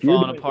now. Fucking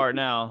falling apart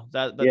now.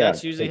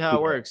 That's usually how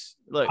it works.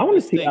 Look, I want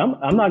to see. I'm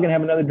not going to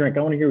have another drink. I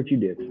want to hear what you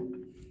did.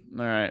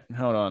 All right,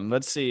 hold on.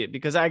 Let's see it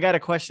because I got a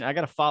question. I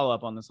got a follow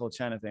up on this whole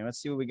China thing.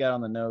 Let's see what we got on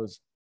the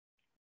nose.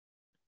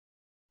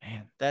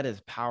 Man, that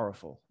is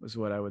powerful. Is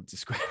what I would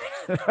describe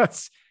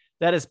it.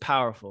 That is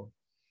powerful.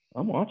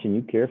 I'm watching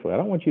you carefully. I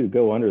don't want you to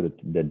go under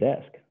the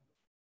desk.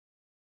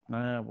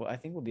 Well, I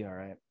think we'll be all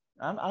right.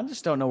 I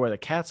just don't know where the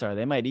cats are.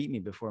 They might eat me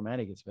before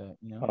Maddie gets back.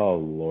 You know? Oh,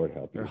 Lord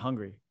help you. They're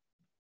hungry.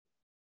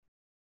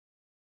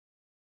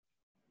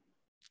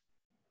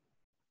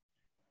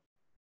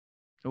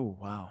 Oh,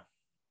 wow.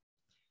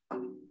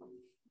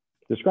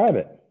 Describe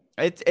it.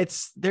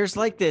 There's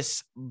like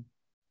this,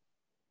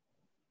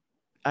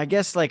 I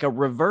guess, like a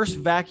reverse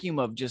vacuum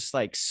of just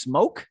like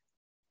smoke.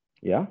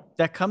 Yeah.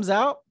 That comes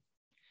out,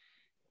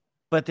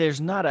 but there's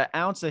not an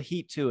ounce of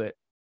heat to it.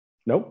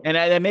 Nope. And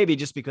that may be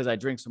just because I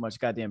drink so much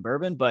goddamn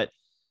bourbon, but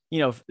you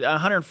know,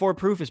 104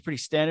 proof is pretty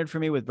standard for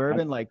me with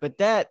bourbon. Like, but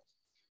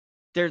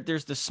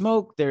there's the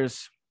smoke,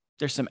 there's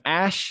some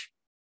ash,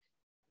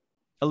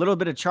 a little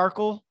bit of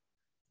charcoal.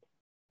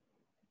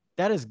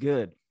 That is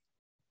good.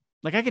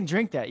 Like I can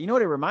drink that. You know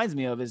what it reminds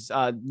me of is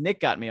Nick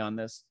got me on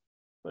this,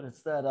 but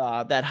it's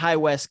that High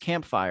West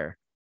campfire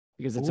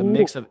because it's a Ooh,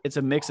 mix of it's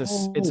a mix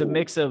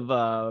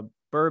of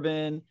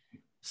bourbon,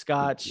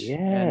 scotch,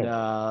 and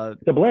yes.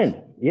 It's a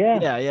blend.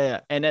 Yeah. yeah.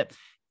 And it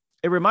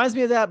reminds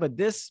me of that, but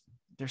there's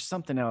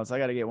something else. I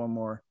got to get one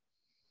more.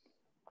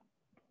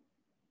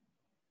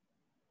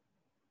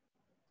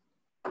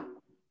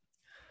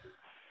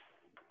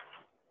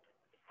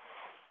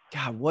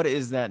 God, what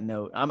is that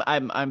note?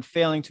 I'm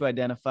failing to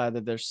identify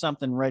that there's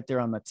something right there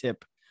on the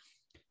tip.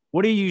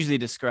 What do you usually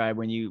describe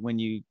when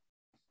you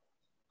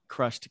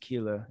crush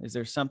tequila? Is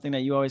there something that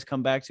you always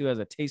come back to as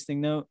a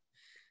tasting note?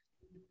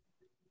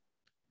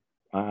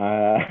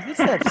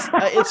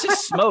 It's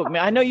just smoke,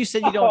 man. I know you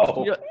said you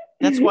don't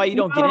that's why you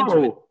don't get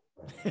into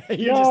it.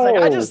 You're just like,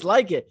 I just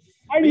like it.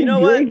 I But you just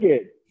know drink what?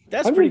 it.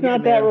 That's I'm pretty just not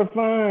good, that man.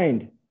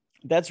 refined.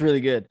 That's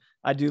really good.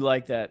 I do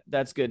like that.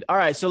 That's good. All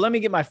right. So let me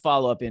get my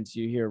follow-up into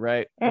you here,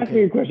 right? Ask me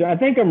Okay. a question. I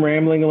think I'm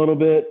rambling a little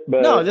bit,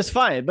 No, but that's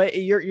fine. But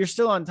you're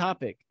still on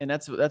topic, and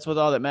that's what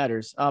all that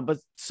matters. But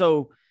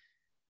so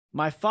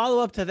my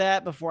follow-up to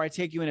that before I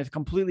take you in a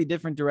completely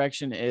different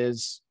direction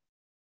is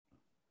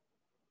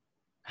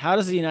how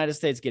does the United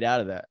States get out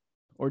of that?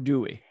 Or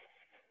do we?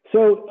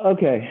 so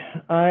okay.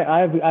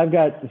 I've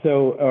got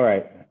so all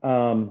right.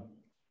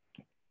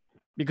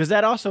 Because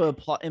that also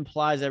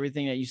implies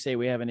everything that you say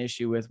we have an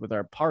issue with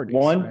our parties,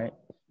 right?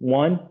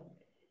 One,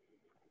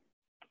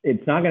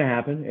 it's not going to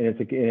happen, and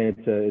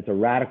it's a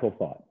radical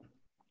thought.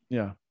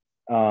 Yeah.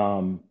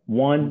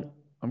 One,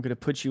 I'm going to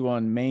put you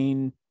on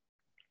main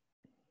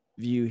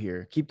view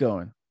here. Keep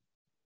going.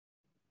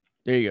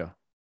 There you go.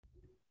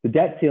 the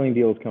debt ceiling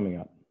deal is coming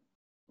up.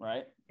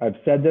 Right. I've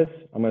said this.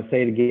 I'm going to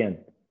say it again.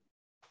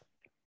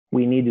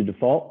 We need to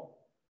default,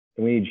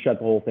 and we need to shut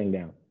the whole thing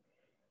down.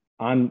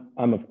 I'm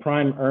of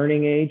prime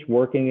earning age,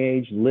 working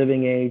age,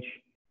 living age.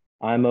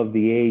 I'm of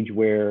the age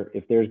where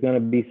if there's going to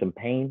be some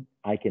pain,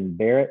 I can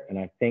bear it, and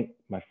I think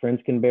my friends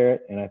can bear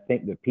it, and I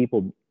think that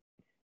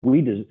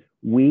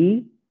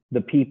we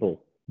the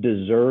people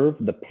deserve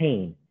the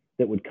pain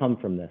that would come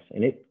from this,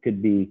 and it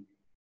could be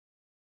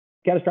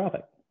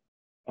catastrophic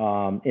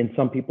in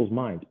some people's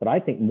minds. But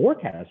I think more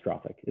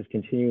catastrophic is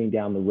continuing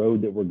down the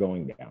road that we're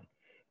going down.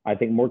 I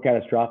think more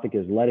catastrophic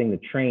is letting the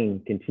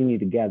train continue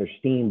to gather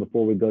steam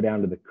before we go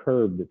down to the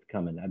curve that's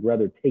coming. I'd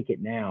rather take it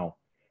now.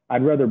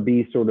 I'd rather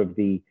be sort of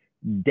the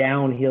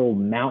downhill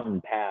mountain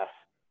pass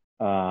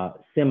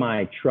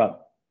semi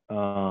truck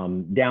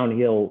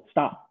downhill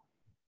stop.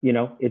 You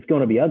know, it's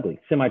going to be ugly.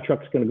 Semi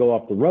truck's going to go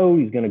off the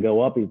road. He's going to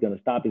go up. He's going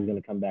to stop. He's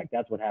going to come back.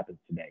 That's what happens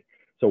today.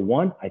 So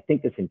one, I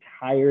think this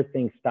entire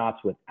thing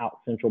stops without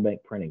central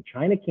bank printing.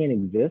 China can't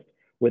exist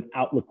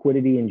without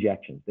liquidity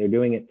injections. They're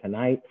doing it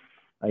tonight.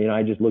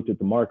 I just looked at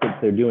the markets.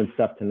 They're doing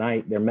stuff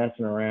tonight. They're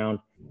messing around,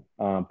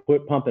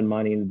 pumping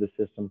money into the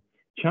system.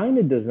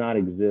 China does not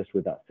exist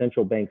without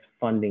central banks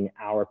funding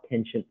our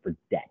penchant for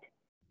debt.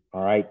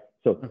 All right.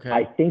 So okay.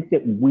 I think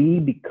that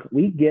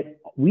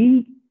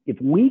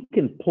if we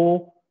can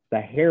pull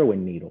the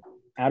heroin needle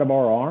out of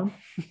our arm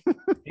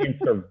and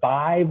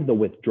survive the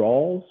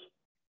withdrawals,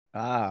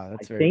 I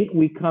think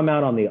we come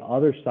out on the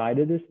other side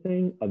of this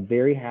thing a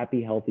very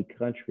happy, healthy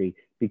country.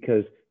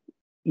 Because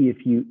if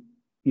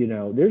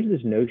there's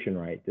this notion,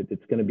 right, that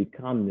it's going to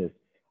become this.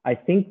 I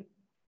think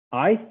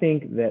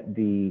that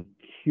the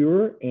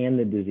cure and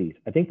the disease,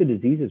 I think the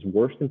disease is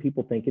worse than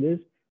people think it is,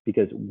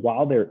 because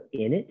while they're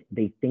in it,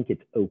 they think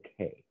it's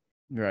okay.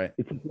 Right.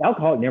 It's the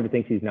alcoholic never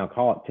thinks he's an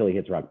alcoholic till he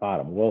hits rock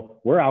bottom.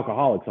 Well, we're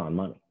alcoholics on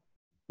money.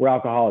 We're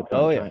alcoholics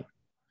on time.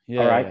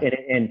 Yeah. All right.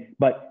 Yeah.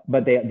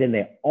 But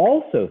they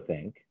also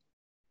think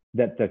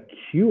that the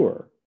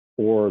cure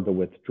or the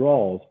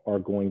withdrawals are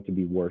going to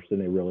be worse than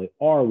they really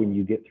are when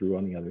you get through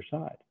on the other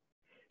side.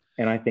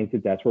 And I think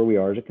that that's where we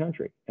are as a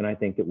country. And I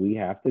think that we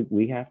have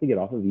to get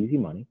off of easy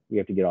money. We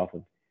have to get off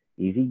of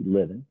easy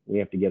living. We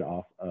have to get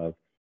off of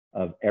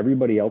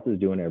everybody else is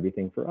doing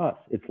everything for us.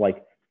 It's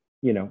like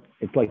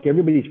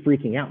everybody's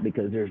freaking out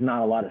because there's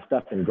not a lot of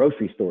stuff in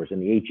grocery stores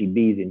and the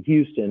H-E-B's in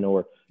Houston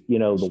or, the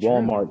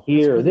Walmart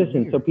here or this.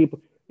 Weird. And so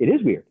it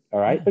is weird.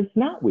 All right. Yeah. But it's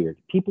not weird.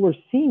 People are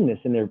seeing this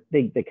and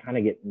they kind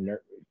of get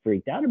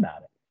freaked out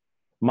about it.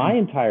 My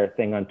entire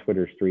thing on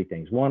Twitter is three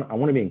things. One, I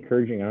want to be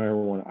encouraging. I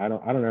don't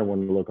ever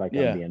want to look like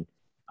I'm being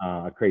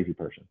a crazy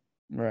person.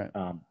 Right.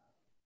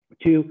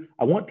 Two,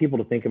 I want people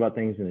to think about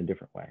things in a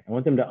different way. I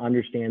want them to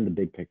understand the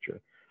big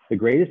picture. The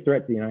greatest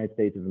threat to the United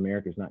States of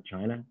America is not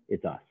China,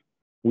 it's us.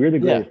 We're the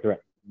greatest threat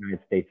to the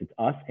United States. It's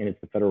us, and it's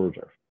the Federal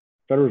Reserve.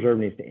 The Federal Reserve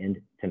needs to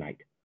end tonight.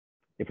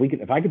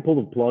 If I could pull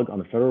the plug on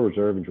the Federal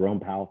Reserve and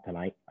Jerome Powell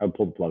tonight, I would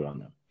pull the plug on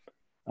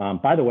them.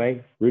 By the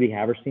way, Rudy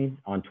Haverstein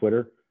on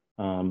Twitter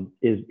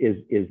is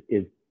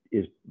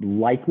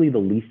likely the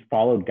least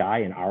followed guy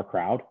in our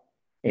crowd,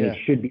 and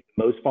he should be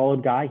the most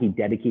followed guy. He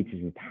dedicates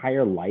his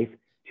entire life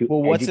to.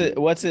 Well,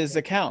 what's his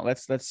account?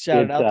 Let's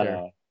shout it out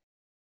there.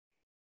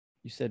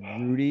 You said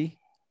Rudy.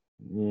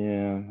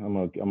 Yeah,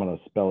 I'm gonna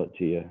spell it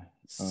to you.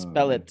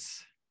 Spell it.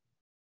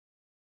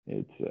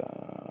 It's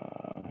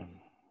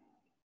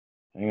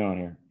Hang on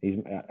here.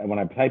 When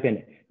I type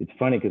in, it's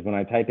funny because when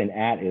I type in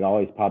 @ it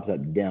always pops up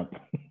Demp.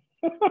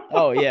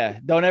 Oh yeah.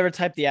 Don't ever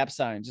type the app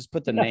sign. Just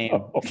put the name.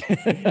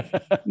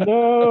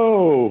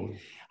 No.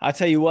 I'll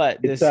tell you what,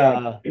 It's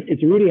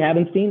Rudy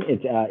Havenstein.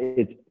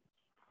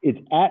 It's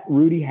at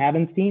Rudy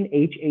Havenstein,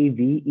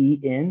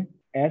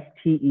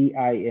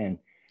 HAVENSTEIN.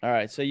 all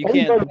right. So you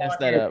can't mess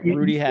that up.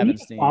 Rudy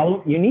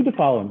Havenstein. You need to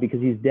follow him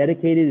because he's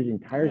dedicated his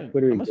entire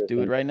Twitter I must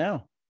do it right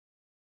now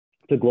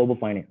to global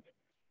finance.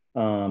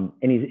 And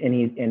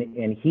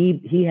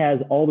he has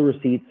all the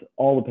receipts,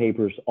 all the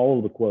papers, all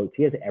of the quotes.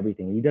 He has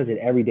everything. He does it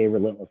every day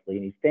relentlessly,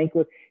 and he's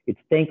thankless. It's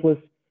thankless.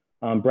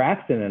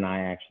 Braxton and I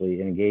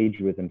actually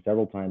engaged with him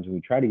several times, and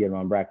we tried to get him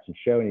on Braxton's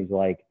show, and he's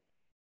like,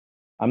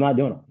 "I'm not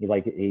doing it." He's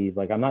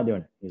like, "I'm not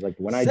doing it." He's like,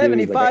 "When I do,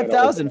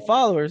 75,000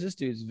 followers. This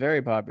dude's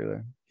very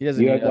popular. He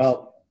doesn't need us.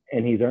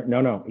 And he's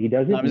no, he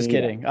doesn't. No, I'm just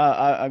kidding.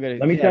 I'm gonna.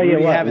 Let me tell you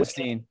Rudy what.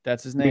 Havenstein.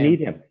 That's his name. You need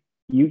him.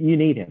 You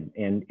need him,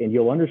 and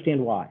you'll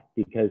understand why.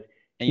 Because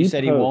and you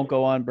said he won't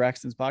go on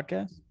Braxton's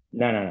podcast.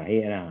 No.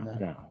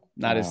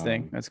 Not his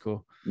thing. That's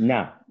cool.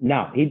 No.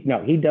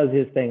 He does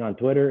his thing on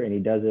Twitter and he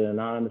does it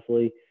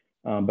anonymously.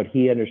 But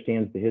he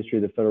understands the history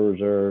of the Federal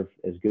Reserve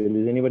as good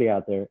as anybody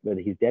out there. But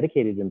he's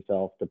dedicated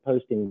himself to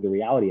posting the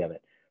reality of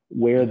it,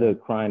 where the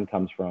crime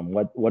comes from,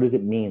 what does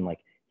it mean? Like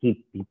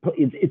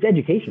it's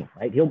educational,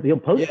 right? He'll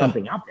post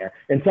something out there,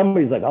 and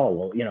somebody's like,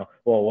 oh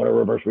well, what are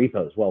reverse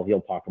repos? Well,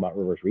 he'll talk about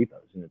reverse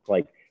repos, and it's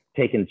like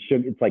taking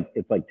sugar.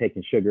 It's like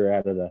taking sugar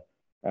out of the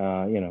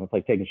it's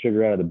like taking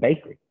sugar out of the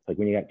bakery. It's like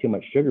when you got too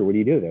much sugar, what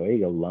do? Well, you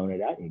go loan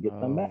it out and you get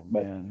some back.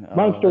 But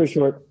long story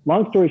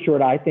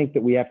short, I think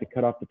that we have to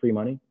cut off the free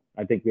money.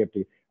 I think that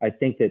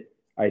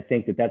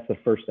that's the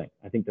first thing.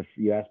 I think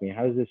you asked me,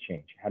 how does this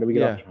change? How do we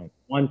get off China?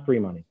 One, free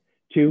money.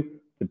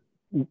 Two,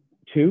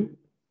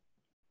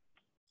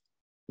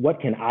 what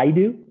can I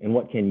do and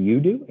what can you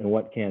do and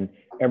what can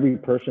every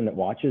person that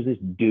watches this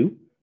do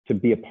to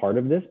be a part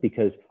of this?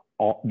 Because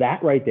all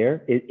that right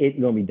there, it's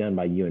going to be done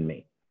by you and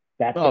me.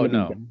 That's going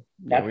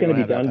to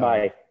be done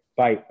by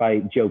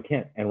Joe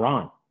Kent and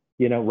Ron.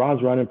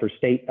 Ron's running for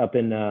state up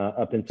in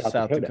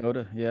South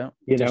Dakota. Yeah.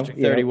 District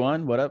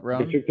 31. What up,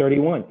 Ron? District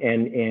 31.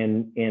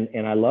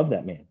 And I love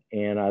that man.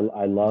 And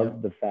I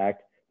love the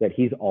fact that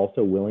he's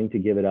also willing to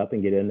give it up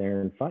and get in there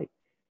and fight.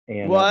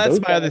 And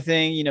that's my other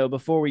thing,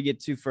 before we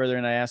get too further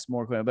and I ask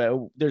more questions,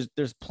 but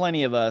there's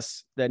plenty of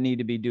us that need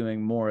to be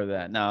doing more of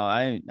that. Now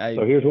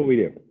so here's what we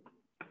do.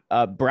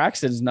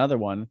 Braxton's another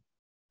one.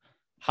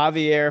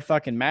 Javier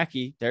fucking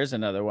Mackey, there's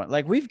another one.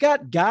 Like, we've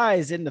got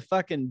guys in the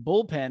fucking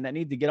bullpen that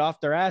need to get off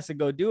their ass and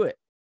go do it.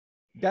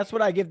 That's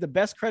what I give the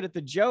best credit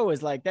to Joe,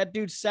 is like, that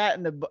dude sat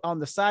on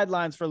the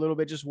sidelines for a little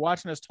bit, just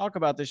watching us talk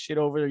about this shit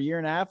over a year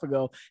and a half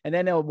ago. And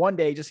then one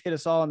day just hit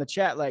us all in the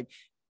chat, like,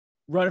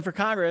 running for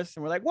Congress.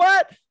 And we're like,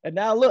 what? And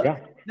now look. And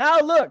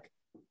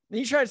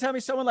you try to tell me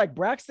someone like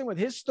Braxton with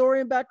his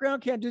story and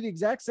background can't do the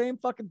exact same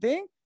fucking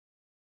thing?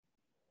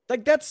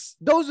 Like,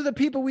 those are the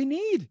people we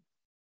need.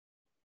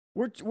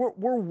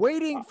 We're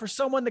waiting for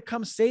someone to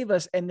come save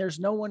us, and there's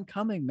no one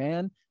coming,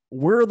 man.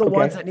 We're the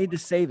ones that need to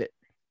save it.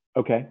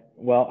 Okay.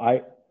 Well,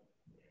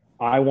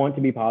 I want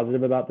to be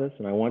positive about this,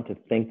 and I want to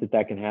think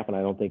that can happen.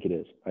 I don't think it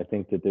is. I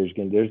think that there's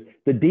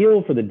the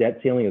deal for the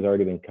debt ceiling has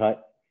already been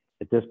cut.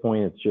 At this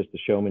point, it's just the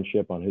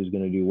showmanship on who's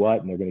going to do what,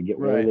 and they're going to get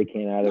whatever they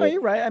can out of it. No,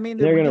 you're right. I mean,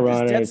 they're going to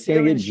run it. It's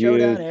going to get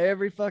showdown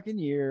every fucking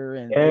year,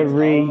 and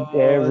every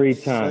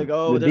time. Like,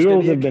 the there's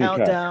going to be a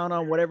countdown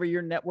on whatever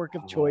your network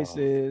of choice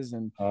is,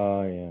 and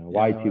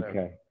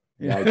Y2K.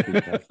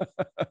 Y2K.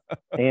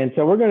 And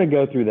so we're going to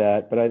go through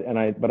that, but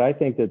I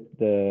think that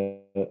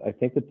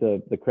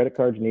the credit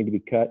cards need to be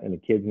cut and the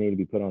kids need to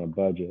be put on a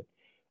budget.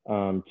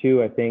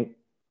 Two, I think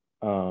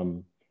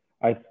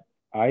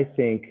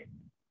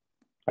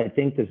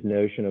this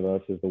notion of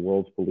us as the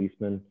world's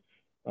policeman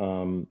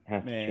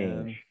has to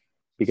change,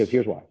 because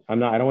here's why. I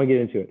don't want to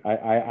get into it.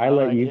 I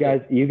let you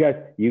guys,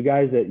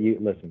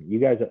 listen, you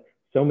guys,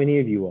 so many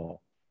of you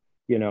all,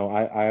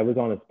 I was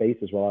on a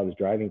Spaces while I was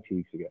driving 2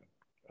 weeks ago.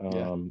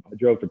 I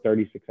drove for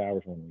 36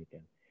 hours one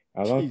weekend.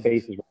 I was on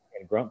Spaces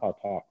and Grandpa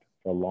talked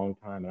for a long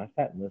time, and I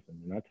sat and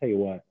listened. And I tell you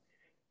what,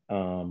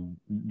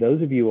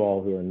 those of you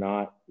all who are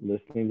not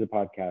listening to the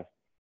podcast,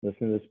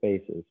 listening to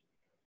Spaces,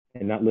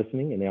 and not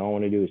listening, and they all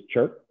want to do is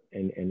chirp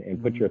and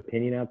put your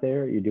opinion out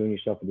there, you're doing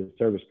yourself a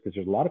disservice, because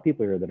there's a lot of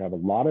people here that have a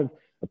lot of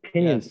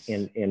opinions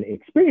and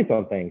experience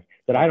on things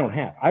that I don't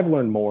have. I've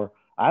learned more.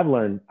 I've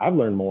learned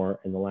more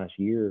in the last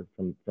year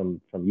from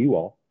you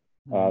all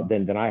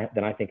than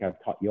I think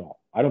I've taught you all.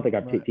 I don't think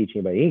I've teach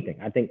anybody anything.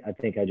 I think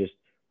I just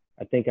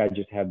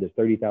have this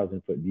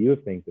 30,000 foot view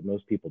of things that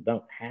most people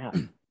don't have.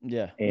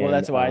 Yeah. And, well,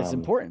 that's why it's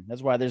important.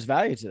 That's why there's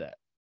value to that.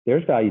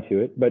 There's value to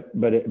it, but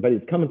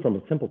it's coming from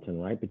a simpleton,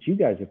 right? But you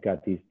guys have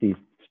got these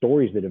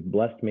stories that have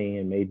blessed me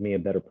and made me a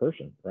better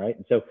person, right?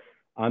 And so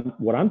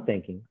what I'm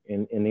thinking,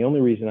 and the only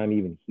reason I'm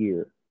even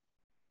here,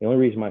 the only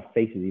reason my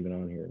face is even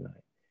on here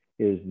tonight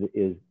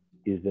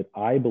is that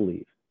I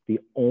believe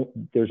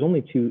there's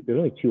only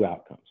two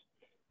outcomes.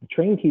 The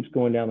train keeps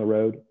going down the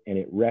road and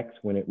it wrecks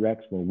when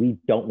we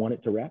don't want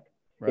it to wreck,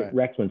 Right. It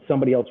wrecks when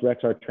somebody else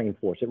wrecks our train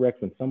for us. It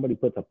wrecks when somebody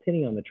puts a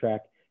penny on the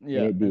track and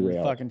it derails. And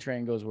the fucking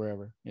train goes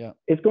wherever. Yeah.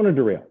 It's going to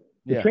derail.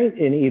 The train,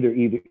 and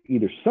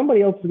either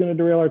somebody else is going to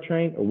derail our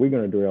train or we're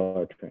going to derail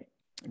our train.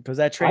 Because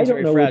that train's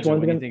very fragile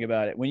when you think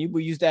about it. When you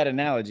use that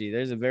analogy,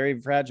 there's a very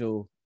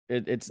fragile,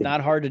 it's not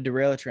hard to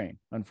derail a train,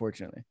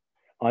 unfortunately.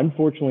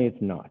 Unfortunately,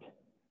 it's not.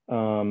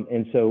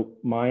 And so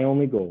my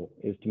only goal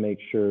is to make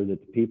sure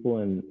that the people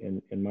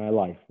in my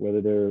life,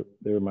 whether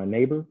they're my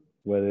neighbor,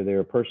 whether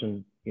they're a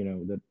person, you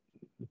know,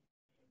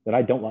 that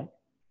I don't like,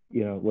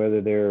 you know, whether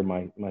they're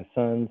my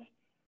sons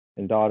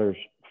and daughters'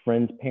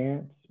 friends'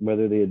 parents,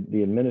 whether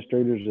the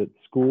administrators at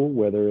school,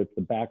 whether it's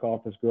the back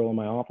office girl in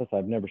my office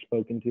I've never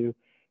spoken to,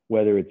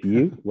 whether it's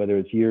you, whether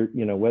it's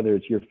whether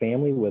it's your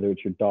family, whether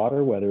it's your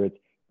daughter, whether it's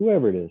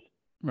whoever it is.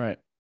 Right.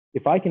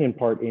 If I can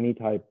impart any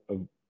type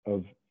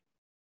of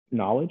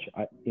knowledge,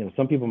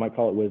 some people might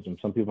call it wisdom,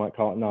 some people might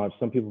call it knowledge,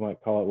 some people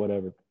might call it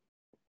whatever.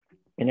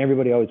 And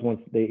everybody always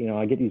wants,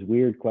 I get these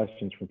weird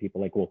questions from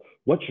people like, well,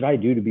 what should I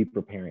do to be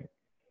preparing?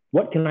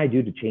 What can I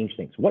do to change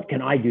things? What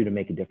can I do to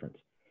make a difference?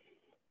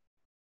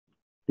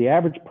 The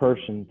average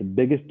person, the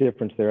biggest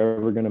difference they're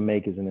ever going to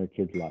make is in their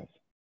kids' lives.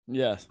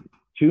 Yes.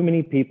 Too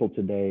many people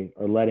today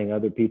are letting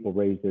other people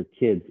raise their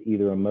kids,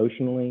 either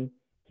emotionally,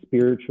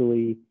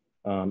 spiritually,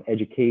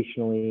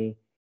 educationally,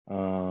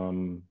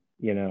 outcome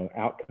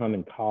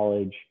in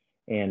college,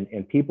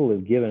 and people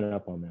have given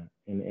up on that.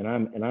 And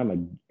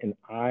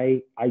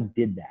I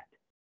did that.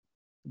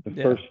 The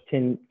first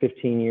 10,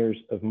 15 years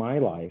of my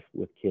life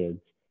with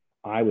kids,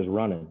 I was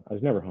running. I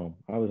was never home.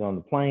 I was on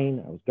the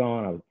plane. I was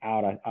gone. I was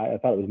out. I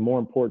thought it was more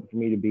important for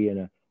me to be in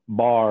a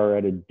bar,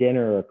 at a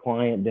dinner, or a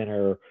client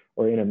dinner,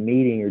 or in a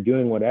meeting, or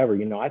doing whatever.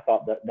 I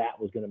thought that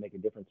was going to make a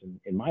difference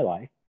in my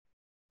life,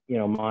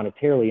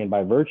 monetarily, and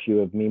by virtue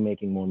of me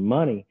making more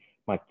money,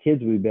 my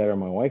kids would be better,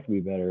 my wife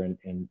would be better.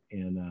 And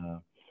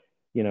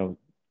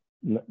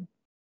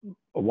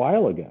a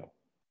while ago,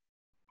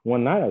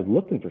 one night I was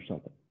looking for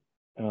something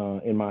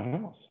in my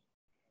house,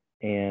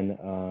 and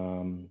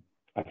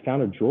I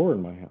found a drawer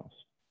in my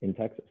house in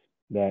Texas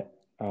that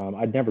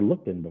I'd never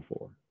looked in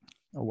before.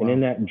 Oh, wow. And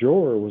in that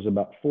drawer was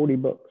about 40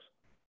 books.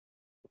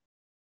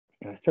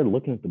 And I started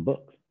looking at the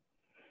books,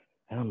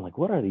 and I'm like,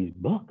 what are these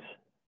books?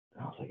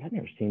 And I was like, I've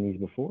never seen these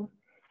before.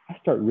 I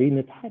start reading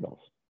the titles,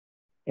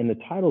 and the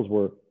titles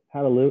were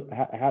how to love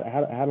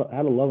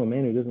a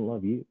man who doesn't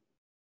love you.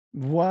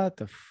 What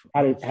the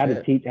how to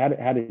teach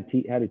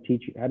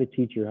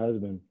your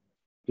husband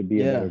to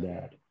be a better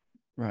dad.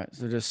 Right.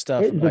 So just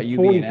stuff about you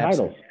being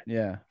absent.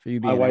 Yeah. For you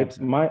being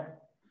absent. My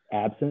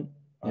absent,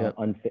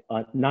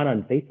 not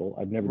unfaithful.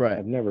 I've never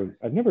been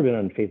an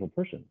unfaithful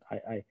person.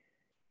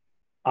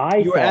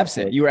 You were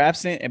absent. You were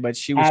absent, but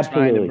she was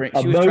trying to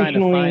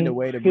find a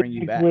way to bring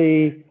you back.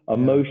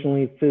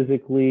 Emotionally,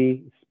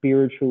 physically,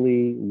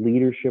 spiritually,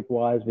 leadership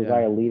wise. Was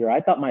I a leader?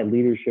 I thought my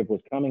leadership was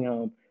coming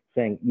home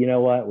saying, you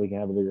know what, we can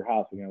have a bigger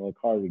house, we can have a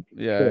car,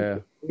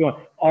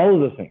 all of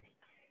those things.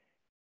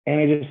 And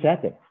I just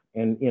sat there.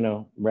 And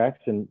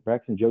Braxton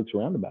jokes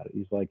around about it.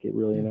 He's like, it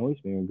really annoys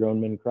me when grown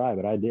men cry,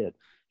 but I did.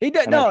 He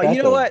did. No,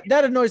 you know what?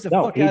 That annoys the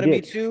fuck out of me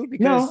too.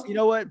 Because you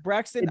know what,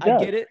 Braxton, I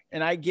get it,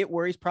 and I get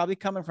where he's probably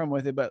coming from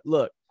with it. But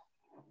look,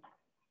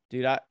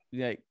 dude, I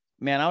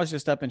was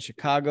just up in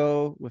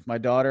Chicago with my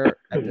daughter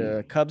at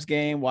the Cubs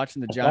game,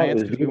 watching the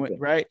Giants because we went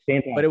right.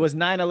 Fantastic. But it was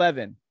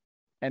 9/11,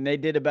 and they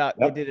did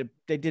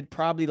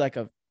probably like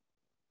a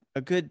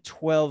good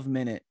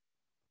 12-minute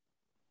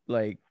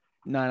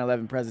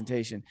 9/11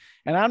 presentation,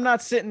 and I'm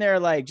not sitting there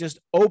like just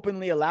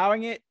openly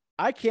allowing it.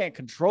 I can't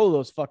control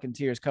those fucking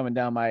tears coming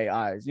down my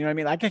eyes. You know what I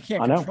mean? Like I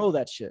can't control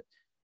that shit.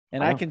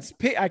 And I can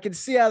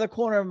see out of the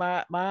corner of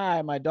my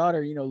eye, my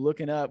daughter,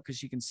 looking up because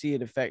she can see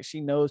it affect.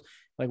 She knows,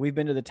 like, we've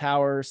been to the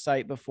tower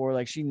site before.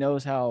 Like, she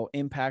knows how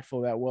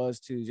impactful that was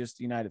to just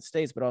the United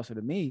States, but also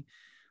to me.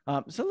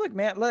 So look,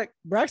 man,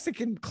 Braxton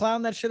can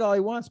clown that shit all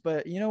he wants,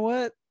 but you know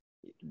what?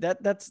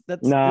 That's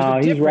no,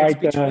 he's right.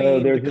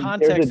 Between the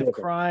context of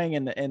crying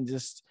and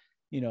just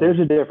there's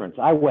a difference.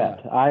 I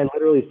wept. I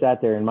literally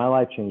sat there, and my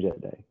life changed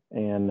that day.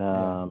 And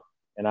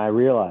I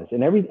realized,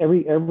 and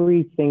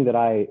everything that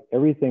I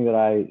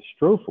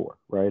strove for,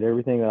 right,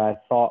 everything that I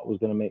thought was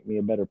going to make me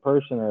a better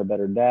person or a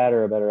better dad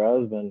or a better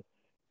husband,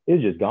 it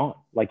was just gone.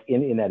 Like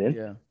in that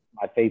instant,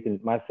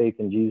 my faith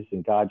in Jesus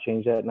and God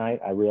changed that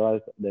night. I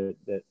realized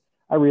that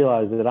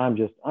I'm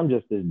just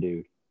this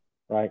dude,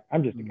 right?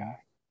 I'm just a guy.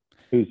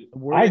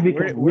 Where did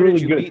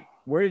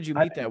you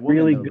meet that woman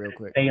really though, real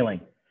quick?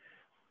 Failing.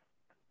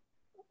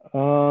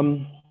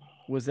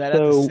 Was that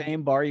at the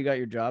same bar you got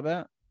your job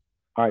at?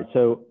 All right,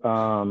 so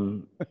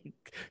because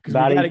we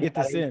got to get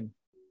this in.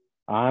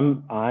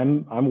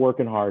 I'm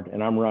working hard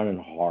and I'm running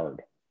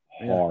hard.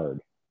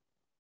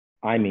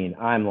 I mean,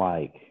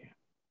 are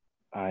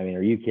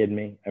you kidding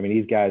me? I mean,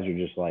 these guys are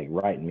just like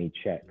writing me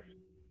checks,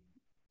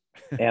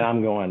 and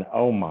I'm going,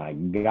 oh my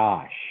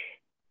gosh.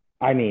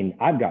 I mean,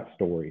 I've got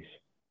stories.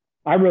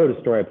 I wrote a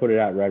story. I put it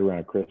out right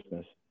around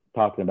Christmas,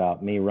 talking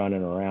about me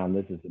running around.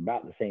 This is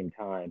about the same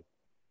time.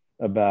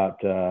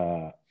 About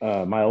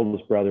my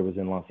oldest brother was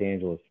in Los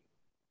Angeles,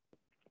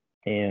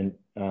 And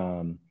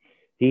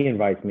he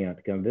invites me out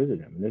to come visit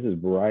him. And this is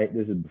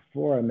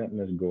before I met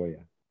Miss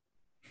Goya.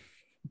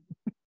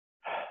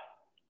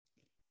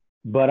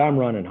 But I'm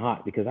running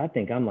hot because I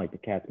think I'm like the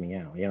cat's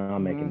meow. You know,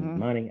 I'm making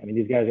money. I mean,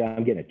 these guys,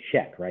 I'm getting a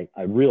check, right?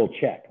 A real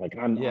check. Like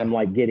I'm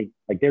like getting,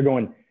 like they're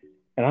going,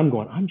 and I'm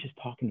going, I'm just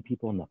talking to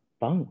people on the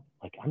phone.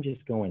 Like I'm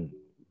just going,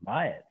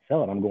 buy it,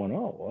 sell it. I'm going,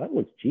 oh, well, that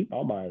looks cheap.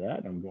 I'll buy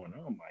that. And I'm going,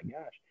 oh my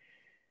gosh.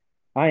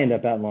 I end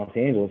up out in Los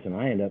Angeles, and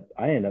I end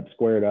up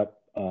squared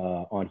up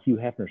on Hugh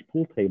Hefner's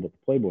pool table at the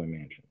Playboy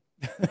Mansion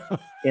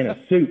in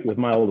a suit with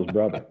my oldest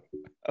brother.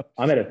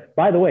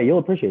 By the way, you'll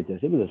appreciate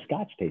this. It was a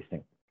Scotch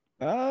tasting.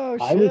 Oh,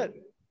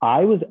 shit.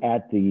 I was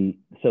at so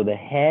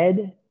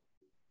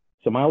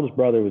my oldest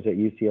brother was at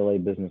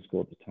UCLA Business School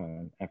at the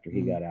time after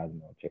he got out of the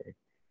military.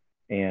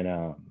 And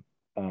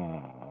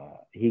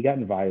he got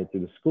invited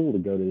through the school to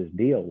go to this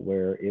deal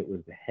where it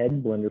was the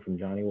head blender from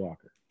Johnny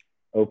Walker.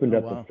 Opened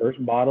up the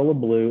first bottle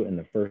of blue and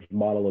the first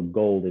bottle of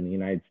gold in the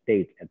United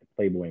States at the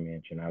Playboy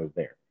Mansion. I was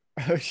there.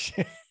 Oh,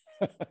 shit.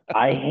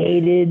 I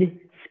hated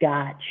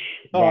Scotch.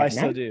 I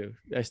still do.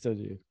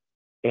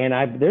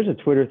 And there's a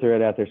Twitter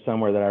thread out there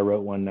somewhere that I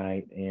wrote one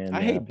night, and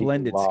I hate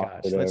blended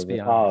Scotch. Let's be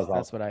honest.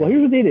 That's what I. Well,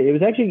 here's what they did. It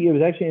was actually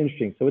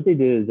interesting. So what they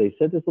did is they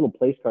set this little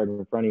place card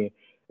in front of you,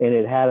 and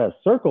it had a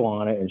circle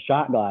on it and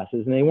shot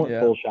glasses, and they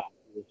weren't full shots.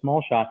 It was a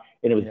small shot,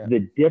 and it was the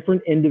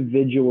different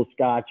individual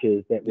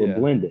scotches that were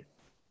blended.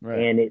 Right.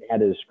 And it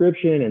had a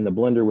description, and the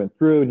blender went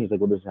through, and he's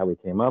like, well, this is how we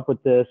came up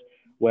with this.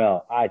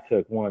 Well, I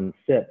took one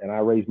sip, and I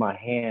raised my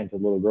hand to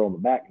the little girl in the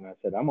back, and I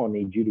said, I'm going to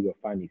need you to go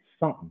find me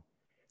something.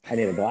 I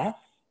need a glass.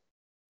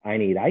 I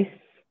need ice,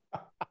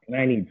 and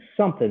I need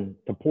something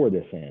to pour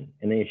this in.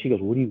 And then she goes,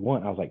 what do you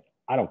want? I was like,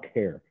 I don't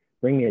care.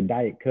 Bring me a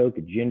Diet Coke,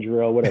 a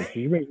ginger ale, whatever.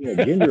 She brings me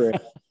a ginger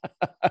ale.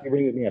 She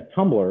brings me a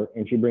tumbler,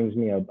 and she brings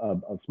me a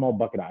small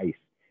bucket of ice.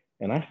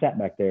 And I sat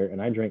back there,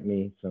 and I drank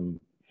me some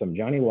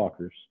Johnny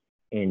Walkers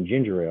and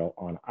ginger ale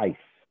on ice.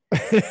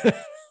 And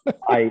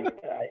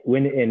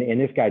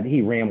this guy,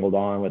 he rambled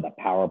on with a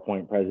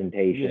PowerPoint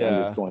presentation. Yeah.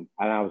 I'm just going,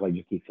 and I was like,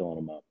 just keep filling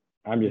them up.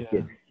 I'm just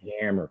getting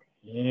hammered.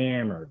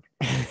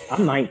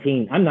 I'm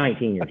 19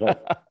 years old.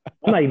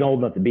 I'm not even old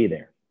enough to be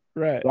there.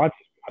 Right. So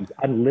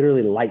I'm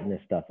literally lighting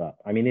this stuff up.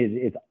 I mean,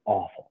 it's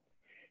awful.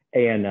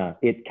 And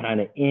it kind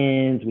of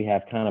ends. We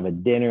have kind of a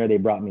dinner. They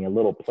brought me a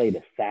little plate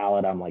of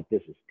salad. I'm like,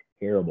 this is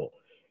terrible.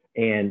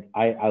 And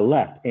I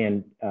left.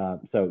 And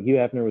so Hugh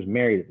Hefner was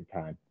married at the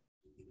time.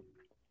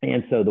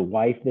 And so the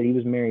wife that he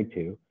was married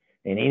to,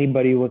 and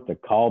anybody with the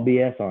call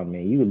BS on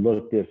me, you would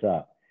look this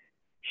up.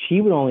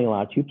 She would only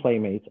allow 2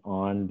 playmates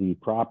on the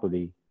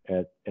property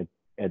at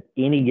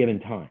any given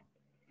time.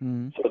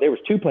 So there was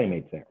 2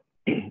 playmates there,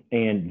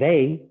 and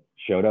they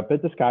showed up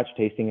at the Scotch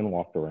tasting and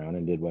walked around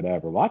and did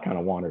whatever. Well, I kind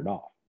of wandered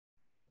off,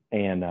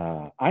 and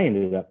I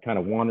ended up kind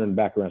of wandering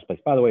back around this place.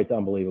 By the way, it's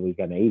unbelievable. He's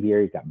got an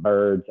aviary, he's got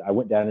birds. I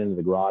went down into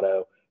the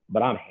grotto,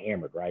 but I'm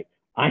hammered, right?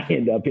 I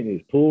end up in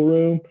his pool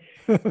room,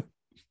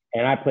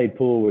 and I played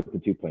pool with the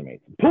 2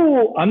 playmates.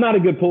 Pool, I'm not a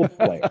good pool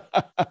player,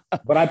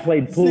 but I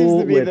played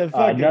pool with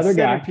another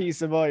guy.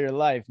 Piece of all your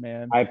life,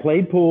 man. I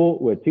played pool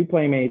with 2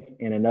 playmates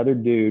and another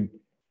dude.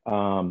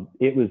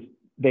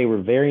 They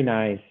were very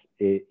nice.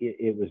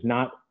 It was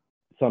not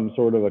some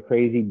sort of a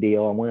crazy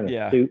deal. I'm wearing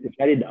a suit. If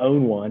I didn't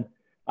own one,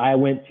 I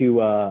went to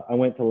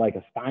like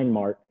a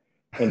Steinmart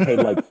and paid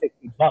like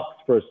 $60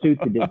 for a suit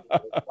that did.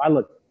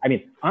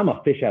 I'm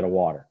a fish out of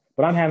water.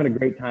 But I'm having a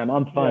great time.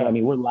 I'm fun. Yeah. I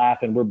mean, we're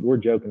laughing, we're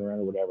joking around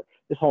or whatever.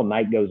 This whole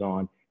night goes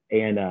on,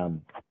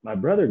 and my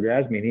brother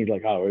grabs me and he's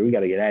like, "Oh, we got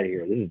to get out of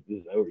here. This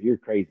is over. You're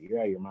crazy. You're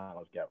out of your mind.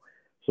 Let's go."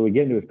 So we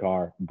get into his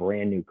car,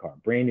 brand new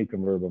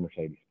convertible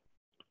Mercedes.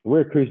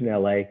 We're cruising to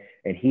LA,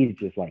 and he's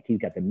just like, he's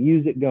got the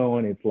music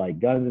going. It's like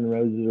Guns N'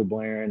 Roses are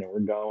blaring, and we're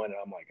going. And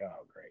I'm like,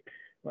 "Oh, great."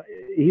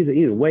 He's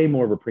way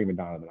more of a prima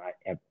donna than I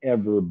have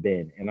ever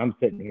been, and I'm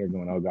sitting here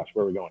going, "Oh gosh,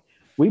 where are we going?"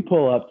 We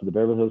pull up to the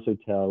Beverly Hills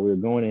Hotel. We were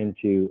going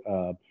into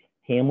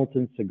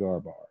Hamilton Cigar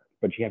Bar,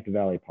 but you have to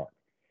valet park.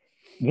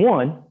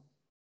 One,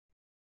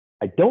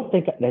 I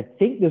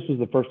think this was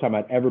the first time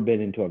I'd ever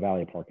been into a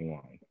valet parking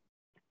lot.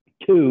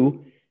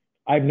 2,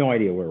 I have no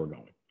idea where we're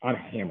going. I'm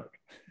hammered.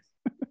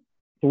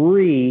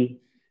 3,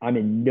 I'm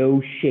in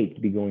no shape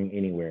to be going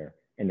anywhere.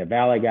 And the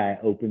valet guy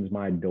opens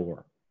my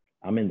door.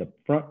 I'm in the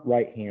front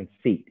right-hand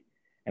seat,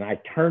 and I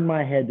turn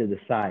my head to the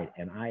side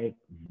and I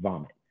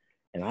vomit.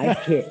 And I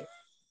hit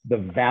the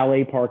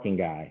valet parking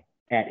guy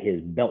at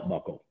his belt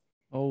buckle.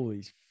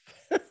 Holy.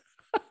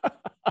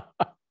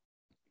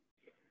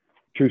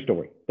 True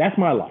story. That's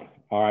my life.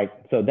 All right.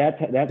 So that's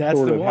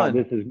sort of how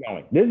this is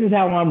going. This is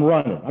how I'm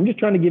running. I'm just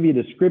trying to give you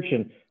a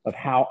description of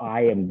how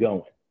I am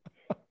going.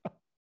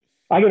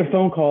 I get a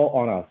phone call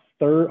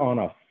on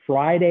a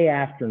Friday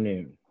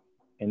afternoon,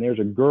 and there's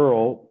a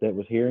girl that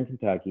was here in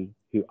Kentucky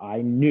who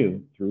I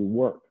knew through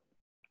work.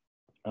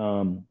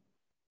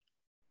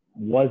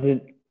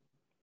 Wasn't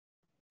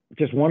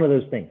just one of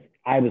those things.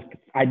 I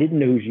didn't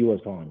know who she was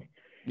calling me.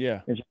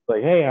 Yeah. And she's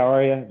like, "Hey, how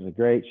are you?" I was like,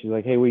 "Great." She's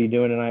like, "Hey, what are you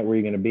doing tonight? Where are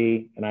you going to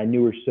be?" And I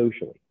knew her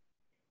socially.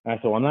 And I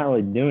said, "Well, I'm not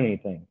really doing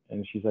anything."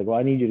 And she's like, "Well,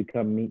 I need you to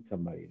come meet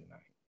somebody tonight."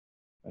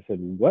 I said,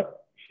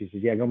 what? She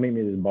says, yeah, go meet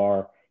me at this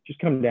bar. Just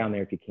come down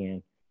there if you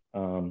can.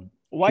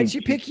 Why'd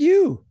she pick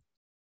you?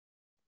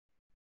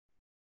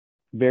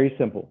 Very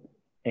simple.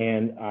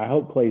 And I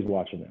hope Clay's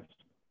watching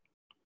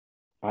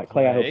this.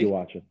 Clay, I hope you're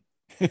watching.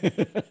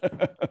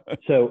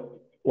 So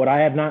what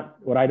I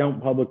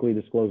don't publicly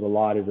disclose a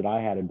lot is that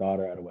I had a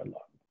daughter out of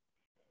wedlock.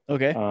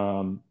 Okay.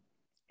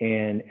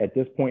 And at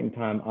this point in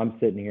time, I'm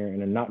sitting here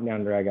in a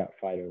knockdown drag-out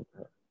fight over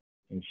her.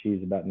 And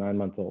she's about 9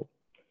 months old.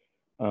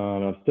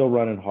 I'm still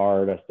running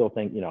hard. I still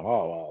think,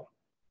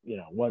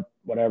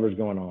 whatever's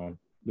going on.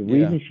 The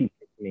reason she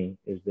picked me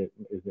is that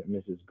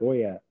Mrs.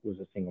 Goya was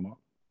a single mom.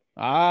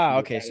 Ah,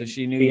 okay. So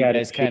she knew you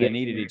guys kind of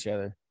needed each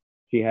other.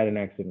 She had an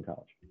accident in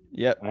college.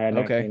 Yep. I had an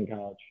accident in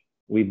college.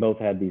 We both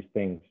had these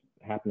things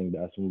happening to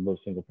us, and we're both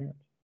single parents.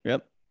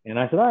 Yep. And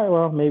I said, all right,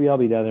 well, maybe I'll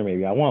be down there,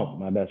 maybe I won't.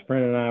 My best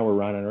friend and I were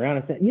running around.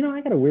 I said,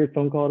 I got a weird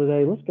phone call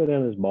today. Let's go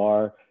down to this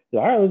bar. So,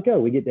 all right, let's go.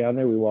 We get down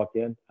there. We walked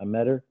in. I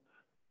met her,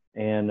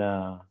 and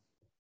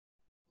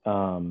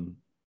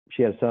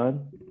she had a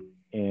son,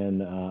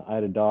 and I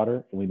had a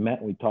daughter. And we met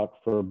and we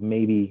talked for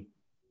maybe,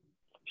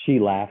 she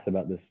laughs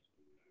about this,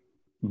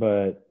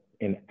 but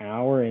an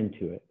hour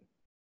into it,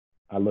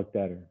 I looked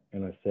at her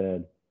and I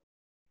said,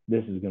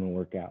 this is going to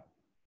work out.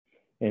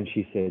 And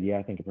she said, yeah,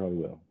 I think it probably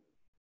will.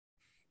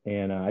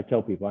 And I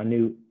tell people, I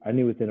knew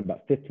within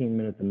about 15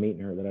 minutes of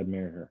meeting her that I'd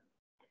marry her.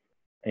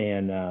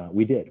 And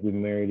we did. We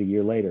married a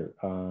year later.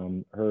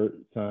 Her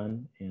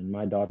son and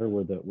my daughter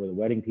were the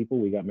wedding people.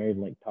 We got married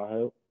in Lake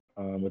Tahoe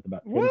with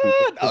about 10 people.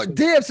 Oh,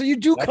 damn. So you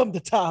do come to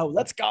Tahoe.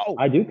 Let's go.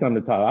 I do come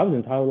to Tahoe. I was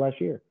in Tahoe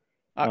last year.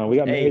 We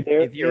got married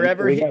there. If you're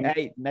ever here,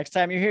 next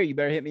time you're here, you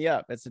better hit me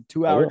up. It's a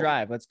 2-hour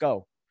drive. Let's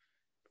go.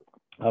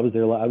 I was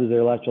there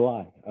last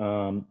July.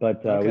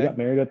 But we got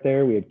married up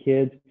there. We had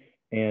kids,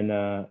 and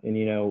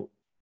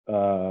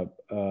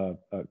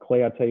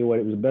Clay, I'll tell you what,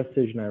 it was the best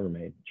decision I ever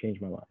made.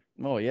 Changed my life.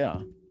 Oh yeah.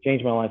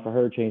 Changed my life for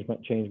her. Changed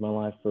my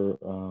life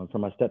for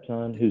my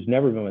stepson, who's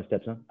never been my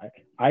stepson.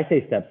 I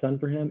say stepson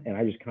for him, and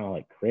I just kind of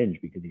like cringe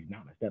because he's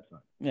not my stepson.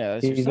 Yeah,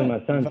 he's been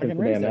my son since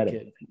the day I met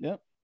him.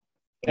 Yep.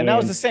 And that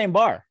was the same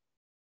bar.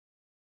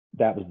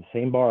 That was the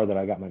same bar that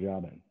I got my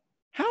job in.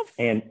 How?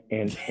 And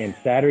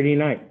Saturday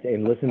night,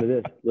 and listen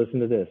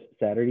to this.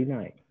 Saturday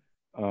night,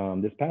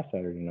 this past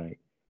Saturday night,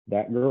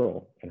 that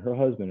girl and her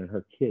husband and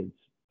her kids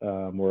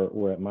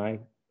were at my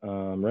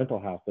rental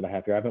house that I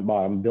have here. I haven't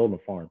bought. I'm building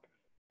a farm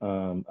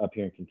up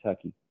here in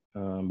Kentucky.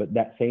 But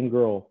that same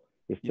girl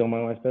is still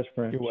my wife's best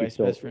friend. Your wife's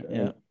best friend.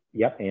 Yeah.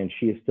 Yep. And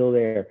she is still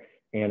there.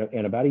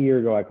 And about a year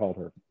ago, I called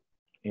her,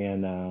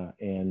 and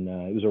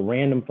it was a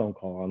random phone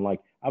call. And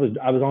like I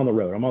was on the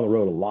road. I'm on the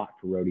road a lot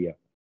for rodeo.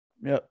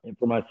 Yep. And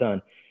for my son.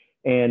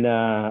 And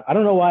I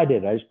don't know why I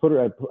did. I just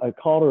I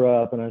called her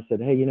up and I said,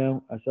 hey,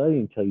 I said, I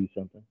need to tell you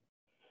something.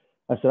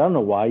 I said, I don't know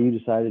why you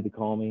decided to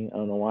call me. I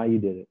don't know why you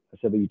did it. I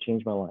said, but you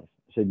changed my life.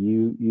 I said,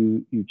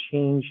 you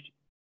changed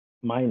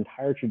my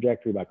entire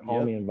trajectory by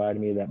calling me and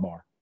inviting me to that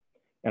bar.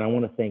 And I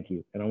want to thank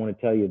you. And I want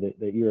to tell you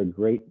that you're a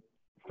great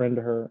friend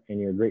to her and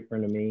you're a great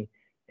friend to me.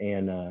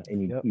 And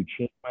you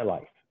changed my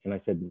life. And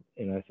I said,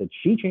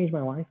 she changed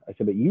my life. I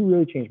said, but you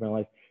really changed my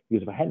life,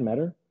 because if I hadn't met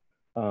her,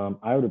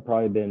 I would have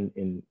probably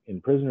been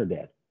in prison or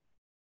dead.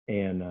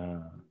 And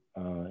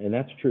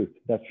that's truth.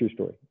 That's true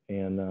story.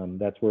 And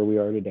that's where we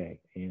are today.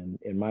 And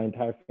my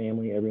entire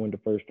family, everyone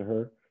defers to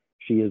her.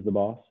 She is the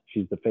boss.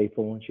 She's the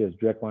faithful one. She has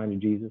direct line to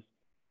Jesus.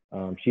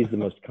 She's the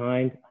most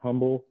kind,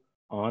 humble,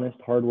 honest,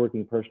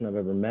 hardworking person I've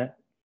ever met.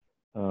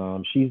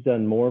 She's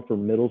done more for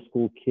middle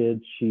school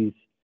kids. She's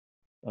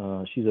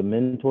a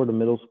mentor to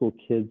middle school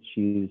kids.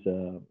 She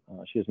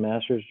has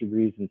master's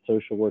degrees in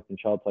social work and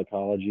child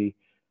psychology.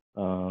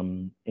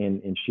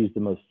 And she's the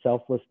most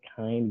selfless,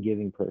 kind,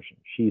 giving person.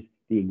 She's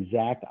the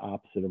exact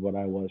opposite of what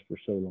I was for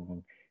so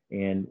long.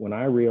 And when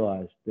I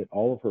realized that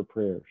all of her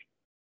prayers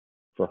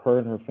for her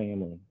and her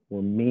family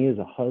were me as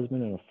a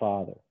husband and a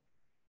father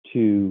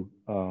to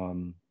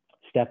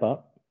step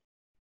up,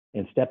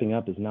 and stepping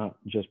up is not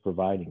just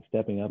providing.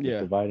 Stepping up is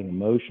providing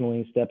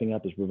emotionally. Stepping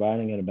up is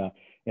providing it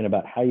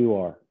about how you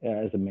are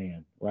as a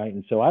man, right?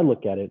 And so I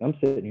look at it. I'm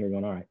sitting here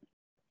going, all right,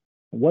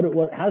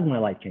 how's my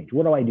life changed?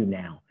 What do I do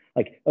now?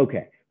 Like,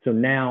 okay, so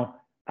now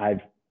I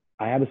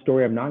have a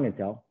story I'm not going to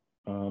tell.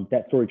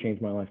 That story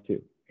changed my life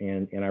too,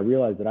 and I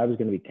realized that I was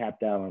going to be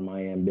tapped out on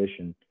my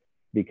ambition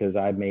because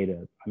I made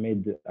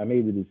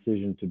the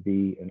decision to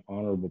be an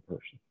honorable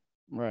person.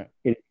 Right.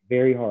 It's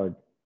very hard.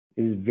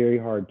 It is very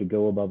hard to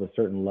go above a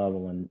certain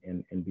level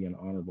and be an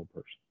honorable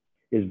person.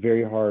 It's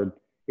very hard.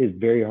 It's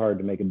very hard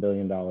to make $1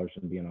 billion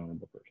and be an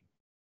honorable person.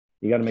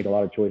 You got to make a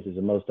lot of choices,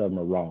 and most of them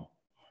are wrong.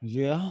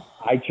 Yeah.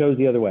 I chose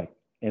the other way.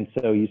 And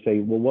so you say,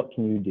 well, what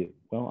can you do?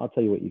 Well, I'll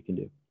tell you what you can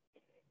do.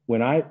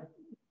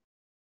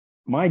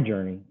 My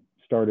journey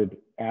started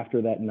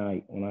after that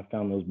night when I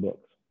found those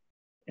books,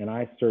 and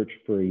I searched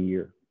for a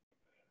year.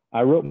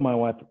 I wrote my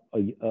wife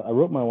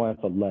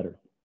a letter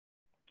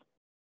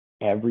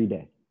every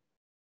day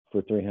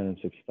for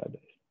 365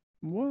 days.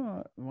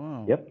 What?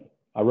 Wow. Yep.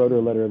 I wrote her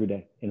a letter every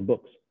day in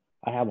books.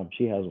 I have them.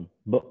 She has them.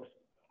 Books.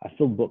 I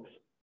filled books.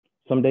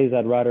 Some days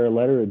I'd write her a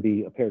letter, it'd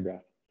be a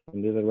paragraph.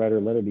 Some days I'd write her a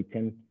letter, it'd be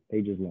 10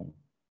 pages long,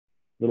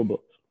 little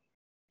books.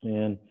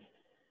 And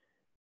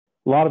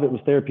a lot of it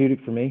was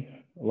therapeutic for me.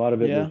 A lot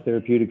of it was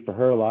therapeutic for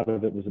her. A lot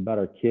of it was about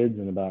our kids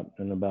and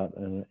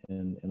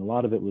a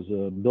lot of it was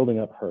building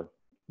up her,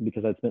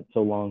 because I'd spent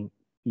so long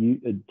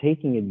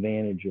taking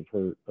advantage of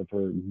her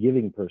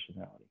giving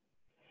personality.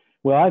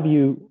 Well, I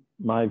view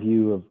my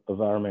view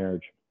of our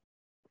marriage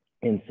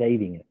in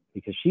saving it,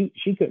 because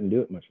she couldn't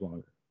do it much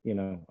longer. You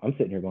know, I'm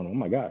sitting here going, oh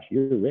my gosh,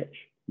 you're rich.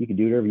 You can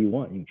do whatever you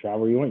want. You can travel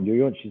where you want, do what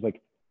you want. She's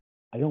like,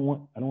 I don't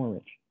want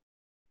rich.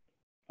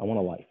 I want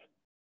a life.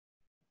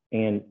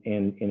 And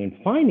in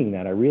finding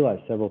that, I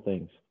realized several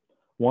things.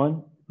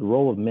 One, the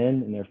role of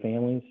men in their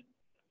families,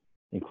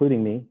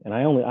 including me. And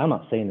I'm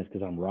not saying this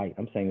because I'm right.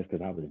 I'm saying this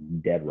because I was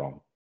dead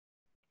wrong.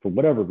 For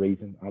whatever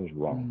reason, I was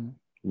wrong.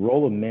 The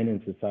role of men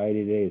in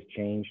society today has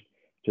changed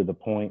to the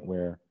point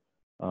where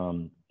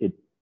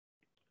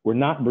we're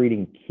not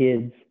breeding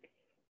kids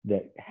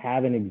that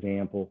have an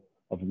example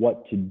of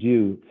what to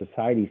do.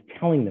 Society's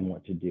telling them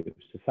what to do.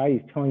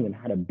 Society's telling them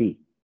how to be.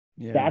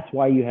 Yeah. That's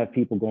why you have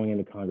people going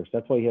into Congress.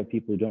 That's why you have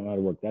people who don't know how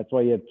to work. That's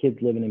why you have kids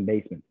living in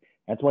basements.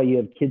 That's why you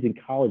have kids in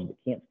college that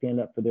can't stand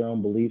up for their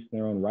own beliefs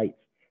and their own rights.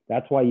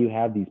 That's why you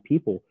have these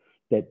people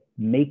that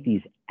make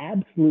these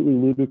absolutely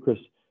ludicrous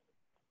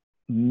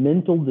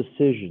mental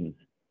decisions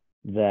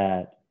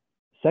that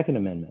Second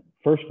Amendment,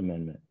 First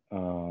Amendment,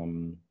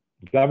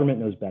 government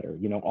knows better.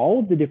 You know, all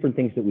of the different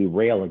things that we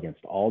rail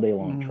against all day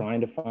long,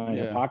 trying to find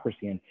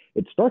hypocrisy in.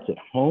 It starts at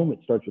home. It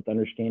starts with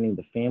understanding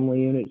the family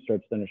unit. It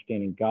starts with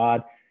understanding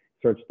God. It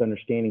starts with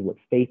understanding what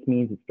faith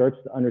means. It starts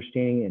with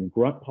understanding, and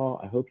Grunt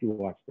Paul, I hope you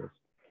watch this,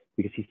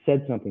 because he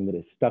said something that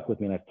has stuck with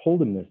me, and I've told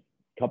him this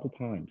a couple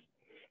times.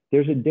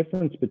 There's a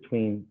difference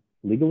between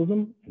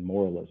legalism and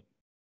moralism.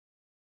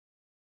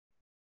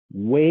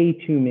 Way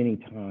too many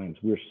times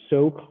we're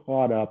so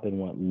caught up in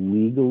what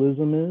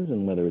legalism is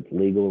and whether it's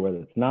legal or whether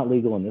it's not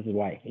legal, and this is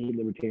why I hate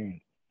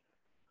libertarians.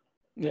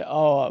 Yeah.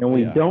 Oh, and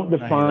we don't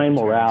define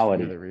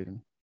morality.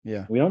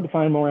 Yeah. We don't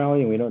define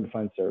morality, and we don't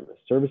define service.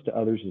 Service to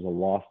others is a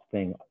lost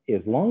thing.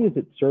 As long as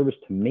it's service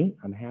to me,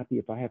 I'm happy.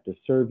 If I have to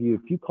serve you,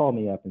 if you call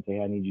me up and say,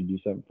 hey, I need you to do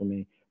something for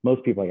me,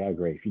 most people are like, oh,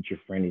 great. If it's your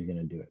friend, he's going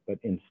to do it. But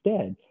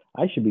instead,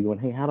 I should be going,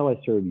 hey, how do I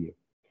serve you?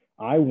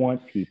 I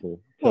want people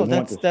to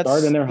want to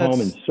start in their home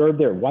and serve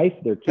their wife,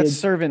 their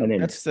kids.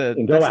 That's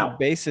the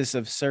basis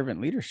of servant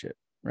leadership,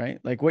 right?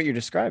 Like what you're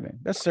describing.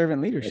 That's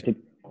servant leadership.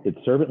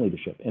 It's servant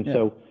leadership. And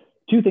so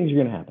two things are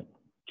going to happen.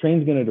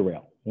 Train's going to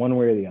derail one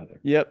way or the other.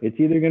 Yep. It's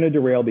either going to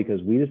derail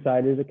because we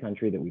decided as a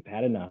country that we've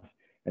had enough,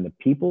 and the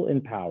people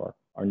in power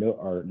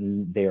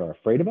they are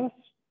afraid of us,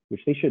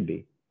 which they should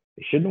be.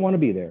 They shouldn't want to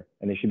be there,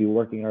 and they should be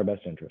working in our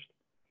best interest.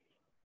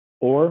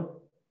 Or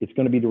it's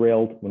going to be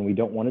derailed when we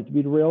don't want it to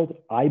be derailed.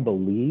 I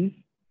believe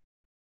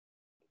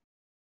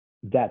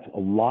that's a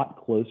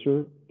lot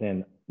closer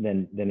than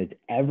it's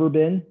ever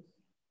been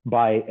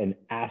by an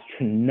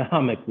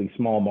astronomically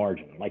small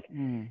margin. Like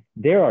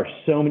there are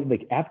so many,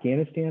 like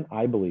Afghanistan,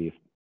 I believe,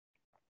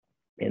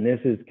 and this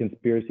is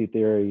conspiracy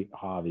theory,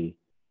 Javi,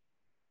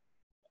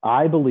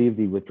 I believe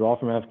the withdrawal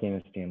from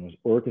Afghanistan was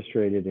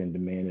orchestrated and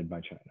demanded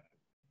by China.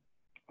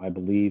 I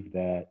believe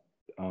that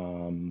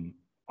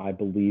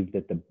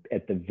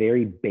at the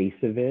very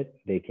base of it,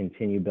 they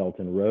continue Belt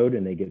and Road,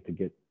 and they get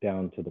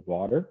down to the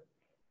water.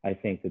 I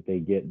think that they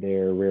get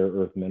their rare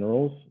earth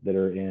minerals that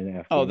are in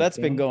Afghanistan. Oh, that's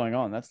been going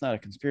on. That's not a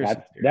conspiracy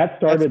theory. That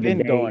started. That's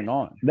been going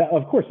on.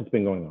 Of course, it's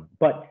been going on.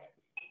 But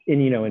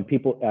and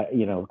people, a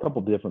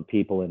couple of different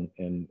people, and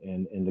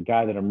the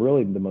guy that I'm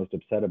really the most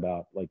upset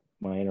about, like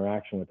my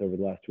interaction with over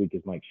the last week,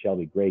 is Mike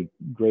Shelby. Gray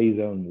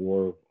Zone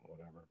War,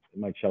 whatever.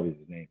 Mike Shelby's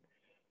his name.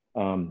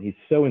 He's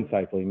so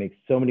insightful. He makes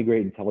so many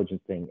great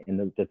intelligence things. And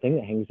the thing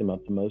that hangs him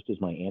up the most is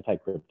my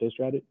anti-crypto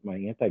strategy, my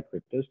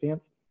anti-crypto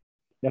stance.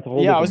 That's a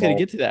whole I was going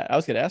to get to that. I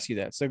was going to ask you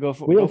that. So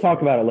we'll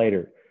talk about it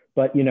later.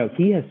 But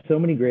he has so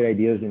many great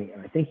ideas, and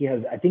I think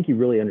he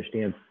really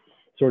understands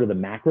sort of the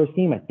macro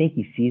scheme. I think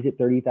he sees it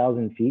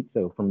 30,000 feet.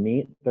 So for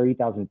me,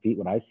 30,000 feet,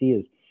 what I see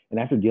is, and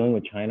after dealing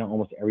with China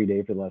almost every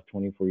day for the last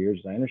 24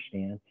 years, I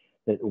understand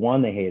that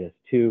one, they hate us.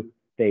 Two,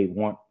 they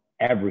want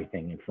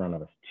everything in front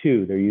of us.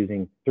 Three, they're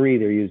using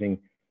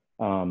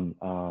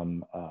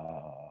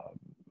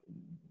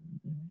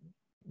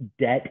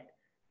debt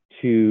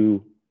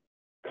to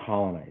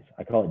colonize.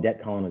 I call it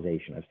debt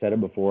colonization. I've said it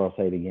before, I'll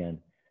say it again.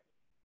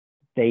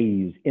 They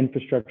use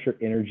infrastructure,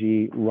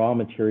 energy, raw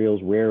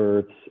materials, rare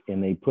earths,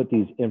 and they put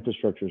these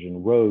infrastructures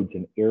in roads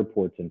and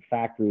airports and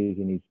factories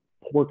in these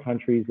poor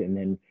countries. And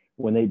then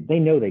when they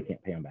know they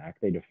can't pay them back,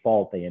 they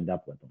default, they end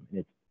up with them. And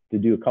it's to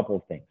do a couple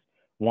of things.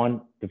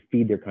 One, to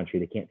feed their country.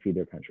 They can't feed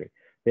their country.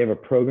 They have a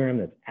program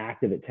that's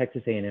active at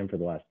Texas A&M for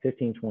the last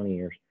 15, 20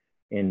 years.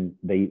 And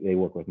they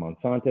work with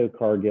Monsanto,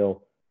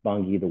 Cargill,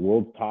 Bunge, the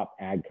world's top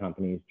ag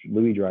companies,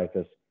 Louis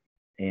Dreyfus,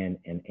 and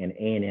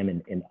A&M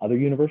and other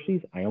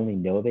universities. I only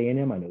know of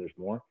A&M. I know there's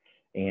more.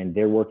 And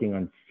they're working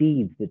on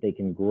seeds that they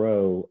can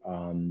grow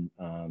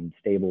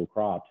stable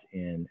crops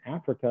in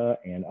Africa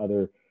and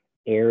other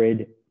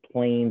arid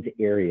plains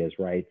areas,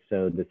 right?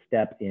 So the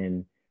steppe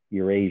in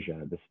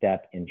Eurasia, the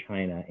steppe in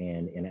China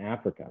and in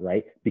Africa,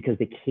 right? Because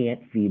they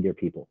can't feed their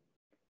people.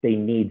 They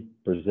need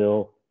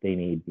Brazil, they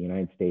need the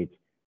United States,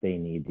 they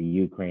need the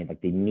Ukraine,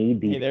 like they need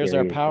these there's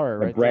areas, our power, a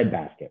right bread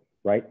there. basket,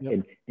 right?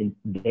 Yep. And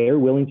they're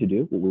willing to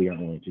do what we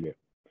aren't willing to do.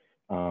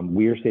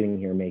 We are sitting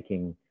here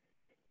making,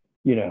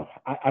 you know,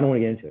 I don't want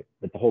to get into it,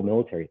 but the whole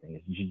military thing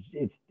is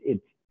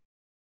just,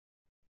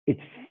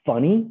 it's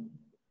funny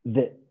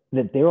that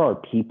there are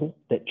people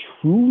that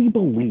truly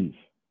believe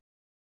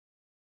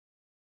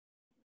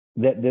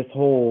that this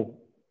whole,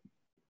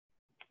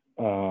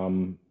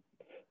 you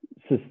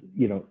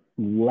know,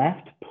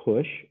 left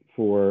push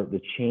for the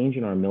change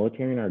in our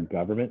military and our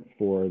government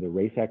for the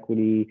race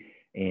equity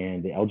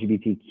and the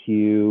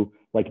LGBTQ,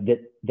 like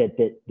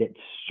that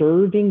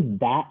serving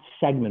that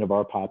segment of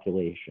our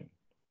population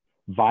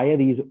via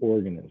these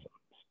organisms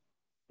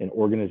and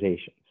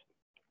organizations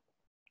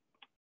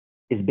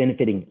is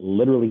benefiting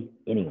literally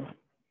anyone,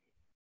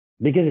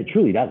 because it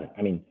truly doesn't.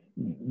 I mean,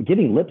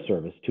 giving lip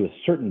service to a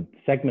certain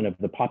segment of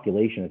the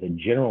population as a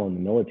general in the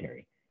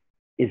military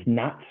is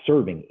not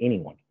serving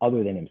anyone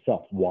other than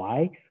himself.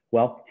 Why?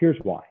 Well, here's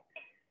why.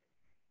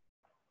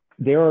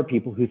 There are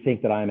people who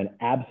think that I'm an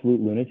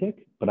absolute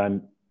lunatic, but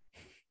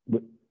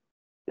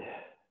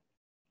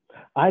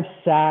I've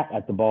sat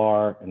at the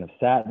bar and I've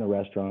sat in the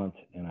restaurants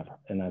and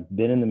I've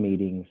been in the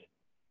meetings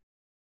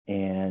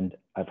and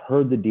I've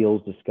heard the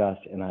deals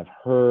discussed and I've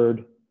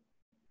heard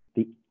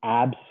the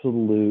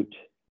absolute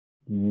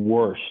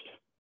worst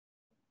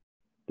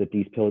that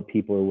these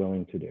people are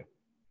willing to do.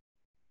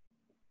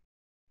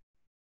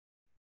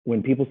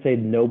 When people say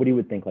nobody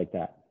would think like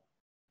that,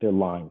 they're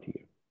lying to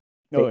you.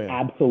 They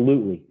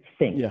absolutely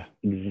think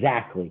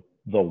exactly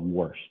the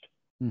worst.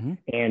 Mm-hmm.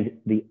 And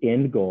the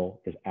end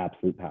goal is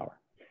absolute power.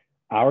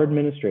 Our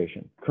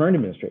administration, current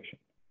administration,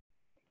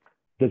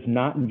 does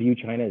not view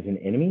China as an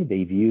enemy.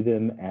 They view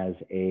them as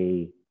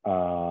a,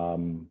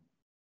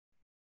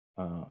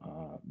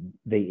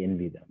 they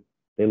envy them.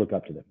 They look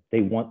up to them.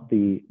 They want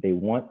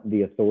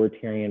the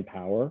authoritarian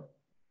power,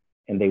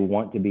 and they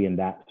want to be in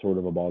that sort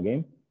of a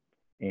ballgame.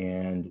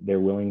 And they're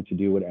willing to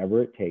do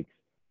whatever it takes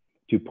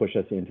to push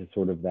us into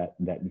sort of that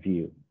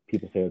view.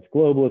 People say it's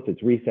globalist,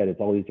 it's reset, it's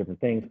all these different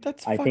things.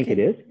 I think it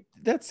is.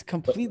 That's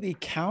completely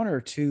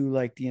counter to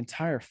like the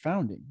entire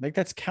founding. Like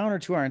that's counter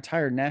to our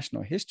entire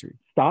national history.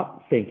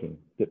 Stop thinking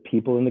that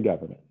people in the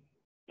government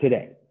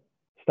today,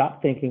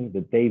 stop thinking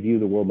that they view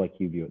the world like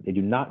you view it. They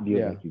do not view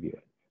it like you view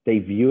it. They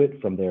view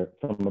it from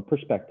a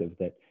perspective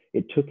that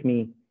it took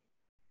me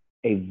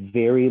a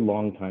very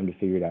long time to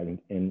figure it out.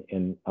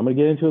 And I'm going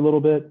to get into a little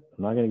bit.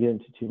 I'm not going to get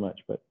into too much,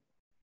 but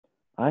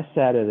I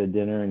sat at a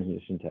dinner in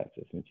Houston,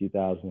 Texas in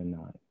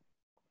 2009.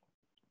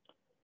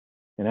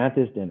 And at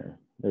this dinner,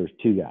 there was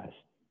two guys.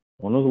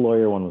 One was a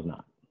lawyer, one was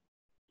not.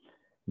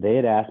 They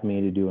had asked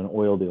me to do an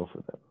oil deal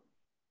for them.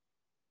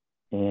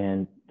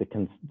 And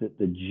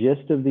the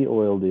gist of the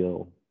oil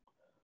deal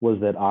was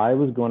that I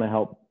was going to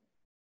help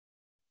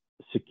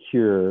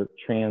secure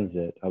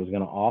transit. I was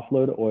going to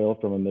offload oil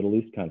from a Middle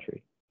East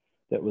country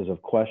that was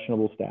of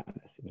questionable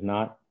status. It was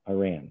not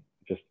Iran,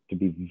 just to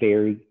be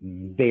very,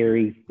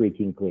 very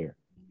freaking clear.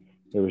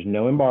 There was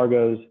no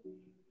embargoes.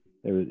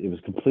 It was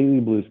completely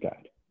blue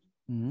skied.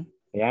 Mm-hmm.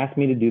 They asked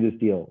me to do this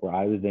deal where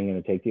I was then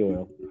going to take the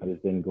oil. I was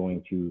then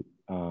going to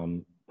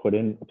put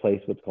in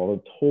place what's called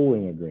a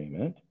tolling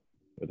agreement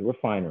with the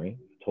refinery.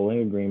 A tolling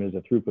agreement is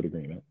a throughput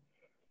agreement,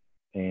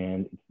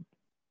 and it's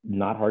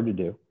not hard to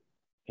do.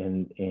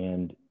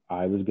 And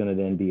I was going to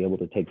then be able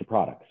to take the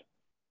products.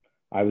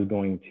 I was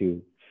going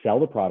to sell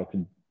the products,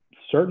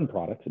 certain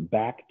products,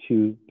 back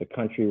to the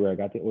country where I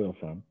got the oil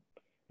from.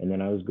 And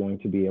then I was going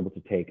to be able to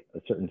take a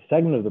certain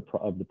segment of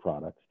the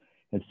products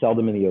and sell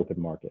them in the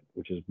open market,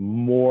 which is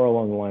more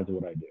along the lines of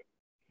what I do.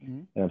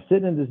 Mm-hmm. And I'm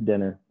sitting at this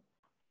dinner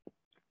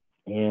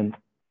and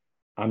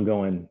I'm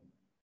going,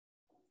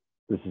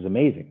 this is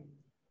amazing.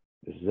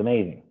 This is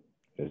amazing.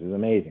 This is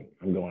amazing.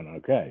 I'm going,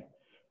 okay.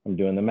 I'm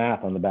doing the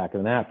math on the back of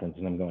the napkins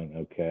and I'm going,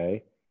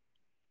 okay.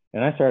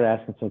 And I started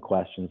asking some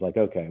questions like,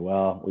 okay,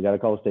 well, we got to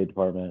call the State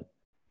Department.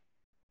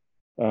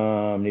 Need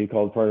to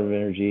call the Department of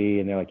Energy.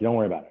 And they're like, don't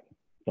worry about it.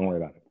 Don't worry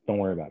about it. Don't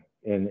worry about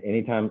it. And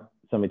anytime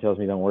somebody tells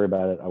me don't worry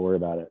about it, I worry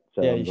about it.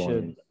 So I'm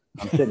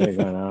sitting there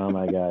going, oh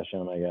my gosh,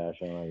 oh my gosh,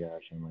 oh my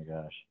gosh, oh my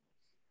gosh.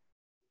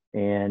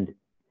 And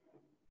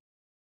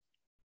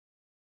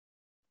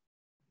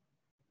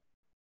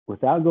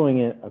without going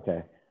in,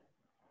 okay,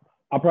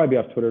 I'll probably be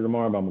off Twitter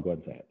tomorrow, but I'm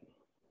going to go ahead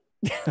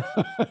and say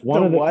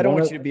it. I don't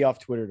want you to be off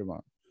Twitter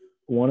tomorrow.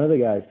 One of the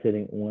guys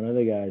sitting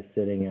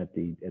at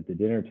the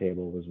dinner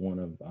table was one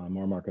of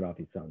Muammar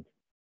Gaddafi's sons,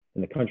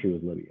 and the country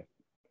was Libya.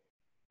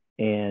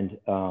 And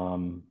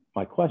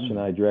my question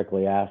I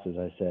directly asked is,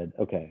 I said,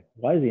 okay,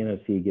 why is the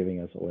NOC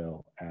giving us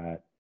oil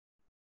at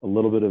a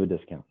little bit of a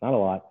discount? Not a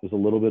lot, it was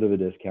a little bit of a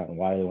discount, and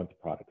why do they want the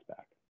products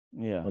back?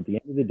 Yeah. At the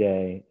end of the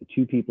day, the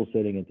two people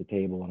sitting at the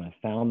table, and I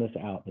found this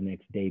out the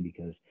next day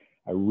because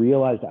I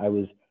realized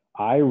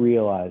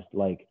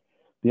like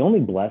the only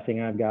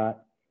blessing I've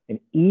got And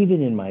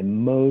even in my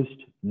most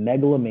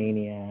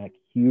megalomaniac,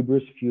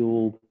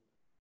 hubris-fueled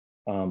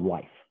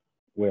life,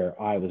 where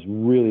I was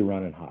really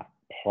running hot,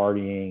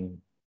 partying,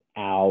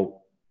 out,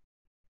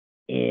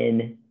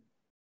 in,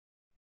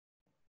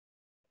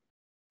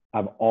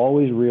 I've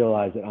always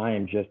realized that I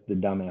am just the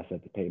dumbass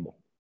at the table.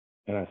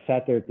 And I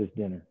sat there at this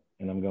dinner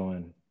and I'm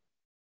going,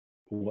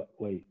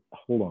 wait,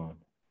 hold on.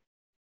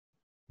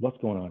 What's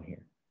going on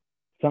here?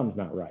 Something's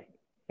not right.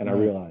 And I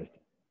realized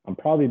I'm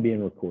probably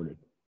being recorded.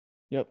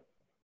 Yep.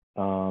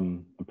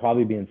 I'm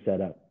probably being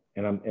set up.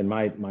 And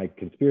my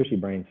conspiracy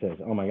brain says,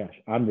 oh my gosh,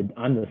 I'm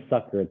the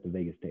sucker at the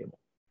Vegas table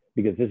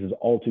because this is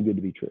all too good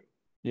to be true.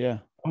 Yeah.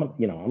 I'm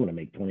going to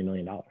make $20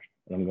 million. And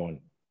I'm going,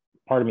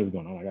 part of me is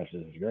going, oh my gosh,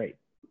 this is great.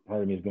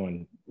 Part of me is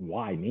going,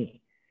 why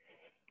me?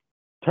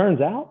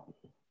 Turns out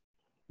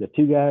the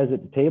two guys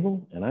at the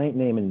table, and I ain't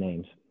naming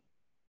names.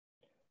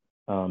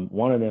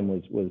 One of them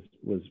was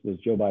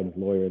Joe Biden's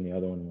lawyer, and the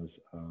other one was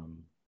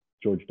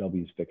George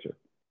W.'s fixer.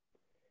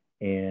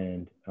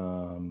 And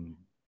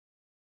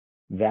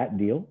that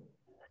deal,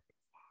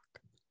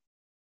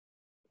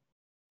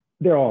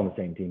 they're all on the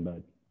same team,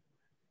 bud.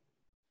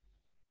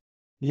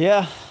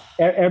 Yeah.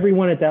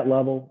 Everyone at that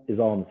level is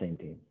all on the same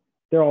team.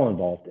 They're all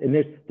involved, and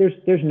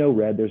there's no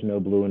red, there's no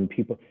blue, and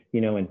people,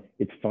 and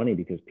it's funny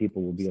because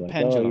people will be like,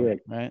 pendulum,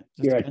 "Oh,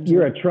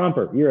 you're a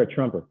Trumper, you're a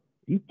Trumper." Are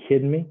you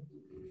kidding me?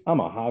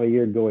 I'm a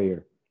Javier Goya.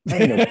 I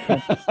ain't no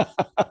Trumper.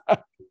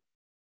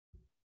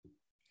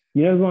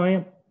 You know who I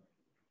am?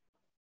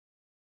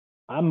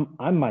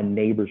 I'm my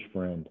neighbor's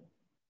friend.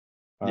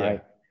 All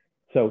right.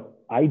 So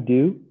I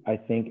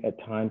think at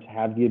times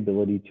have the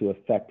ability to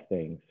affect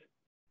things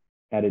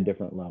at a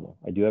different level.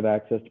 I do have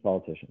access to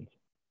politicians.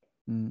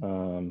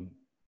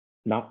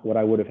 Not what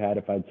I would have had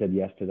if I'd said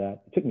yes to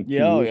that. It took me 2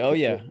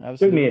 years.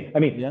 Absolutely.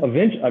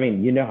 Eventually,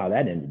 you know how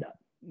that ended up.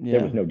 Yeah.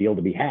 There was no deal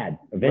to be had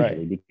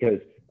eventually because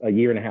a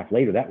year and a half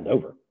later, that was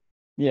over.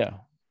 Yeah.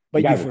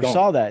 But you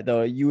foresaw that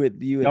though.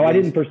 No, I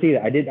didn't foresee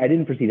that. I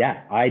didn't foresee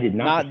that. I did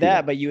not. Not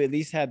that, but you at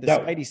least had the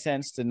spidey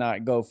sense to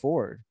not go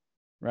forward.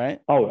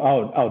 Right.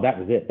 Oh, that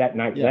was it. That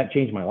night, that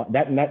changed my life.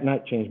 That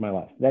night changed my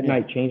life. That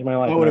night changed my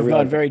life. It would have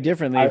gone very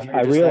differently if you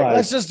were just like,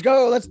 let's just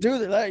go, let's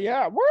do that.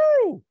 Yeah.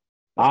 Woo.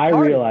 I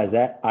realized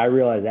that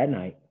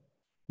night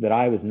that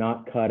I was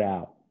not cut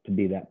out to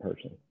be that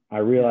person. I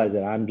realized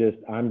that I'm just,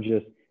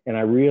 and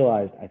I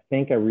realized,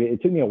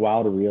 it took me a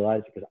while to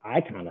realize because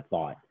I kind of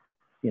thought,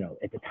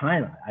 at the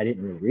time I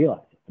didn't really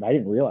realize it, but I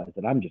didn't realize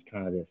that I'm just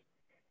kind of this,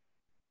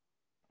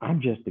 I'm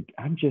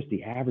just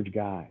the average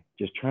guy,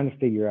 just trying to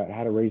figure out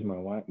how to raise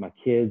my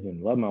kids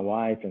and love my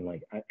wife. And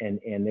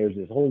and there's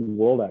this whole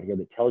world out here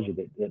that tells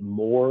you that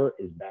more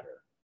is better.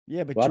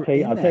 Yeah, but I'll tell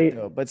you,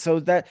 though. But so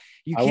that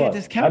you can't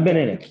discount. I've been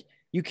in it.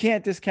 You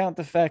can't discount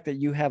the fact that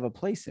you have a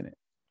place in it.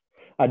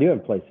 I do have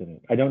a place in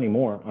it. I don't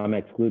anymore. I'm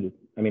excluded.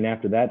 I mean,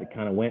 after that, it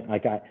kind of went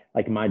like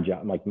my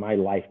job, like my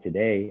life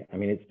today. I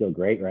mean, it's still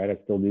great, right? I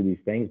still do these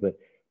things, but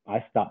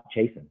I stopped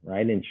chasing,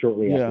 right? And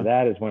shortly after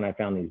that is when I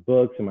found these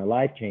books and my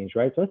life changed,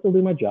 right? So I still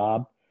do my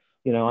job.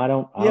 I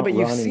don't run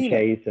and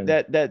chase. And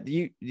that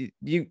you I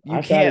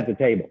can't sat at the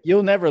table.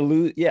 You'll never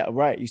lose. Yeah,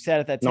 right. You sat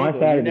at that table.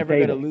 You're never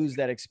going to lose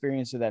that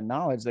experience or that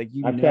knowledge. Like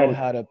know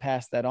how to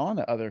pass that on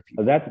to other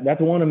people.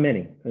 That's one of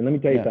many. And let me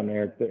tell you something,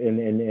 Eric.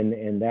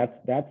 And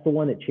that's the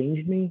one that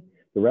changed me.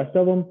 The rest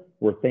of them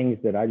were things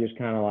that I just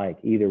kind of like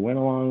either went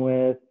along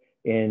with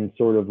and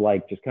sort of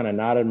like just kind of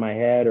nodded my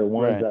head or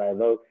ones that I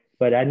vote.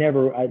 But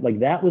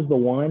that was the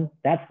one.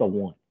 That's the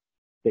one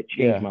that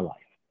changed my life.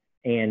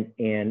 And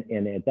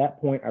at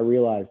that point, I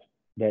realized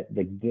that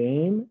the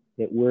game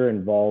that we're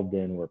involved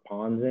in, we're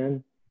pawns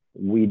in,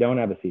 we don't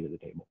have a seat at the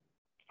table.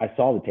 I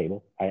saw the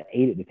table. I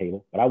ate at the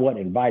table, but I wasn't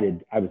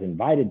invited. I was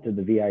invited to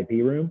the VIP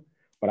room,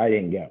 but I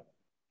didn't go.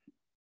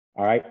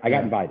 All right. I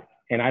got invited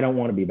and I don't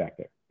want to be back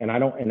there. And I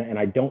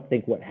don't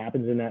think what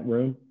happens in that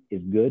room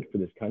is good for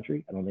this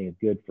country. I don't think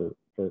it's good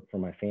for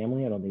my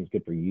family. I don't think it's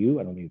good for you.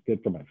 I don't think it's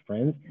good for my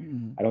friends.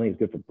 I don't think it's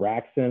good for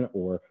Braxton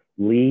or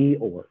Lee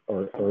or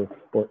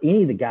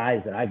any of the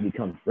guys that I've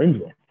become friends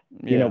with.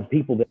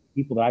 People that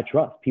I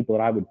trust, people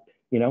that I would,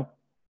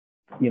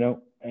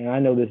 and I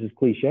know this is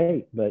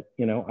cliche, but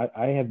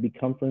I have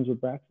become friends with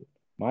Braxton.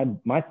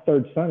 My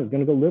third son is going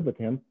to go live with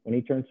him when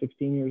he turns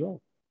 16 years old.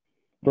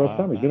 For a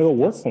summer, he's going to go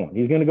work for him.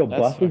 He's going to go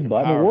bust his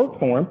butt and work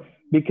for him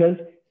because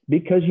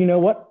you know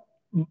what?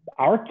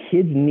 Our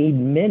kids need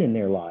men in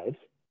their lives.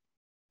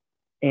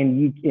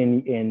 And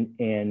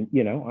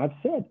I've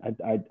said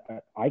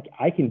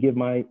I can give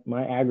my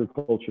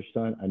agriculture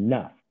son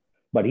enough,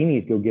 but he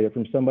needs to go get it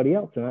from somebody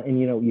else. And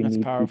you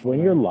need people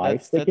in your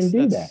life that can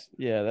do that.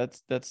 Yeah,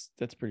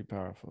 that's pretty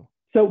powerful.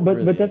 So,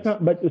 but that's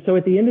not. But so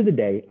at the end of the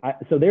day,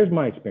 so there's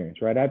my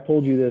experience, right? I've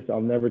told you this. I'll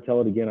never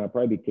tell it again. I'll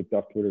probably be kicked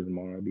off Twitter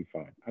tomorrow. I'll be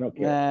fine. I don't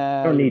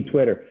care. I don't need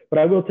Twitter. But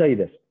I will tell you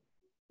this.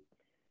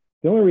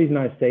 The only reason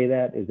I say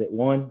that is that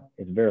one,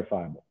 it's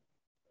verifiable.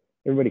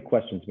 Everybody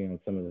questions me on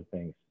some of the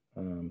things.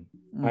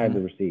 I have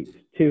the receipts.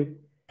 Two,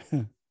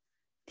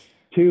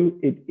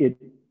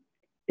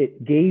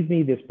 it gave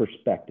me this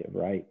perspective,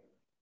 right?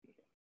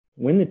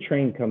 When the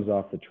train comes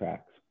off the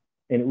tracks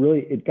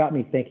it got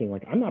me thinking,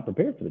 like, I'm not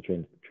prepared for the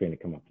train to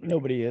come up.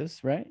 Nobody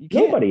is, right? You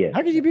can't. Nobody is.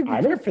 How can you be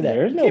prepared for that?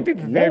 You can't be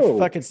prepared for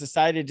fucking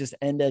society to just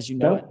end as you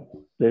know it.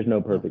 There's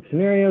no perfect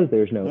scenarios.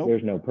 There's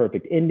no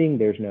perfect ending.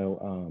 There's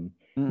no,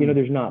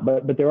 there's not,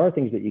 but there are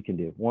things that you can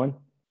do. One,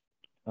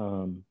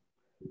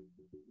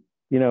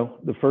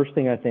 the first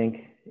thing I think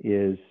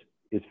is,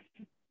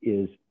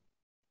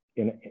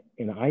 and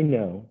I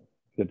know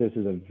that this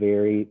is a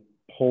very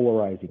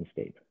polarizing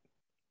statement,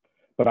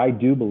 but I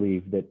do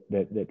believe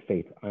that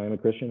faith. I am a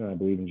Christian and I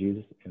believe in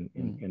Jesus,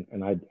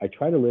 and I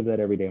try to live that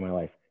every day of my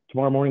life.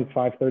 Tomorrow morning,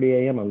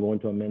 5:30 a.m., I'm going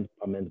to a men's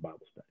Bible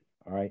study.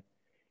 All right.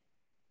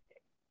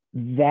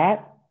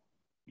 That,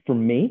 for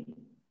me,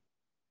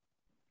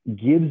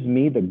 gives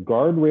me the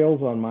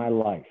guardrails on my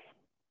life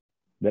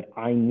that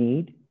I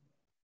need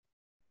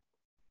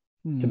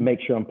to make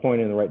sure I'm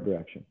pointing in the right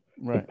direction.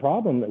 Right. The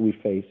problem that we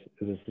face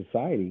as a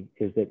society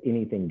is that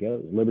anything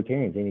goes.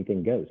 Libertarians,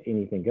 anything goes.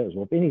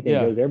 Well, if anything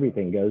goes,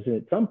 everything goes. And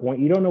at some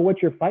point, you don't know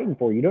what you're fighting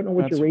for. You don't know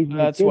what you're raising.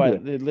 That's why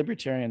the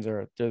libertarians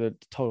they're the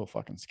total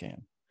fucking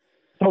scam.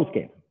 Total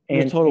scam.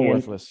 And total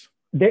worthless.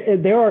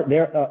 There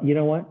are you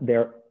know what?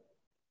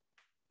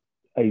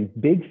 A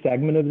big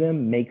segment of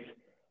them makes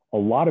a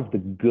lot of the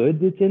good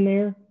that's in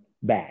there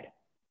bad.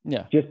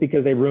 Yeah. Just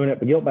because they ruin it,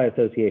 but guilt by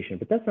association.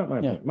 But that's not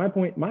my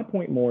point. My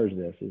point more is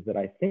this: is that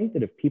I think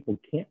that if people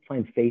can't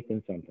find faith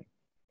in something,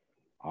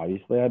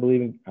 obviously I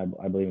believe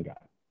in God,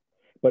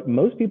 but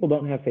most people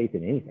don't have faith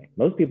in anything.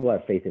 Most people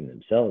have faith in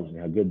themselves and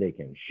how good they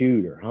can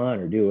shoot or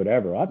hunt or do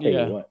whatever. I'll tell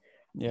you what.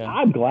 Yeah.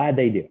 I'm glad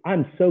they do.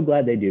 I'm so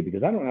glad they do,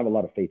 because I don't have a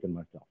lot of faith in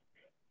myself.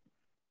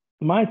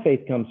 My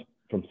faith comes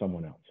from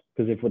someone else,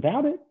 because if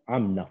without it,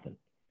 I'm nothing,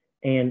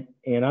 and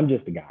I'm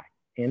just a guy,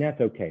 and that's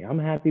okay. I'm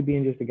happy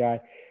being just a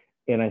guy.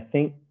 And I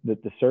think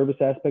that the service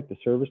aspect, the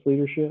service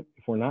leadership,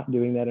 if we're not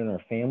doing that in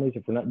our families,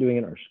 if we're not doing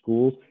it in our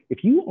schools,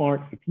 if you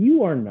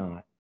are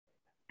not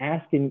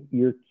asking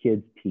your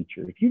kid's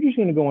teacher, if you're just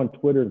going to go on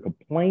Twitter and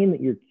complain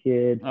that your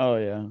kid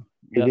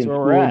is in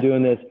school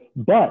doing this,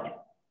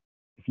 but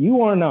if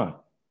you are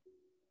not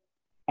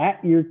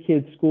at your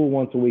kid's school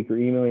once a week or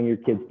emailing your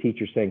kid's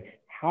teacher saying,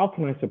 how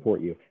can I support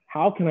you?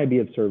 How can I be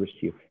of service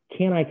to you?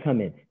 Can I come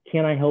in?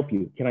 Can I help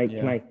you? Can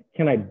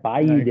I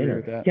buy you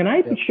dinner? Can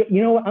I,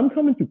 you know what? I'm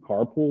coming through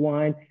carpool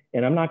line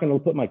and I'm not going to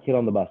put my kid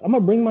on the bus. I'm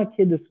going to bring my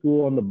kid to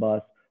school on the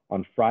bus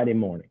on Friday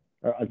morning.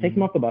 Or I'll take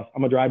him off the bus.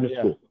 I'm going to drive to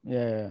school.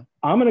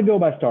 I'm going to go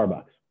by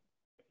Starbucks.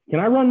 Can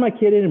I run my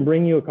kid in and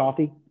bring you a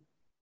coffee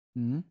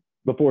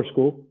before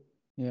school?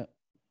 Yeah.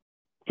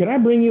 Can I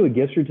bring you a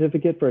gift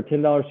certificate for a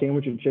 $10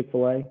 sandwich at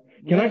Chick-fil-A?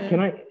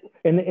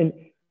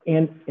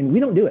 And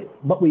we don't do it,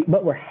 but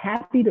we're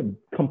happy to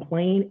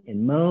complain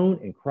and moan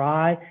and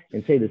cry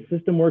and say the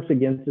system works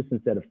against us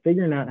instead of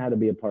figuring out how to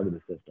be a part of the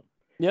system.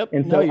 Yep.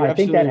 And so I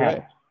think that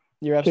happens.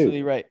 You're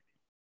absolutely right.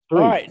 All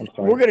right,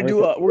 we're gonna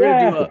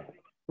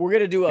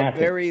do a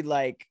very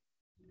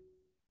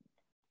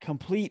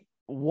complete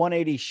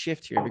 180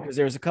 shift here, because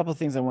there's a couple of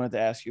things I wanted to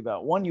ask you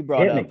about. One, you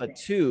brought up, but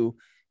two,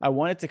 I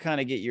wanted to kind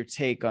of get your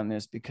take on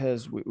this,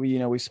 because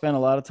we spent a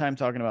lot of time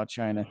talking about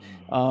China.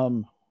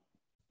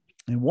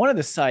 And one of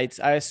the sites,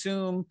 I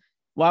assume,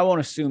 well, I won't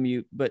assume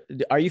you, but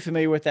are you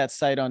familiar with that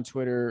site on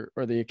Twitter,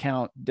 or the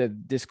account, the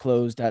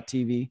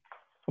disclose.tv?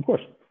 Of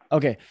course.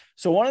 Okay.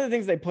 So one of the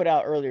things they put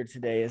out earlier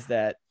today is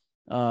that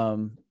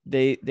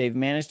they've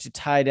managed to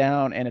tie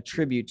down and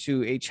attribute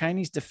to a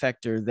Chinese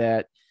defector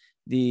that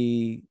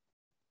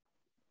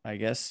I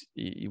guess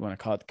you want to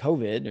call it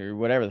COVID or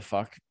whatever the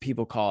fuck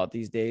people call it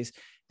these days,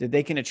 that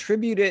they can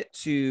attribute it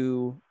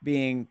to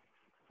being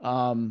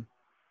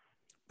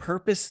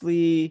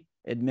purposely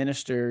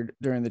administered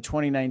during the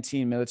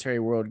 2019 Military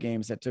World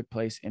Games that took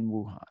place in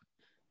Wuhan.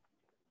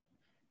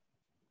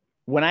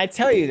 When I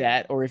tell you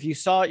that, or if you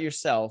saw it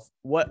yourself,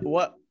 what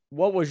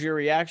was your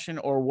reaction,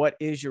 or what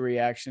is your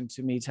reaction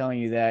to me telling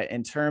you that,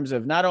 in terms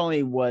of not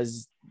only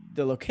was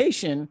the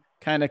location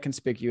kind of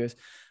conspicuous,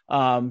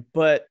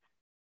 but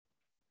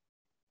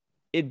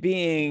it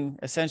being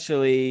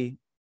essentially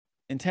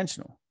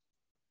intentional?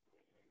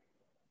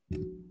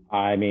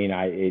 I mean,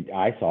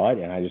 I saw it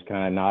and I just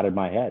kind of nodded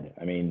my head.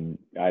 I mean,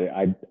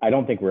 I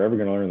don't think we're ever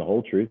going to learn the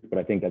whole truth, but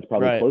I think that's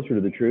probably closer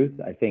to the truth.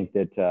 I think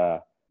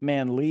that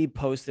man, Lee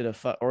posted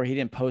or he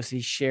didn't post,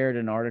 he shared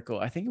an article.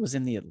 I think it was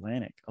in the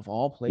Atlantic of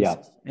all places.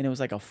 Yeah. And it was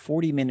like a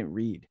 40-minute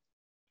read.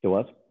 It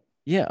was?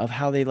 Yeah. Of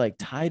how they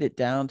tied it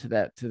down to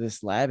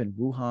this lab in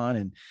Wuhan.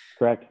 And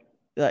correct.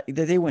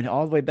 They went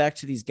all the way back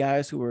to these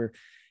guys who were,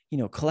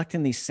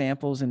 collecting these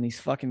samples in these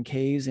fucking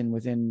caves. And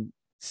within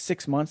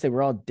 6 months, they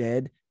were all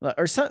dead,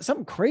 or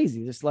something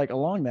crazy, just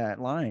along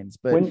that lines.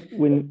 But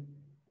when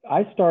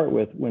I start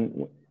with,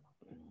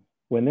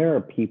 when there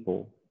are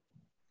people,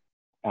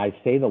 I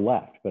say the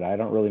left, but I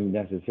don't really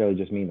necessarily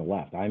just mean the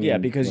left. I mean,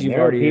 because you've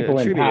already people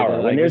in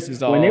power. When there's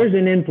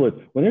an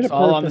influence, when there's a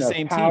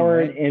person of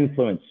power and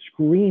influence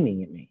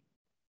screaming at me,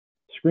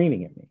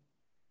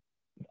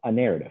 a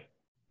narrative.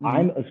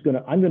 I'm going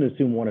to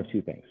assume one of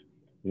two things.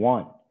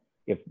 One,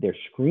 if they're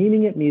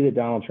screaming at me that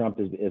Donald Trump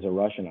is a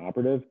Russian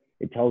operative,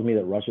 it tells me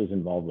that Russia's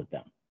involved with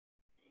them.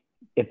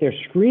 if they're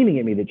screaming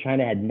at me that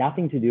China had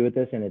nothing to do with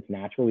this and it's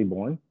naturally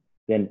born,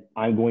 then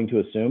I'm going to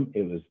assume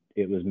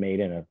it was made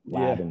in a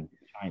lab in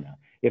China.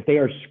 If they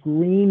are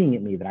screaming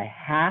at me that I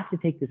have to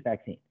take this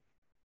vaccine,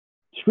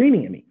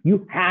 screaming at me,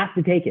 you have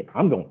to take it,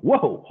 I'm going,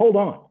 whoa, hold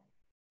on.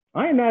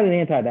 I am not an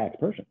anti-vax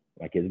person.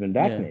 My kid's been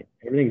vaccinated.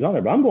 Yeah. Everything's on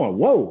there, but I'm going,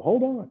 whoa,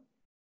 hold on.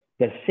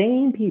 The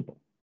same people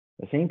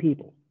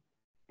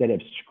that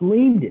have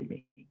screamed at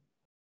me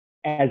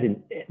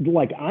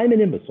like I'm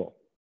an imbecile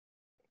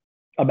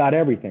about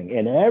everything,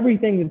 and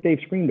everything that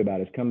they've screamed about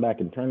has come back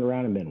and turned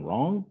around and been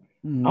wrong.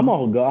 Mm-hmm. I'm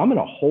going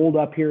to hold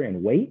up here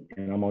and wait,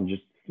 and I'm going to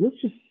let's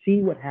just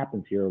see what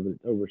happens here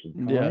over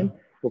some time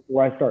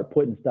before I start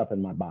putting stuff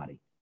in my body.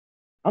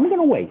 I'm going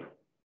to wait.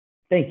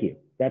 Thank you.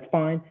 That's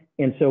fine.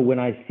 And so when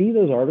I see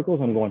those articles,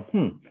 I'm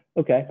going,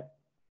 okay.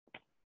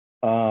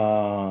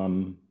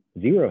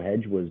 Zero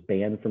Hedge was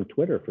banned from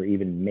Twitter for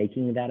even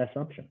making that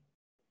assumption.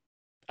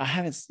 I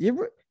haven't.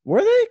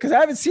 Were they? Because I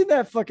haven't seen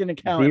that fucking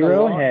account.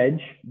 Zero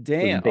Hedge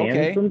was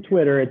banned from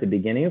Twitter at the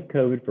beginning of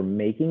COVID for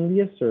making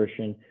the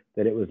assertion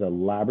that it was a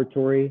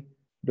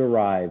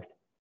laboratory-derived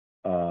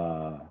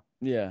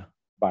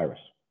virus.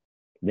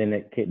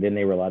 Then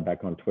they were allowed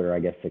back on Twitter, I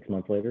guess, 6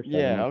 months later.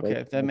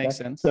 Okay, that makes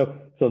sense. So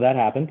that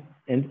happened,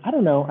 and I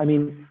don't know. I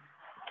mean,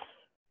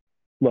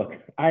 look,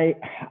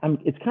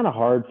 it's kind of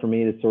hard for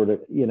me to sort of,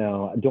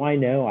 do I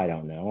know? I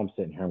don't know. I'm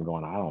sitting here, I'm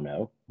going, I don't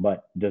know.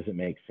 But does it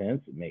make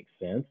sense? It makes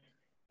sense.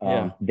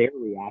 Their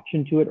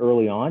reaction to it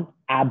early on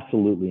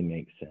absolutely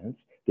makes sense.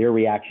 Their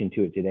reaction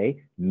to it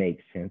today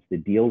makes sense. The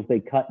deals they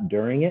cut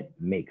during it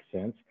makes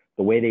sense.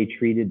 The way they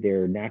treated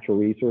their natural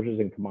resources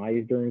and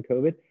commodities during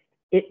COVID,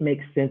 it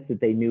makes sense that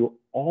they knew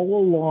all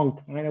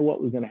along kind of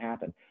what was going to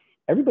happen.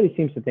 Everybody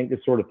seems to think this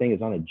sort of thing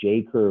is on a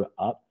J curve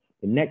up.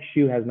 The next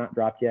shoe has not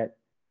dropped yet.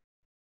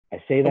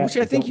 I say that, which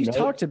I think you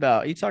talked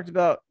about. You talked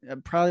about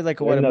probably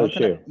like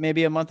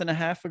maybe a month and a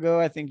half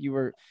ago. I think you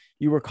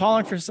were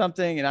calling for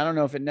something, and I don't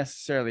know if it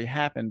necessarily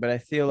happened, but I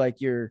feel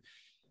like you're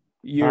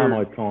I'm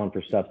always calling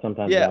for stuff.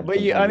 Sometimes,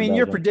 but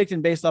you're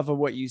predicting based off of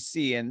what you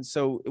see. And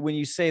so when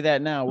you say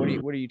that now, what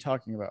are you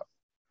talking about?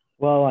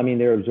 Well, I mean,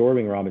 they're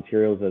absorbing raw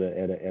materials at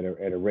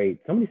a rate.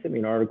 Somebody sent me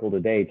an article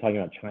today talking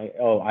about China.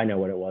 Oh, I know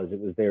what it was. It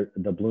was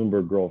the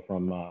Bloomberg girl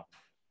from,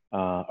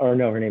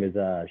 her name is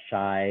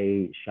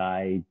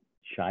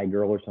Shy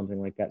Girl or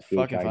something like that.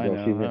 Fuck if I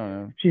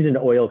know. She's an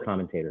oil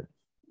commentator.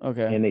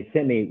 Okay. And they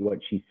sent me what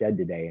she said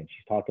today, and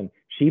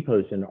she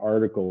posted an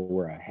article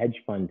where a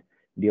hedge fund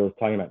deal is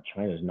talking about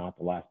China is not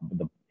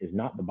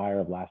the buyer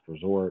of last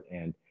resort.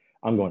 And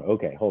I'm going,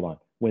 okay, hold on.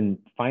 When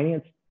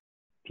finance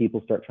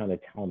people start trying to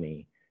tell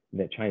me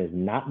that China is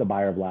not the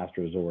buyer of last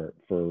resort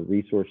for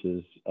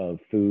resources of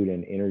food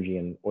and energy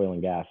and oil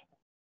and gas,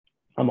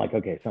 I'm like,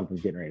 okay,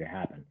 something's getting ready to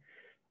happen.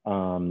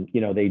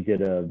 They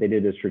did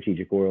a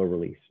strategic oil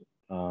release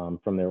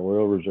from their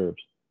oil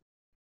reserves,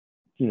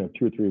 2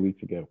 or 3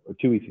 weeks ago, or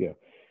 2 weeks ago.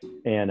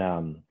 And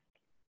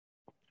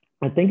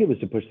I think it was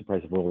to push the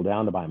price of oil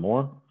down to buy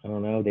more. I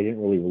don't know. They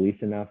didn't really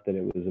release enough that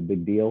it was a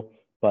big deal.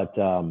 But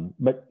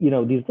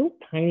these little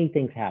tiny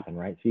things happen,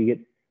 right? So you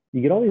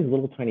get all these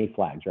little tiny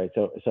flags, right?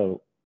 So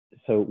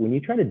when you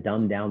try to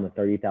dumb down the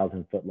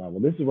 30,000 foot level,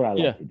 this is what I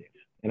like to do.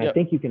 And I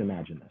think you can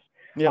imagine this.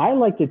 Yep. I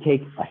like to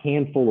take a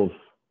handful of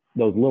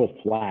those little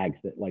flags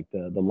that like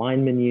the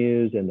linemen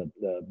use and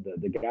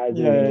the guys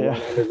that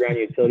run underground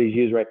utilities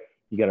use, right?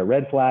 You got a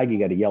red flag, you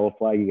got a yellow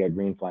flag, you got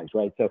green flags,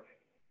 right? So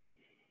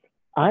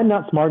I'm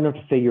not smart enough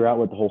to figure out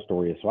what the whole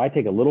story is. So I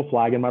take a little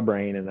flag in my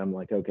brain and I'm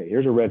like, okay,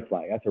 here's a red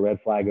flag. That's a red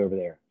flag over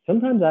there.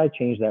 Sometimes I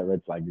change that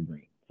red flag to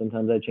green.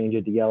 Sometimes I change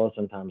it to yellow,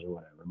 sometimes or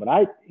whatever. But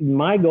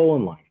my goal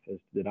in life is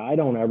that I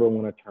don't ever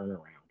want to turn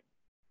around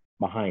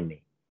behind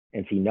me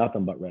and see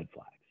nothing but red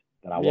flags.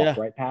 That I walk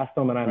right past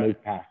them and I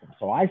move past them.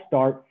 So I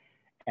start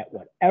at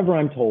whatever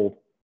I'm told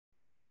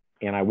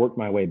and I work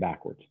my way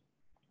backwards.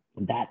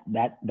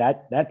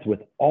 That's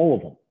with all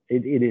of them.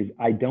 It is,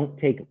 I don't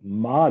take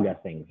MAGA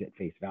things at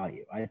face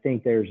value. I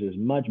think there's as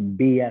much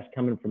BS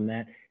coming from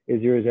that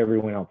as there is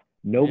everyone else.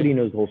 Nobody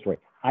knows the whole story.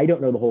 I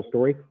don't know the whole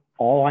story.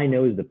 All I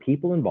know is the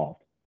people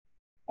involved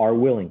are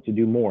willing to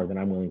do more than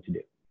I'm willing to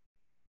do.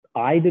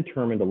 I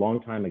determined a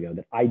long time ago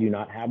that I do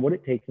not have what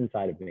it takes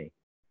inside of me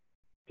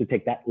to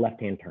take that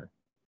left-hand turn.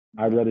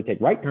 I'd rather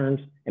take right turns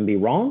and be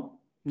wrong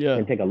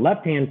than take a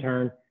left-hand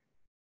turn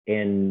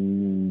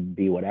and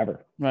be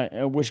whatever. Right.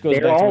 Which goes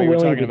back to what you were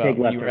talking about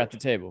when you were at the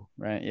table,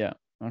 right? Yeah.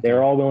 Okay.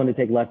 They're all willing to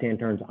take left-hand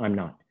turns. I'm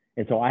not.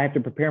 And so I have to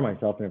prepare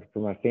myself for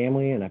my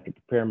family, and I have to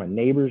prepare my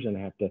neighbors, and I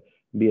have to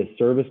be a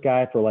service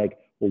guy for like,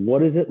 well,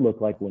 what does it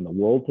look like when the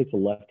world takes a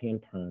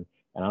left-hand turn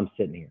and I'm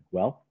sitting here?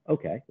 Well,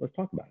 okay, let's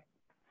talk about it.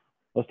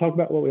 Let's talk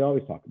about what we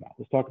always talk about.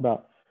 Let's talk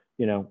about,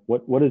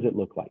 what does it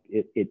look like?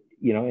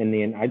 In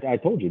the end, I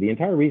told you the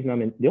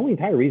only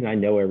entire reason I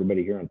know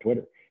everybody here on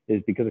Twitter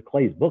is because of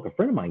Clay's book. A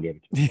friend of mine gave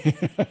it to me.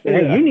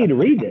 Hey, you need to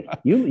read this.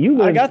 You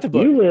live, I got the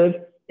book. You live,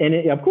 and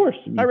of course,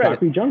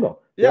 Concrete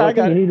Jungle. Yeah, I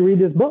got it. You need to read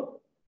this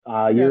book. You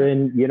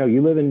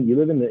live in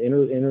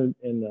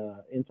the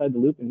inside the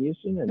loop in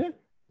Houston, and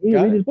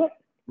you read this book.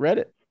 Read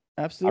it.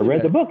 Absolutely. I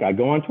read the book. I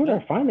go on Twitter.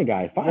 I find the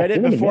guy. I read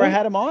it before I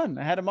had him on.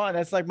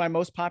 That's like my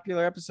most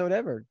popular episode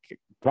ever.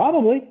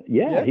 Probably.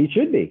 Yeah, he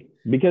should be,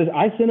 because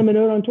I sent him a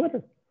note on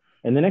Twitter.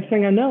 And the next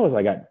thing I know is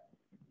I got,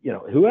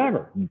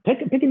 whoever,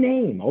 pick a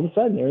name. All of a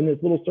sudden they're in this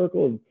little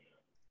circle of,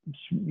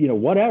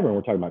 whatever. And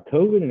we're talking about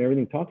COVID and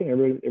everything,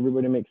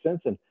 everybody makes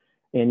sense. And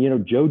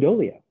Joe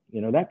Dolia,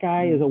 that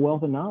guy is a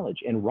wealth of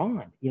knowledge. And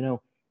Ron,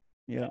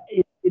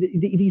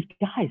 these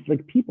guys,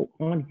 like, people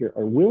on here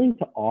are willing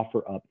to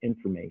offer up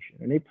information.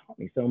 And they've taught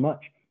me so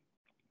much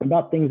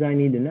about things I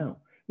need to know.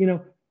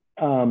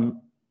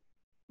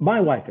 My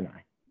wife and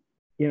I,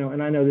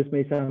 and I know this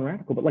may sound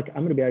radical, but like,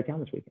 I'm going to be out of town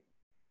this weekend.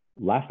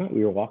 Last night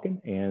we were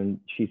walking and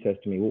she says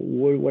to me,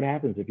 well, what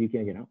happens if you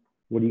can't get home?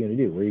 What are you going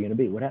to do? Where are you going to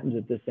be? What happens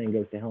if this thing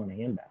goes to hell in a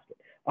handbasket?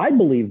 I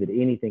believe that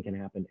anything can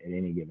happen at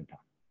any given time.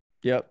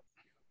 Yep.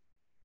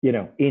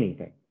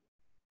 Anything.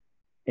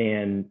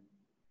 And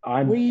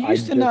we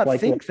used to not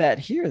think that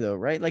here, though,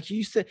 right? Like,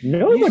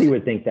 nobody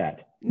would think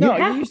that. No,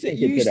 you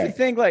used to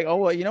think like, oh,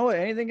 well, you know what?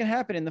 Anything can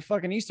happen in the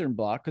fucking Eastern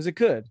Bloc, because it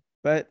could.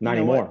 But not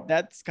anymore. What?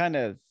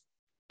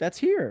 That's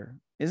here,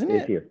 isn't it?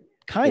 It's here.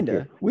 Kind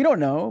of. We don't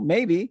know.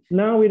 Maybe.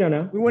 No, we don't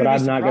know. We wouldn't be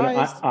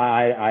surprised.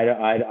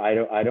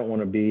 I don't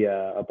want to be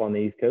up on the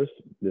East Coast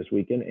this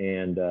weekend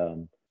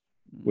and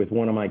with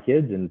one of my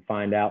kids and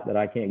find out that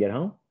I can't get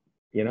home.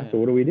 So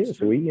what do we do?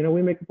 So we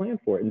make a plan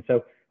for it. And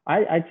so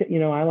I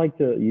like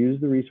to use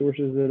the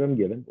resources that I'm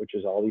given, which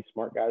is all these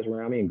smart guys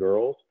around me and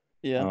girls.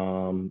 Yeah.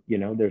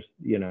 There's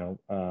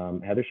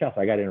Heather Schaus.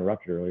 I got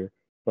interrupted earlier,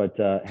 but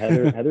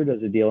Heather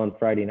does a deal on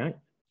Friday night.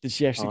 Did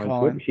she actually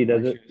call in? She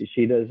does it.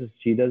 She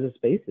does a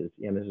Spaces.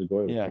 Yeah, Mrs.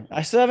 Goya. Yeah,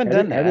 I still haven't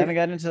done that. I haven't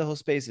gotten into the whole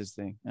Spaces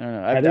thing. I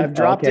don't know. I've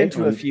dropped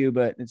into a few,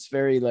 but it's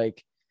very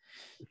like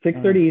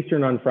 6:30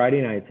 Eastern on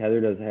Friday nights. Heather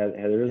does a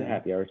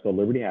happy hour. It's called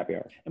Liberty Happy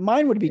Hour. And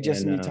mine would be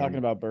just me talking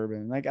about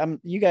bourbon. Like,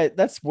 you guys,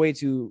 that's way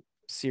too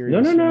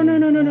serious.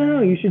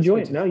 No. You should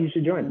join. No, you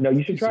should join. No,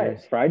 you should try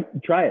it.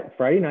 Try it.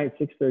 Friday night,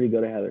 6:30.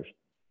 Go to Heather's.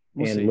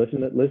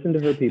 Listen to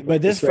her people.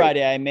 But this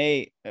Friday I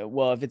may,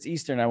 if it's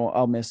Eastern,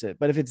 I'll miss it.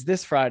 But if it's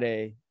this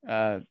Friday,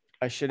 I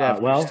should have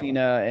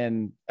Christina,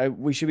 and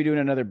we should be doing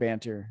another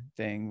banter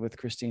thing with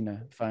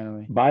Christina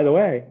finally. By the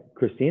way,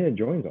 Christina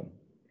joins them.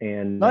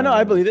 And no,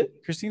 I believe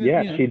it.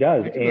 Christina, she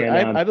does.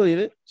 I believe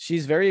it.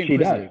 She's very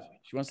inquisitive.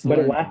 She wants to learn.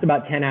 But it lasts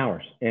about 10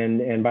 hours.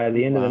 And by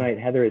the end of the night,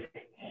 Heather is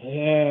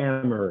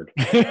hammered.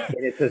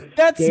 It's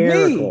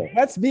hysterical.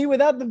 That's me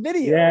without the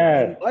video.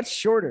 Yes. Much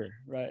shorter.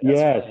 Right.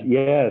 Yes.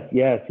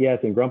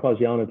 And Grandpa's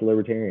yelling at the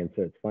libertarians,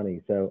 so it's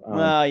funny. So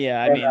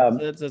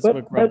that's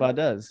what Grandpa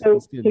does.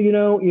 So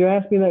you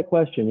asked me that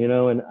question,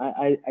 and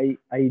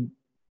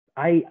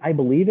I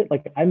believe it.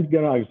 Like, I'm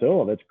gonna say,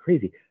 oh, that's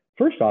crazy.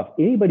 First off,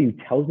 anybody who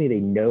tells me they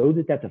know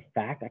that that's a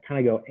fact, I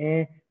kind of go,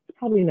 it's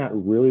probably not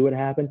really what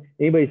happened.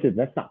 Anybody says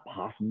that's not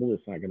possible,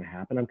 it's not going to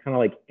happen, I'm kind of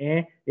like,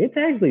 it's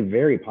actually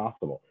very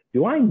possible.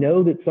 Do I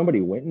know that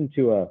somebody went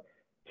into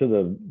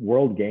the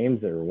World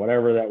Games or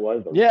whatever that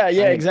was? Yeah,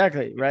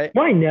 exactly, right. Do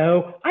I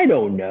know? I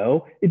don't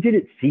know. Did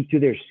it seep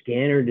through their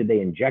skin, or did they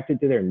inject it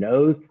to their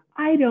nose?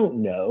 I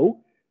don't know.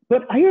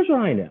 But here's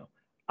what I know.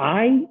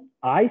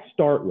 I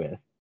start with,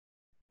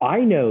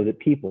 I know that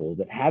people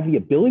that have the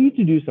ability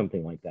to do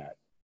something like that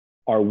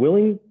are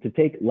willing to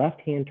take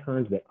left-hand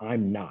turns that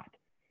I'm not.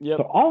 Yep.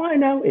 So all I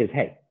know is,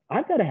 hey,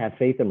 I've got to have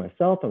faith in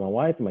myself and my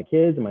wife and my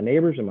kids and my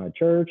neighbors and my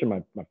church and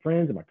my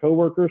friends and my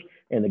coworkers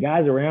and the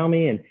guys around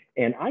me.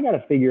 And I got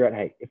to figure out,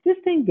 hey, if this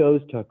thing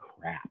goes to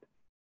crap,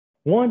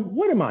 one,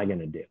 what am I going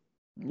to do?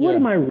 Yeah. What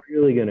am I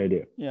really going to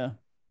do? Yeah.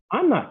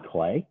 I'm not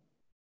Clay.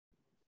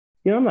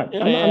 I'm not.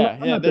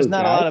 There's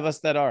not a lot of us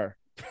that are.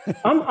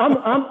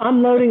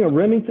 I'm loading a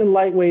Remington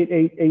lightweight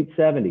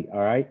 870. All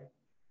right.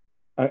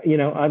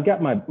 I've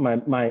got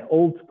my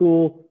old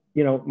school,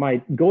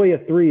 my Goya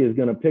 3 is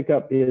going to pick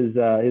up his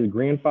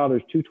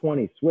grandfather's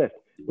 220 Swift,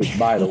 which,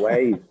 by the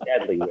way, he's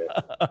deadly with.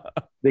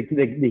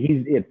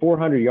 He's at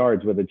 400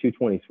 yards with a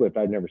 220 Swift.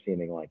 I've never seen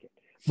anything like it.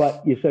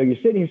 But you're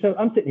sitting here. So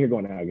I'm sitting here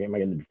going, am I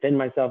going to defend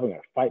myself? I'm going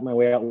to fight my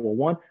way out. Well,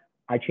 one,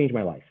 I changed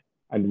my life.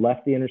 I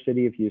left the inner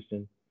city of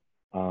Houston.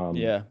 I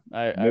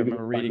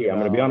remember reading. I'm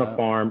going to be on a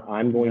farm.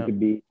 I'm going to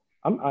be.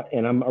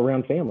 I'm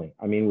around family.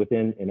 I mean,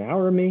 within an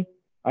hour of me,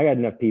 I got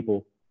enough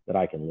people that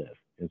I can live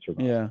and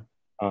survive. Yeah.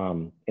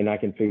 And I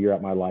can figure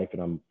out my life,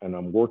 and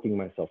I'm working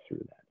myself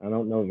through that. I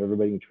don't know if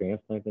everybody can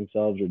transplant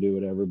themselves or do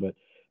whatever, but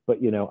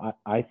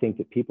I think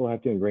that people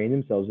have to ingrain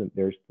themselves in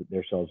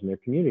themselves in their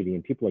community.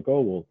 And people are like,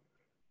 oh, well,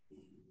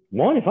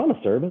 one, if I'm a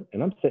servant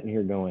and I'm sitting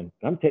here going,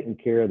 I'm taking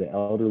care of the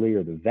elderly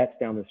or the vets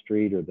down the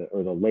street or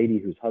the lady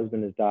whose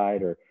husband has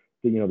died, or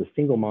the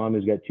single mom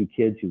who's got 2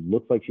 kids who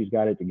looks like she's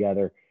got it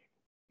together.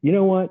 You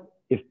know what?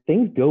 If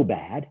things go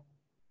bad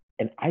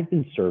and I've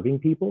been serving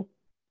people,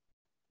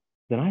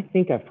 then I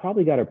think I've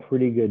probably got a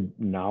pretty good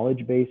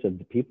knowledge base of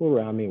the people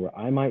around me where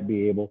I might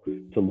be able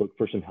to look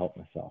for some help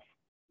myself.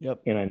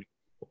 Yep.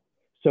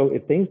 So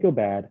if things go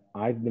bad,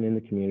 I've been in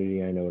the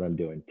community. I know what I'm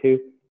doing. 2,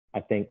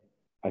 I think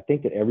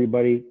that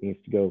everybody needs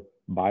to go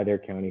buy their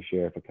county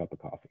sheriff a cup of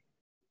coffee.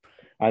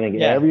 I think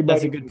everybody.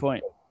 That's a good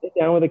point. sit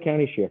down with a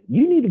county sheriff.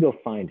 You need to go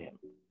find him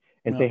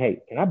and say,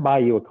 hey, can I buy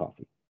you a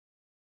coffee?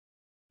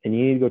 And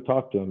you need to go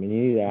talk to him, and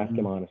you need to ask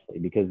him honestly,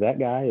 because that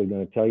guy is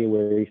going to tell you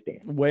where he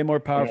stands. Way more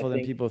powerful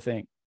than people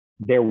think.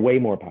 They're way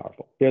more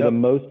powerful. They're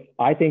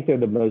I think they're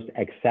the most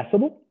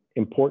accessible,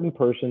 important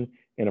person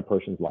in a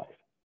person's life,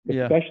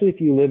 especially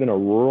if you live in a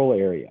rural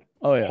area.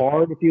 Oh, yeah.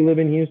 Hard if you live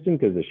in Houston,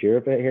 because the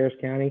sheriff at Harris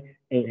County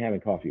ain't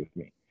having coffee with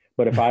me.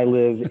 But if I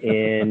live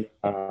in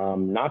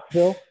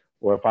Knoxville,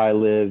 or if I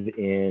live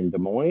in Des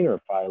Moines, or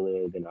if I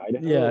live in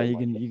Idaho,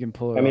 you can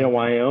pull it. I mean, in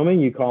Wyoming,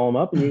 you call them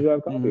up and you go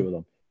have coffee with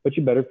them. But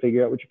you better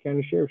figure out what your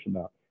county sheriff's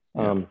about.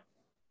 And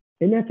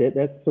that's it.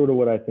 That's sort of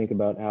what I think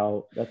about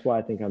that's why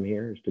I think I'm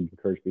here, is to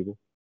encourage people.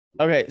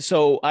 Okay.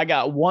 So I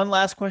got one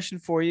last question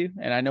for you.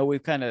 And I know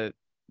we've kind of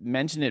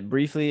mentioned it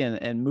briefly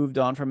and moved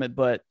on from it,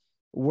 but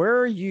where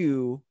are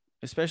you,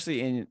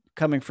 especially in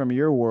coming from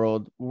your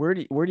world, where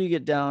do you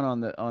get down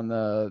on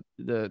the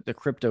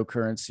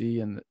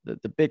cryptocurrency and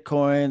the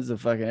Bitcoins, the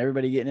fucking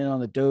everybody getting in on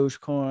the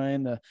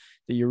Dogecoin,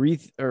 the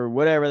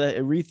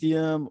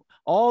Ethereum,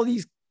 all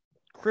these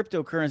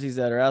cryptocurrencies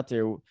that are out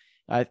there?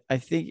 I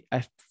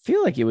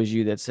feel like it was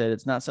you that said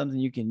it's not something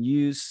you can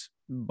use,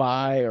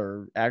 buy,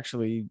 or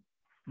actually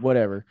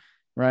whatever,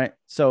 right?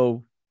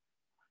 So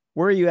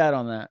where are you at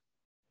on that?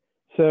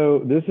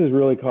 So this has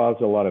really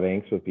caused a lot of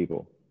angst with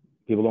people.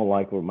 People don't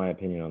like what my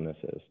opinion on this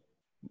is.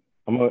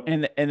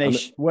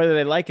 Whether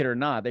they like it or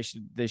not, they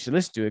should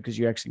listen to it, because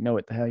you actually know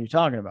what the hell you're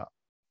talking about.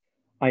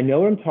 I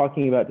know what I'm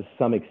talking about to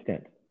some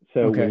extent.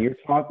 So when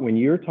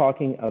you're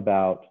talking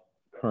about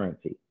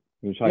currency,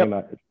 you're talking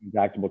about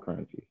taxable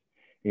currencies,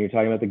 and you're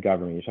talking about the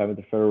government, you're talking about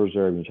the Federal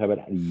Reserve, you're talking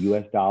about the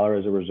U.S. dollar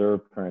as a reserve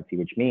currency,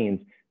 which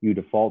means you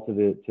default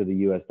to the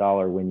U.S.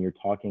 dollar when you're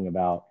talking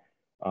about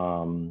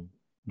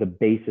the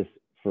basis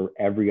for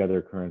every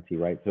other currency,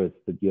 right? So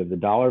you have the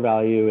dollar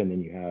value, and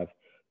then you have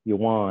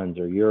yuans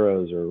or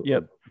euros or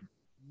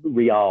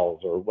reals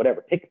or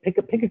whatever. Pick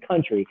a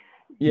country.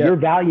 Your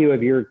value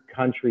of your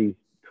country's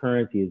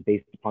currency is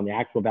based upon the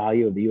actual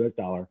value of the U.S.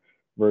 dollar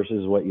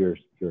versus what yours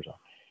are.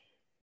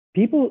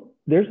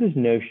 There's this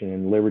notion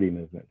in liberty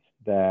movements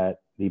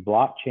that the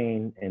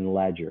blockchain and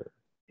ledger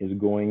is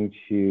going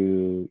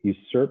to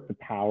usurp the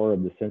power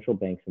of the central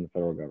banks and the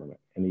federal government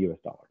and the U.S.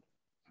 dollar.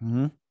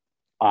 Mm-hmm.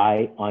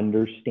 I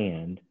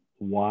understand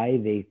why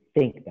they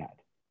think that.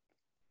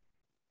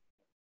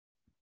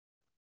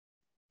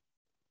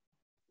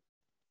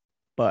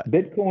 But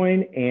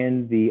Bitcoin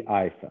and the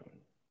iPhone.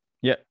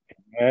 Yeah.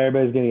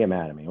 Everybody's going to get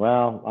mad at me.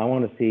 Well, I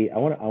want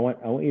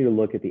you to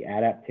look at the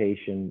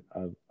adaptation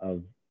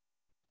of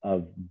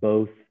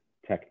both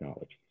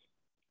technologies.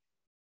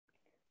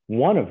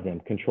 One of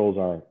them controls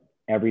our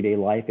everyday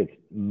life. It's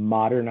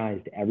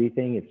modernized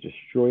everything. It's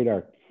destroyed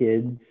our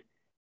kids.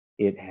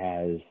 It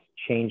has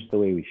changed the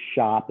way we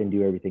shop and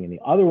do everything. And the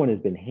other one has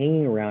been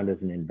hanging around as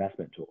an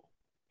investment tool.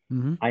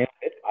 Mm-hmm. I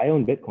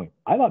own Bitcoin.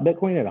 I bought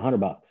Bitcoin at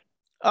 $100.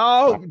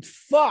 Oh,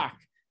 fuck.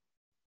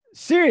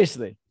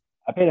 Seriously.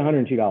 I paid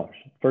 $102.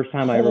 First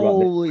time I ever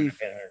bought Bitcoin, I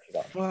paid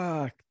 $102.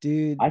 Fuck,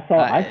 dude. I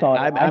saw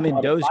it. I'm in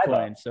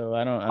Dogecoin, so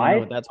I don't know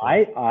what that's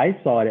worth. I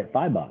saw it at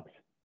 $5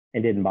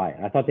 and didn't buy it.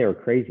 I thought they were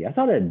crazy. I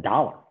saw it at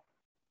 $1.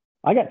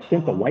 I got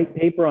sent the white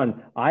paper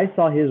I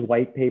saw his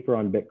white paper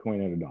on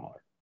Bitcoin at $1.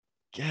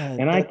 God,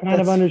 and I kind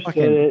of understood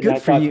it.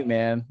 Good for you,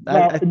 man.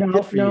 No. It's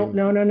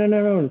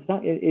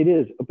not. It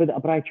is,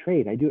 but I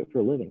trade. I do it for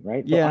a living,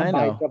 right? So I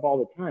buy stuff all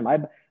the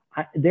time.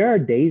 There are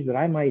days that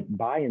I might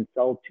buy and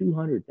sell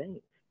 200 things.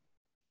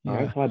 All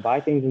right, so I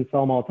buy things and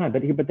sell them all the time.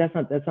 But that's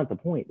not the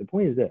point. The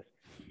point is this: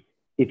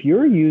 if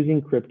you're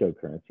using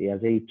cryptocurrency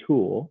as a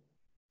tool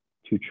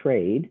to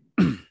trade,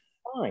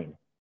 fine.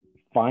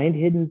 Find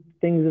hidden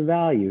things of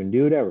value and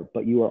do whatever.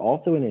 But you are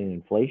also in an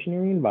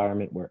inflationary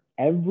environment where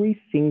every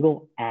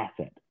single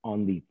asset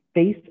on the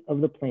face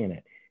of the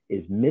planet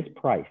is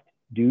mispriced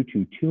due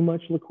to too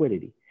much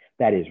liquidity.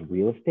 That is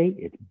real estate,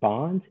 it's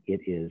bonds,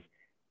 it is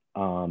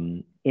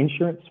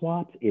insurance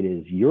swaps, it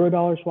is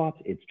Eurodollar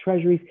swaps, it's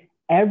treasuries.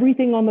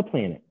 Everything on the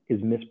planet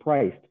is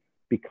mispriced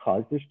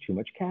because there's too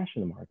much cash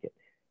in the market.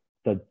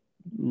 The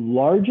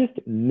largest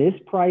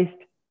mispriced,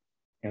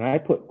 and I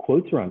put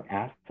quotes around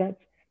assets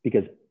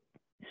because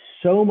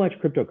so much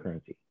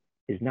cryptocurrency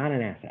is not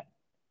an asset.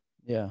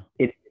 Yeah.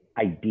 It's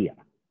an idea.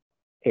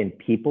 And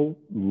people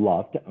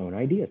love to own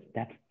ideas.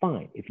 That's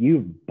fine. If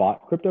you've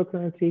bought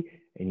cryptocurrency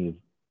and you've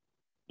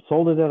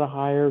sold it at a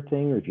higher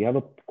thing, or if you have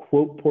a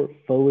quote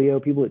portfolio,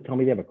 people that tell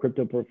me they have a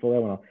crypto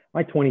portfolio,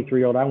 my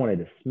 23-year-old, I wanted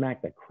to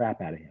smack the crap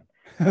out of him.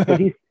 Because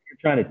he's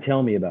trying to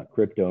tell me about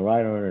crypto and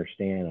I don't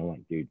understand. I'm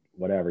like, dude,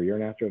 whatever. You're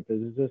an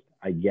astrophysicist.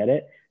 I get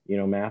it. You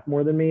know math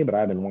more than me, but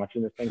I've been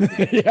watching this thing.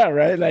 Yeah,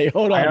 right. Like,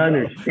 hold on. I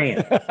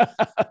understand.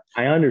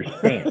 I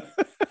understand.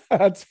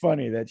 That's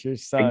funny that your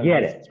son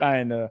is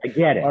trying to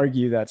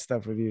argue that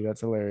stuff with you.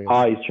 That's hilarious.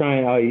 Oh, he's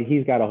trying. Oh,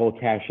 he's got a whole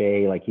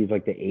cachet. Like he's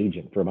like the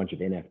agent for a bunch of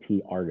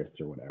NFT artists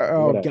or whatever.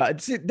 Oh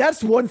God, see,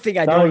 that's one thing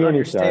I don't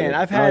understand.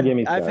 I've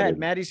had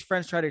Maddie's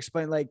friends try to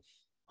explain. Like,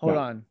 hold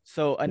on.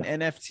 So an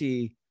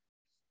NFT,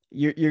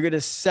 you're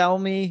gonna sell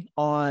me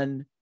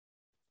on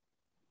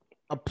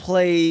a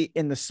play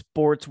in the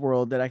sports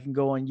world that I can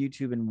go on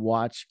YouTube and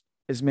watch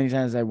as many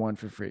times as I want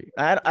for free.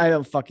 I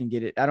don't fucking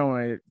get it. I don't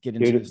want to get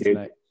into this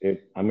tonight.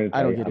 I'm going to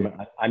tell you,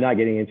 I'm not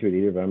getting into it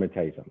either, but I'm going to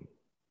tell you something.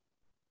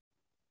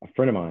 A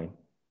friend of mine,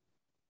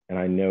 and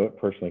I know it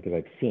personally because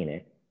I've seen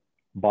it,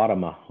 bought a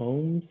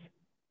Mahomes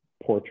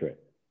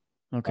portrait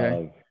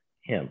of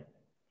him,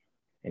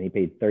 and he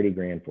paid 30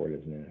 grand for it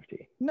as an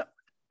NFT. No,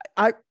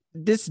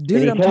 this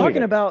dude I'm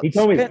talking about. He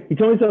told me so on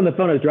the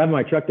phone. I was driving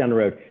my truck down the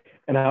road,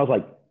 and I was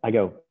like, I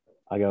go,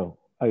 go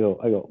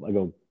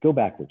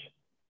backwards.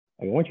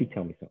 I go, why don't you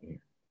tell me something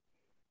here?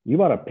 You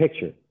bought a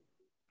picture,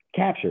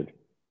 captured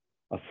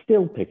a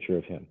still picture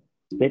of him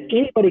that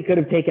anybody could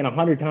have taken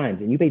 100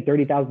 times, and you paid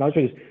 $30,000.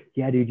 He goes,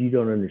 yeah, dude, you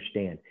don't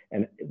understand.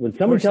 And when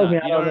someone tells me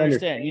I don't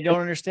understand, you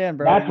don't understand,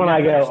 bro. That's when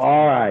I go,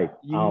 all right,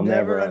 I'll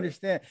never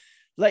understand.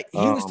 Like he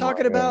was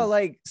talking about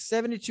like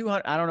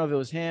 $7,200. I don't know if it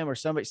was him or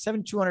somebody.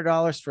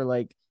 $7,200 for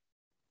like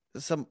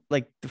some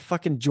like the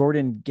fucking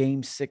Jordan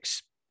Game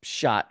 6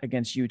 shot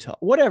against Utah,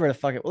 whatever the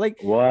fuck it like.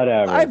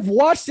 Whatever. I've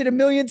watched it a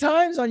million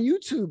times on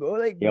YouTube.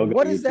 Like,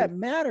 what does that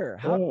matter?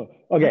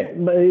 Okay,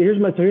 but here's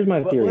my theory.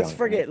 Let's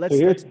forget.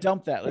 Let's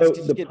dump that. Let's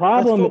just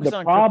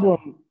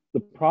the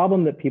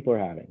problem that people are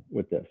having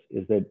with this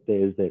is that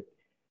is it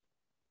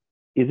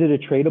a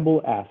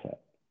tradable asset?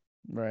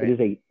 Right.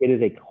 It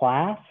is a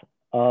class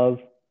of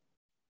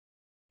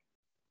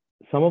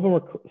some of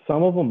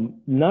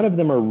them, none of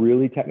them are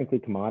really technically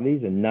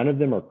commodities, and none of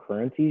them are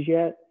currencies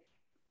yet.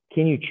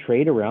 Can you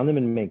trade around them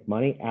and make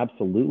money?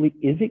 Absolutely.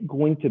 Is it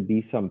going to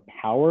be some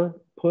power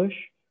push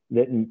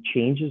that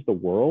changes the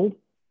world?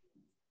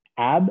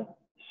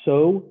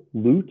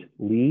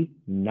 Absolutely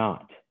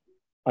not,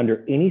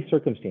 under any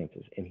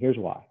circumstances. And here's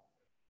why.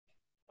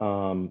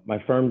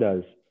 My firm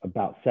does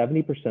about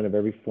 70% of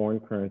every foreign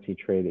currency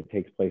trade that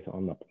takes place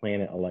on the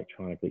planet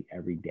electronically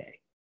every day.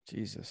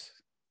 Jesus.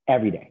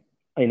 Every day,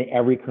 in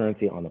every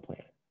currency on the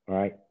planet. All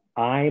right.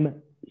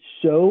 I'm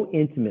so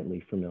intimately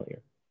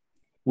familiar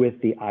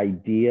with the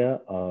idea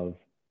of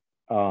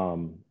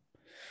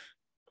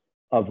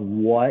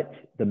what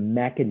the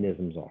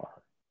mechanisms are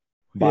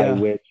by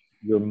which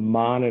you're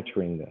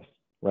monitoring this,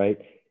 right?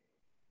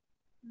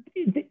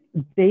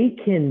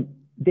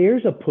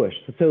 There's a push.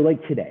 So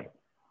like today,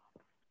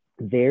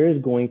 there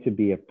is going to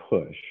be a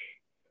push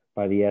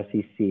by the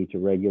SEC to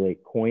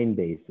regulate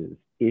Coinbase's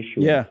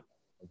issuance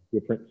of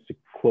different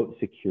quote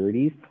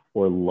securities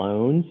or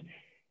loans.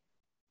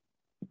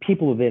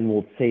 People then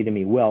will say to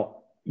me, well,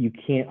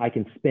 I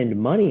can spend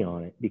money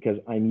on it because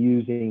I'm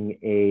using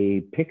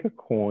a pick a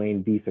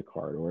coin Visa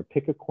card or a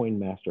pick a coin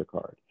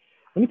MasterCard.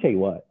 Let me tell you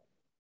what,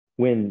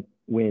 when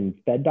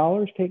Fed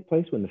dollars take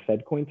place, when the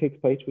Fed coin takes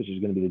place, which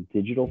is going to be the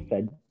digital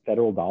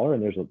federal dollar,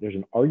 and there's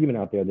an argument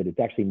out there that it's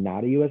actually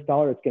not a US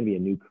dollar, it's going to be a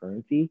new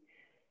currency.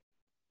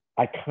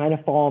 I kind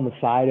of fall on the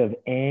side of,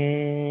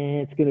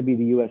 it's going to be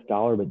the US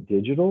dollar, but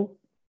digital.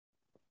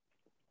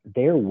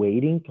 They're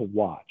waiting to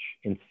watch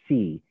and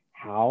see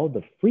how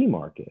the free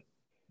market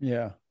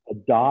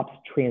adopts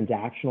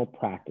transactional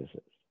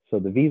practices. So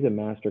the Visa,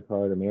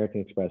 MasterCard,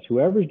 American Express,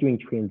 whoever's doing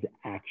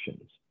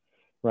transactions,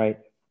 right?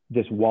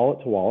 This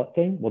wallet to wallet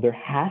thing. Well, there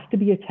has to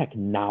be a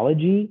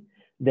technology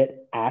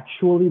that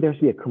actually, there has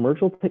to be a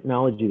commercial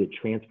technology that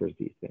transfers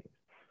these things.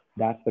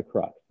 That's the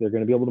crux. They're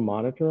going to be able to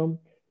monitor them.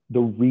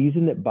 The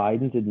reason that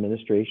Biden's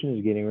administration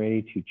is getting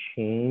ready to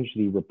change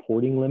the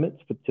reporting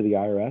limits to the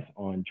IRS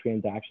on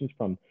transactions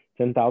from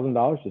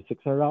 $10,000 to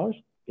 $600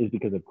 is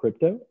because of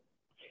crypto.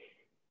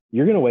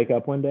 You're going to wake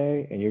up one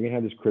day and you're going to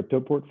have this crypto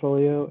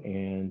portfolio,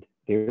 and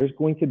there's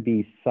going to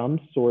be some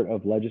sort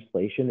of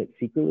legislation that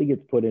secretly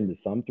gets put into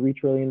some $3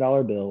 trillion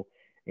bill.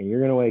 And you're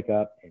going to wake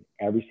up and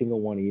every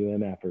single one of you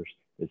MFers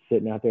is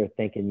sitting out there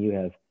thinking you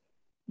have,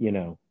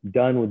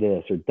 done with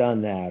this or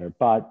done that, or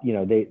bought,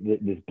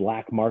 this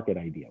black market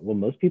idea. Well,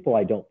 most people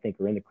I don't think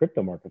are in the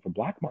crypto market for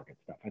black market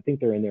stuff. I think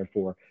they're in there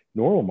for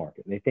normal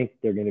market. And they think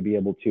they're going to be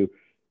able to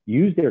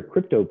use their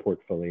crypto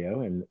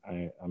portfolio. And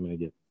I'm going to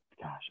get,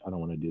 I don't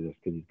want to do this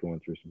because he's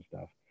going through some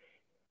stuff.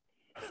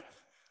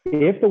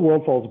 If the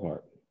world falls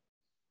apart,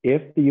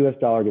 if the US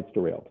dollar gets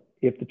derailed,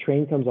 if the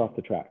train comes off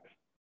the tracks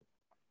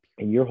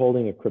and you're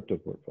holding a crypto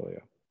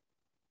portfolio,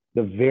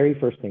 the very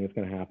first thing that's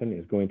going to happen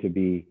is going to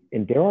be,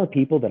 and there are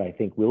people that I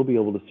think will be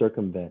able to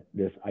circumvent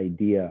this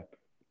idea.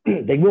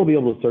 They will be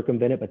able to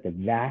circumvent it, but the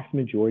vast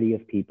majority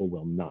of people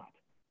will not.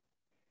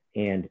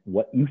 And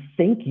what you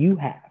think you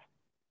have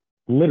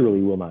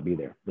literally will not be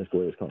there. This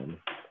Goya is calling me.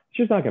 It's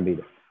just not going to be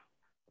there.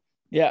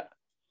 Yeah.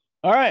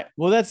 All right.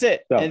 Well, that's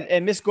it. So,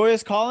 and Miss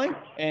Goya's calling.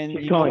 And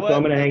she's calling, so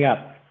I'm going to hang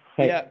up.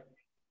 Hey,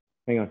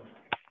 hang on.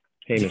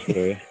 Hey, Miss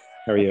Goya.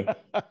 How are you?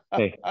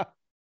 Hey.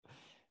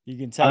 You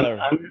can tell her.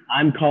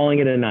 I'm calling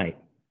it a night.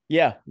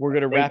 Yeah, we're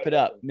gonna wrap it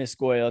up, Miss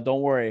Goya.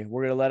 Don't worry.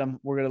 We're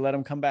gonna let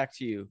him come back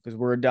to you because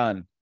we're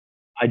done.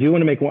 I do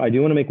want to make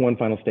one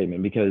final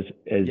statement because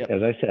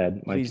as I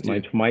said, my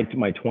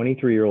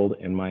 23-year-old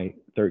and my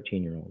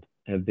 13-year-old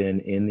have been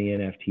in the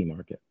NFT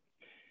market.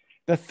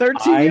 The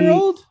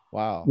 13-year-old?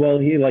 Wow. Well,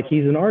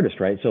 he's an artist,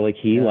 right? So like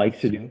he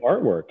likes to do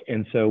artwork.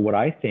 And so what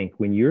I think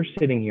when you're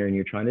sitting here and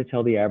you're trying to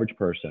tell the average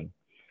person,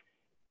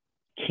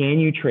 can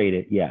you trade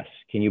it? Yes.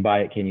 Can you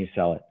buy it? Can you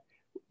sell it?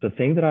 The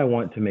thing that I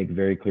want to make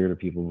very clear to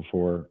people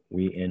before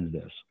we end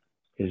this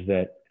is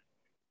that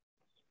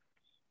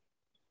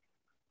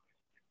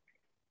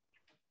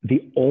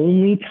the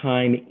only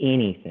time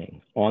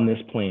anything on this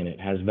planet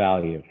has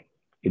value,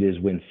 it is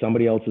when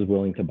somebody else is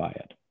willing to buy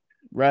it.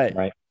 Right.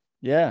 Right.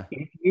 Yeah.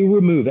 If you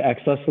remove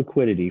excess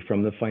liquidity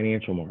from the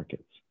financial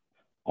markets,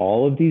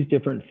 all of these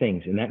different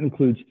things, and that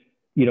includes,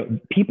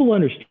 people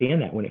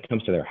understand that when it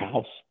comes to their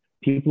house.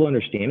 People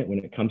understand it when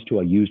it comes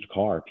to a used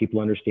car. People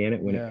understand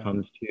it when it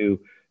comes to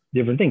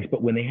different things.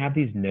 But when they have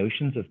these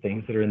notions of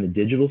things that are in the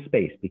digital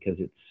space, because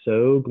it's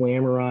so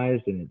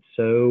glamorized and it's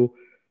so,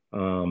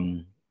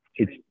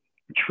 it's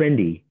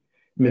trendy.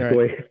 Miss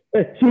Goya,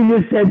 she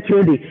just said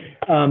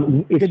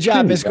trendy. Good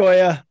job, Miss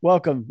Goya.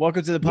 Welcome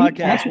to the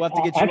podcast. We'll have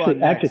to get you on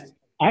next.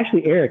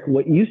 Actually, Eric,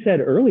 what you said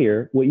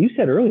earlier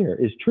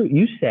is true.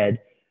 You said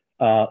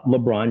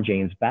LeBron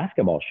James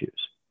basketball shoes.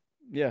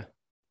 Yeah.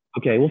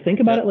 Okay, well, think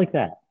about it like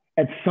that.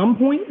 At some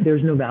point,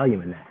 there's no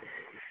value in that.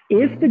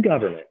 If the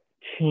government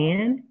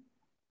can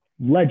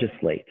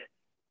legislate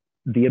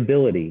the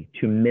ability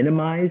to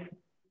minimize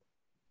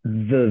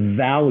the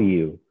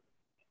value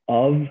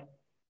of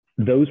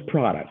those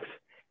products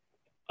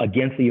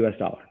against the US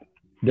dollar,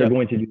 they're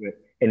going to do it.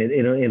 And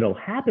it'll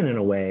happen in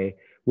a way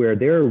where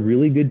there are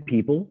really good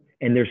people,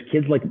 and there's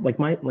kids like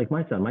my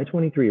son, my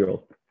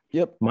 23-year-old.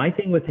 Yep. My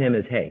thing with him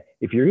is, hey,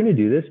 if you're going to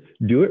do this,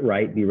 do it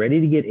right. Be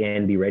ready to get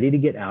in, be ready to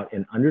get out,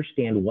 and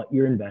understand what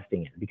you're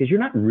investing in, because you're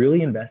not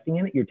really investing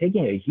in it. You're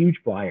taking a huge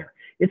flyer.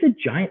 It's a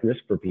giant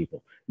risk for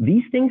people.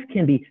 These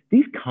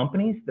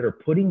companies that are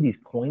putting these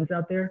coins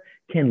out there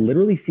can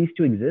literally cease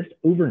to exist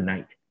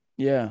overnight.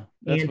 Yeah.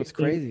 That's what's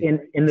crazy.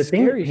 And the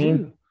thing that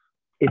pains,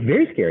 it's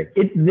very scary.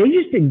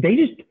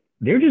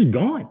 They're just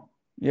gone.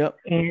 Yep.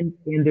 And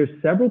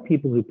there's several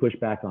people who push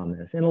back on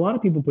this, and a lot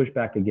of people push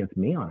back against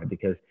me on it,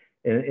 because,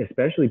 and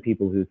especially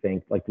people who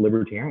think, like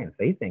libertarians,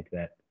 they think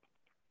that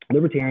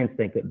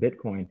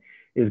Bitcoin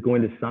is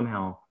going to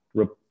somehow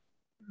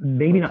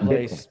maybe not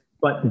Bitcoin,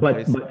 but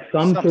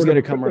some sort of going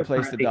to come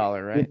replace the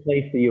dollar, right?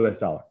 Replace the US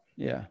dollar.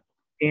 Yeah.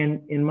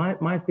 And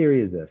my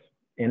theory is this,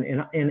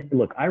 and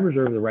look, I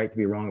reserve the right to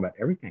be wrong about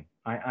everything.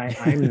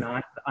 I'm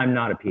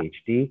not a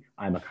PhD.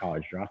 I'm a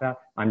college dropout.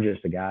 I'm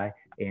just a guy.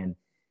 And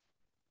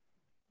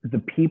the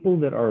people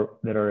that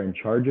are in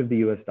charge of the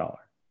US dollar,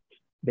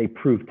 they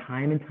prove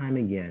time and time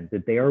again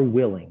that they are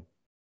willing,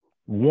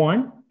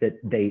 that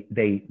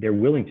they're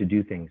willing to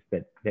do things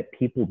that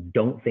people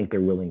don't think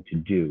they're willing to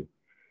do,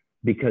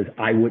 because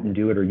I wouldn't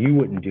do it, or you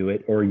wouldn't do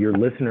it, or your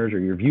listeners or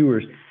your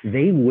viewers,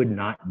 they would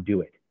not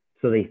do it.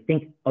 So they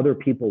think other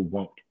people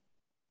won't.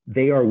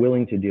 They are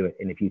willing to do it.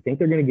 And if you think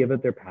they're going to give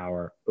up their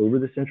power over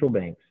the central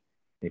banks,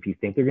 if you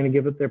think they're going to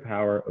give up their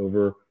power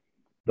over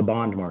the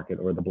bond market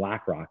or the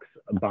BlackRocks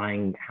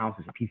buying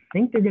houses, if you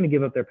think they're going to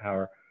give up their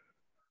power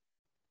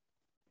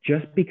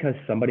just because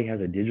somebody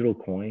has a digital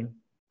coin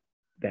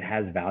that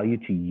has value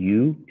to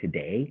you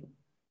today,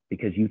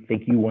 because you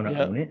think you want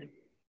to own it,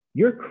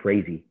 you're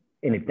crazy.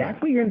 And if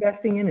that's what you're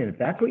investing in, and if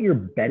that's what you're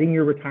betting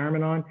your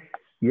retirement on,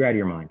 you're out of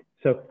your mind.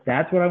 So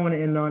that's what I want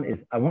to end on, is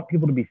I want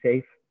people to be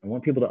safe. I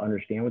want people to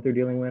understand what they're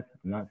dealing with.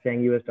 I'm not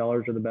saying US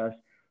dollars are the best.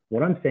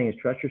 What I'm saying is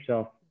trust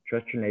yourself,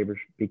 trust your neighbors,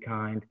 be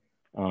kind.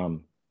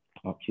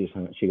 She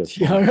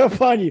hung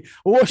up on you.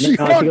 Well, she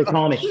goes,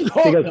 call me.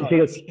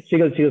 She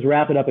goes,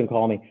 wrap it up and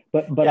call me.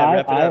 But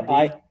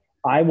I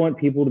want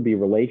people to be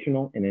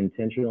relational and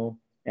intentional.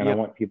 And I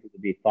want people to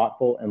be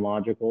thoughtful and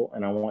logical.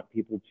 And I want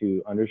people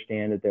to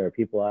understand that there are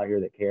people out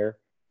here that care.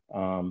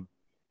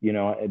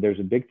 There's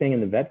a big thing in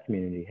the vet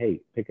community.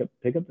 Hey, pick up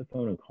the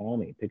phone and call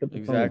me. Pick up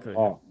the phone and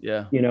call.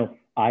 Yeah.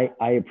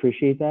 I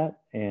appreciate that.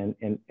 And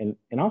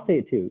I'll say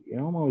it too.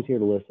 I'm always here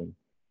to listen.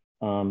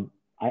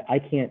 I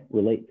can't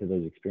relate to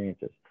those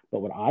experiences,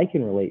 but what I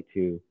can relate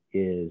to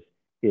is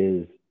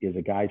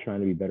a guy trying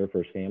to be better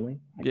for his family.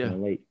 I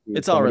can relate to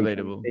it's all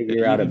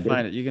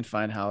relatable. You can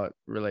find how it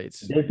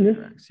relates. Business,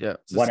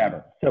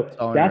 whatever. So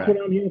that's what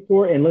I'm here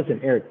for. And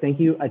listen, Eric, thank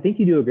you. I think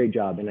you do a great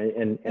job.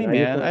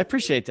 I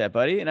appreciate that,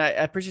 buddy. And I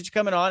appreciate you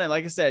coming on. And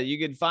like I said, you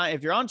can find,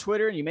 if you're on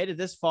Twitter and you made it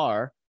this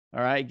far,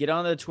 all right, get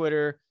on the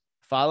Twitter,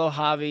 follow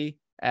Javi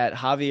at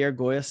Javier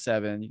Goya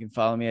 7. You can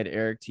follow me at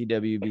Eric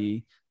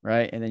TWB.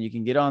 Right. And then you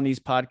can get on these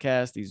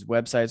podcasts, these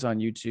websites on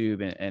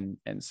YouTube,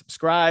 and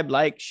subscribe,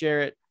 like,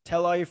 share it,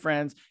 tell all your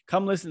friends,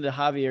 come listen to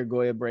Javier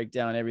Goya break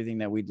down everything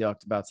that we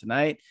talked about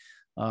tonight.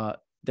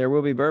 There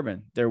will be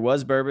bourbon. There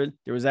was bourbon.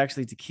 There was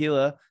actually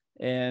tequila.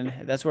 And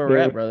that's where we're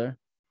at, brother.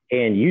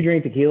 And you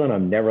drink tequila, and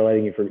I'm never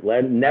letting you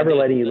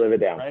live it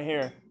down. Right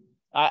here.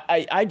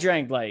 I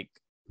drank like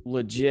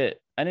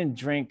legit. I didn't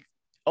drink.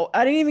 Oh,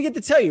 I didn't even get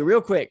to tell you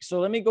real quick. So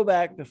let me go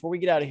back before we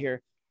get out of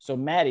here. So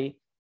Maddie,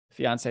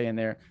 fiance in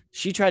there,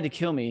 she tried to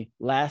kill me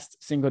last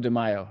Cinco de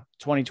Mayo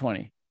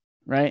 2020,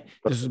 right?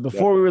 This was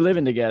before we were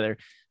living together.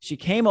 She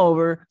came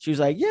over. She was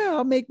like, yeah,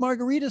 I'll make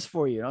margaritas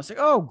for you. And I was like,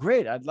 oh,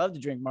 great. I'd love to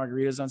drink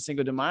margaritas on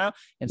Cinco de Mayo.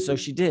 And so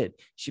she did.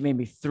 She made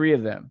me 3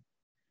 of them.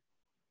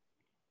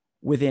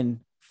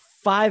 Within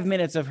 5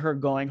 minutes of her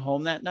going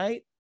home that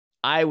night,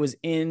 I was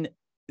in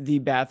the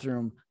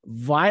bathroom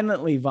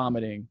violently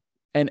vomiting,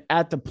 and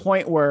at the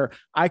point where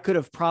I could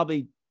have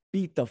probably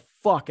beat the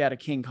fuck out of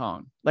King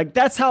Kong. Like,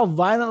 that's how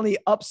violently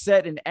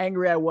upset and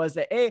angry I was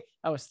that A,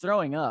 I was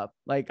throwing up.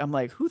 Like, I'm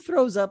like, who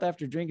throws up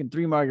after drinking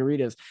 3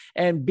 margaritas?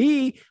 And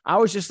B, I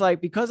was just like,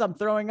 because I'm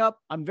throwing up,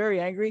 I'm very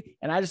angry,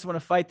 and I just want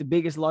to fight the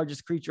biggest,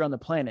 largest creature on the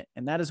planet.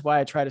 And that is why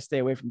I try to stay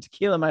away from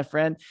tequila, my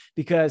friend,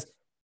 because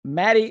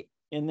Maddie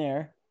in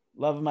there,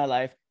 love of my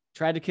life,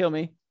 tried to kill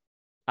me.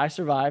 I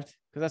survived,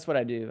 because that's what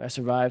I do. I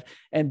survived.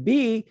 And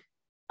B,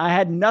 I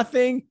had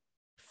nothing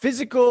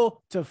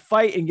physical to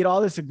fight and get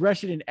all this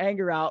aggression and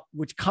anger out,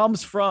 which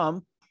comes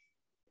from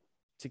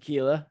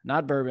tequila,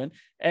 not bourbon.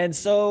 And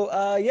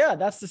so, yeah,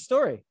 that's the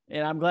story.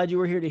 And I'm glad you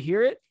were here to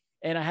hear it.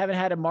 And I haven't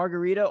had a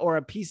margarita or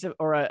a piece of,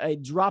 or a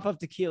drop of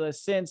tequila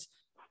since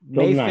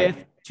May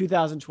 5th,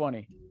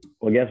 2020.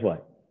 Well, guess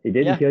what? It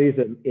didn't kill you.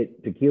 So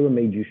tequila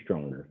made you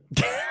stronger.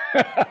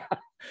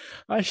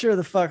 I sure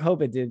the fuck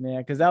hope it did,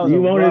 man. Because that was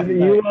you won't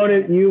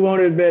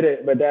admit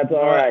it, but that's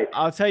all right.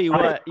 I'll tell you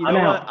what. You know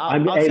what? I'll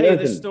hey, tell you listen,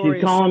 this story.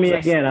 She's calling me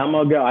again. I'm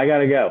gonna go. I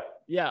gotta go.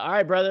 Yeah. All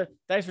right, brother.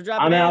 Thanks for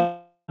dropping I'm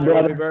out,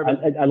 brother.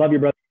 I love you,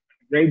 brother.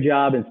 Great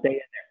job, and stay in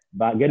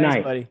there. Bye. Good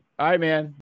night, buddy. All right, man.